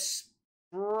resume this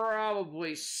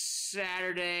probably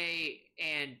Saturday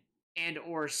and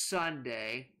or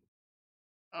Sunday.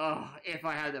 If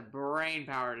I had the brain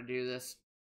power to do this.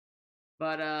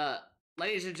 But,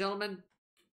 ladies and gentlemen,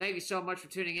 thank you so much for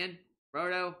tuning in.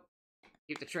 Roto,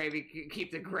 keep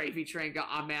the gravy train going.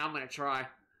 I mean, I'm gonna try.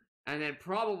 And then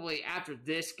probably after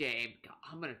this game,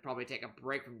 I'm gonna probably take a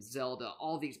break from Zelda.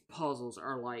 All these puzzles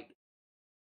are like,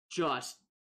 just,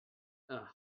 I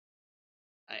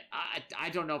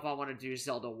don't know if I want to do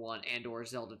Zelda 1 and or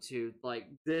Zelda 2. Like,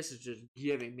 this is just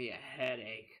giving me a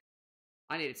headache.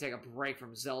 I need to take a break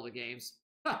from Zelda games.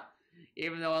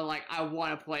 Even though, like, I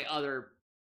want to play other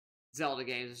Zelda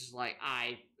games. It's just like,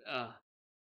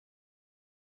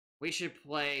 we should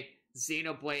play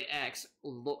Xenoblade X.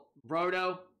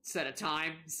 Roto, set a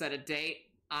time, set a date.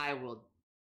 I will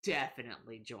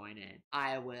definitely join in.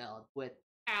 I will,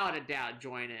 without a doubt,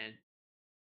 join in.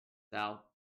 So,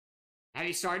 have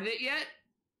you started it yet?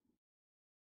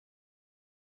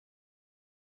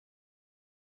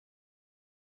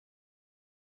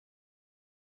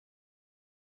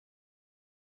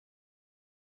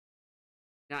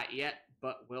 Not yet,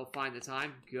 but we'll find the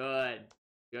time. Good.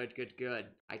 Good, good,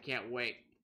 good. I can't wait.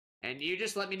 And you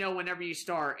just let me know whenever you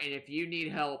start, and if you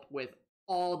need help with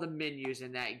all the menus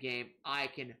in that game, I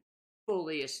can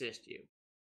fully assist you.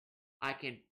 I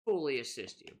can fully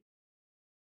assist you.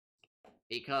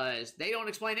 Because they don't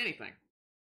explain anything.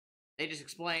 They just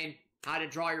explain how to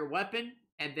draw your weapon,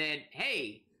 and then,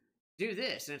 hey, do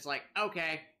this. And it's like,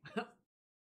 okay.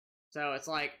 So it's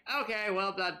like, okay,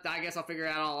 well, I guess I'll figure it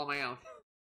out all on my own.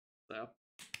 So,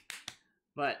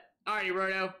 but, alrighty,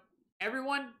 Roto.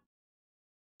 Everyone,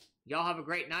 y'all have a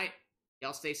great night.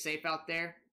 Y'all stay safe out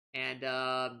there. And,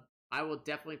 I will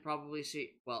definitely probably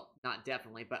see, well, not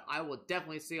definitely, but I will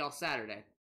definitely see y'all Saturday.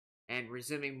 And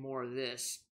resuming more of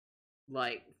this,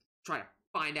 like, trying to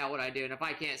find out what I do. And if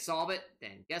I can't solve it,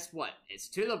 then guess what? It's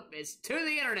to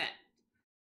the internet.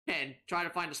 And try to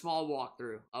find a small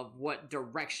walkthrough of what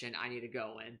direction I need to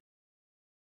go in.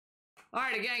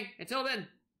 Alrighty, gang. Until then,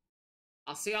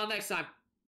 I'll see y'all next time.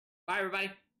 Bye, everybody.